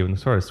ask you, and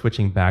sort of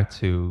switching back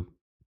to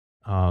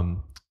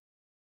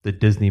the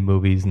Disney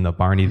movies and the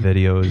Barney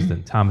videos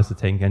and Thomas the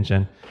Tank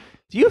Engine.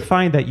 Do you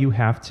find that you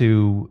have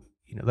to,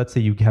 let's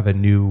say you have a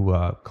new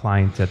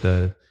client at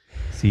the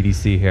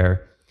CDC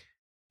here,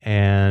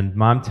 and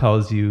mom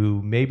tells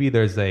you maybe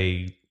there's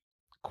a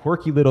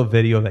quirky little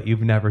video that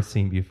you've never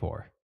seen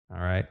before. All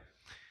right.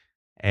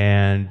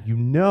 And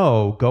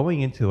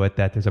going into it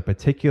that there's a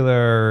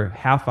particular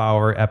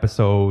half-hour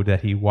episode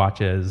that he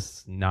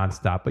watches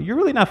nonstop, but you're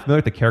really not familiar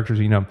with the characters.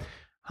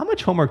 How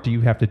much homework do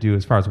you have to do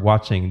as far as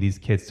watching these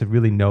kids to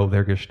really know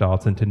their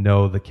gestalts and to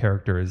know the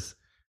characters?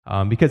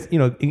 Because,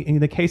 in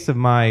the case of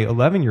my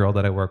 11-year-old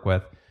that I work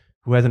with,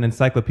 who has an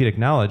encyclopedic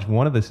knowledge,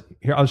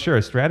 here I'll share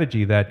a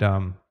strategy that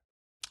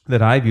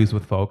I've used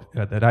with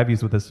that I've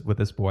used with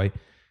this boy.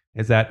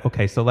 Is that,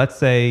 okay, so let's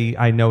say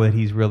I know that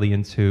he's really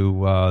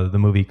into the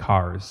movie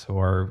Cars,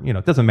 or,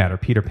 it doesn't matter,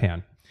 Peter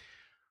Pan.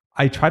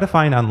 I try to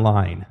find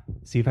online,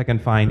 see if I can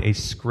find a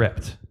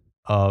script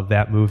of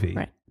that movie.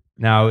 Right.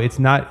 Now, it's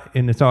not,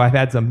 and so I've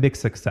had some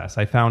mixed success.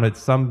 I found it,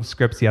 some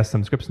scripts yes,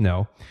 some scripts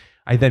no.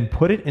 I then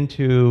put it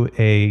into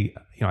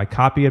I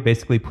copy it,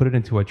 basically put it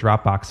into a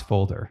Dropbox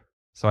folder.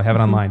 So I have it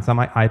online. It's on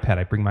my iPad.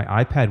 I bring my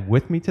iPad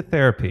with me to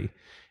therapy,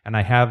 and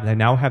I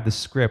now have the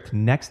script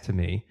next to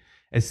me.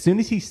 As soon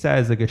as he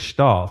says a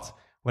gestalt,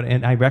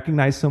 and I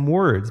recognize some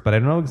words, but I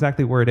don't know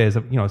exactly where it is.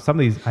 Some of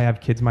these, I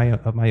have kids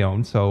of my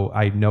own, so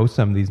I know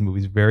some of these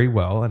movies very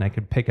well, and I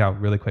can pick out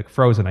really quick.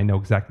 Frozen, I know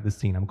exactly the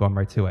scene. I'm going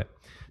right to it.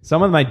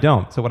 Some of them I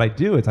don't. So what I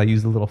do is I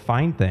use the little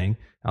find thing.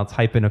 I'll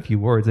type in a few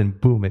words, and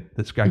boom,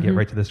 I get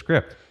right to the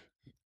script.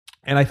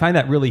 And I find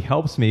that really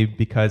helps me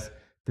because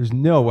there's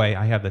no way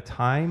I have the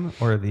time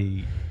or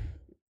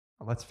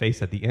let's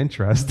face it, the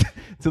interest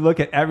to look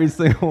at every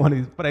single one of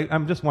these. But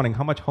I'm just wondering,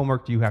 how much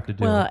homework do you have to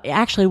do? Well,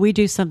 actually, we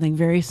do something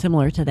very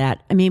similar to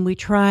that. I mean, we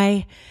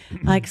try,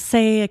 like,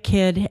 say a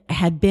kid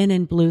had been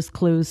in Blue's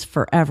Clues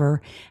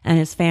forever, and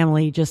his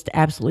family just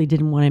absolutely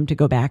didn't want him to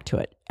go back to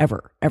it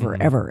ever.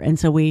 And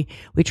so we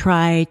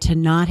try to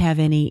not have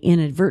any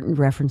inadvertent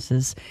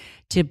references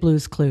to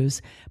Blue's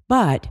Clues.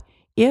 But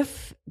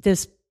if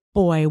this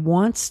boy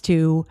wants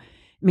to,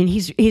 I mean,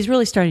 he's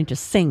really starting to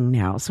sing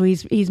now, so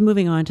he's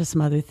moving on to some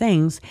other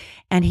things,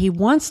 and he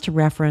wants to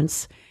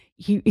reference.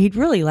 He'd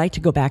really like to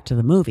go back to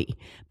the movie,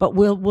 but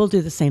we'll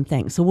do the same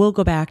thing. So we'll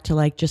go back to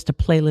like just a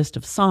playlist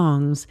of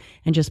songs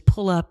and just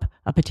pull up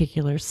a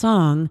particular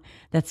song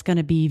that's going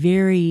to be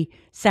very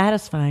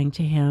satisfying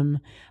to him,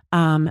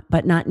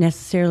 but not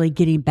necessarily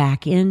getting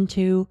back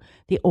into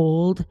the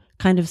old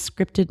kind of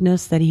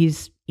scriptedness that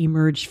he's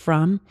emerged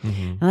from.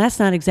 Now, that's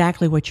not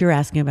exactly what you're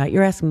asking about.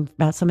 You're asking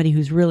about somebody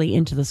who's really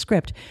into the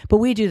script, but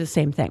we do the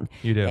same thing.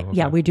 You do? Okay.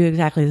 Yeah, we do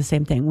exactly the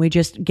same thing. We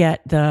just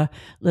get the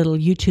little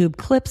YouTube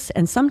clips,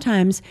 and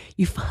sometimes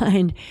you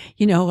find,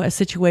 a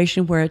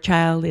situation where a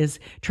child is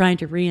trying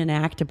to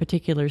reenact a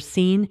particular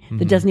scene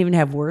that doesn't even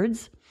have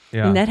words.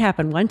 Yeah. And that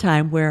happened one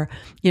time where,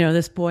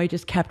 this boy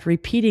just kept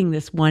repeating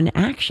this one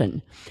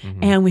action.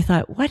 And we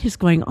thought, what is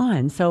going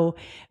on? So,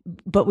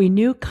 but we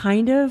knew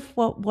kind of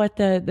what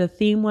the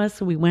theme was.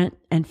 So we went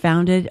and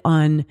found it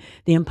on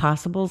The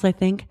Impossibles, I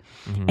think,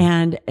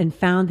 and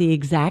found the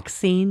exact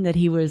scene that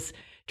he was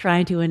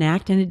trying to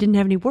enact, and it didn't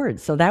have any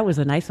words. So that was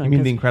a nice one. You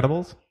mean The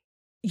Incredibles?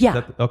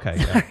 Yeah. Okay.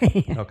 Yeah.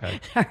 Sorry. Okay.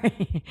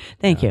 Sorry.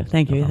 Thank you.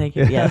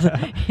 Yes.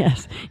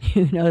 Yes.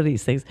 You know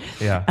these things.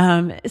 Yeah.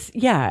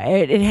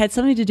 It had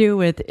something to do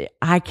with,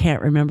 I can't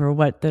remember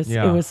what this,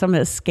 it was some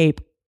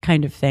escape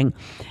kind of thing.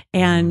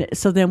 And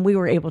so then we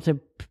were able to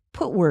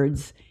put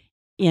words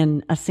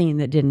in a scene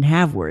that didn't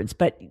have words,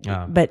 but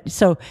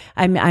so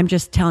I'm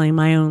just telling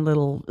my own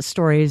little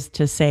stories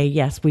to say,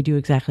 yes, we do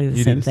exactly the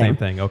same thing. You do the same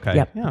thing. Okay.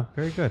 Yep. Yeah.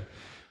 Very good.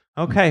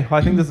 Okay. Well,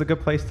 I think this is a good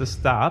place to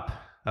stop.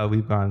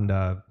 We've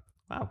gone,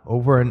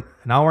 over an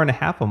hour and a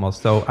half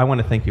almost. So I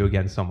want to thank you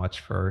again so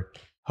much for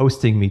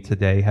hosting me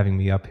today, having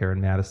me up here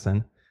in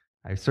Madison.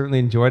 I certainly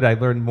enjoyed it. I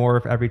learned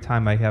more every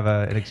time I have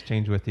an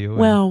exchange with you.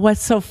 Well,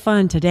 what's so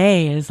fun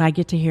today is I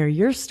get to hear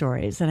your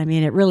stories. And I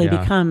mean, it really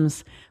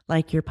becomes,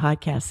 like your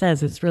podcast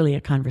says, it's really a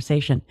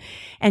conversation.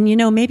 And,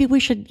 maybe we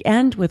should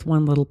end with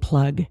one little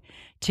plug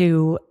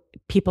to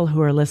people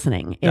who are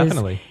listening.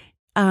 Definitely.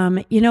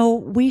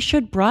 We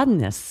should broaden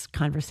this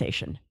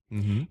conversation.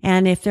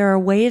 And if there are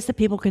ways that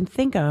people can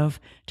think of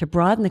to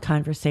broaden the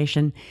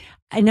conversation,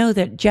 I know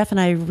that Jeff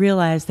and I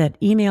realized that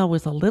email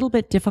was a little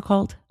bit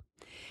difficult,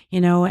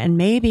 and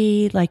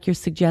maybe like you're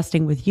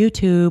suggesting with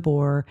YouTube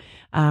or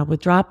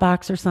with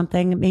Dropbox or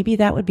something, maybe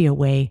that would be a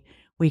way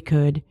we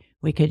could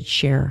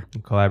share.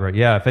 Collaborate.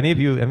 Yeah. If any of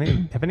you,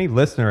 if any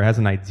listener has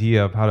an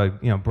idea of how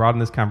to, broaden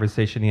this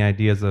conversation, the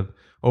ideas of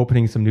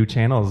opening some new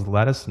channels,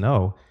 let us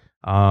know.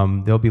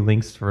 There'll be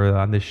links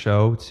on this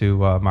show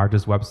to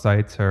Marge's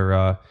website,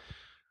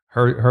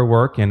 her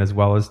work, and as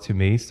well as to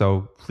me.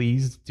 So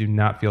please do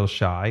not feel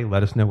shy.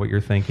 Let us know what you're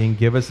thinking.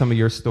 Give us some of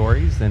your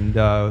stories, and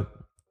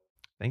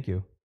thank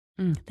you.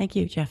 Thank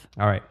you, Jeff.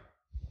 All right.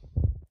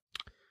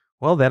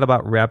 Well, that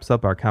about wraps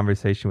up our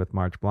conversation with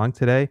Marge Blanc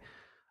today.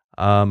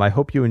 I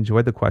hope you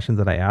enjoyed the questions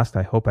that I asked.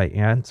 I hope I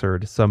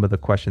answered some of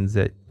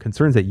the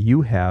concerns that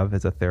you have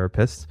as a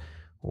therapist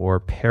or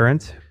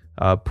parent.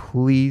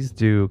 Please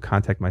do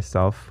contact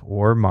myself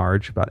or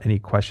Marge about any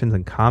questions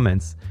and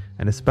comments.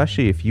 And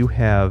especially if you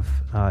have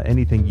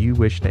anything you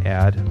wish to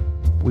add,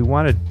 we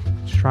want to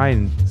try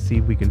and see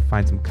if we can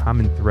find some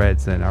common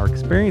threads in our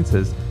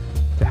experiences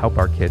to help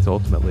our kids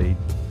ultimately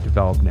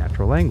develop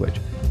natural language.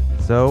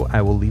 So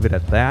I will leave it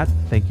at that.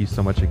 Thank you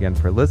so much again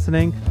for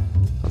listening.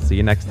 I'll see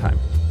you next time.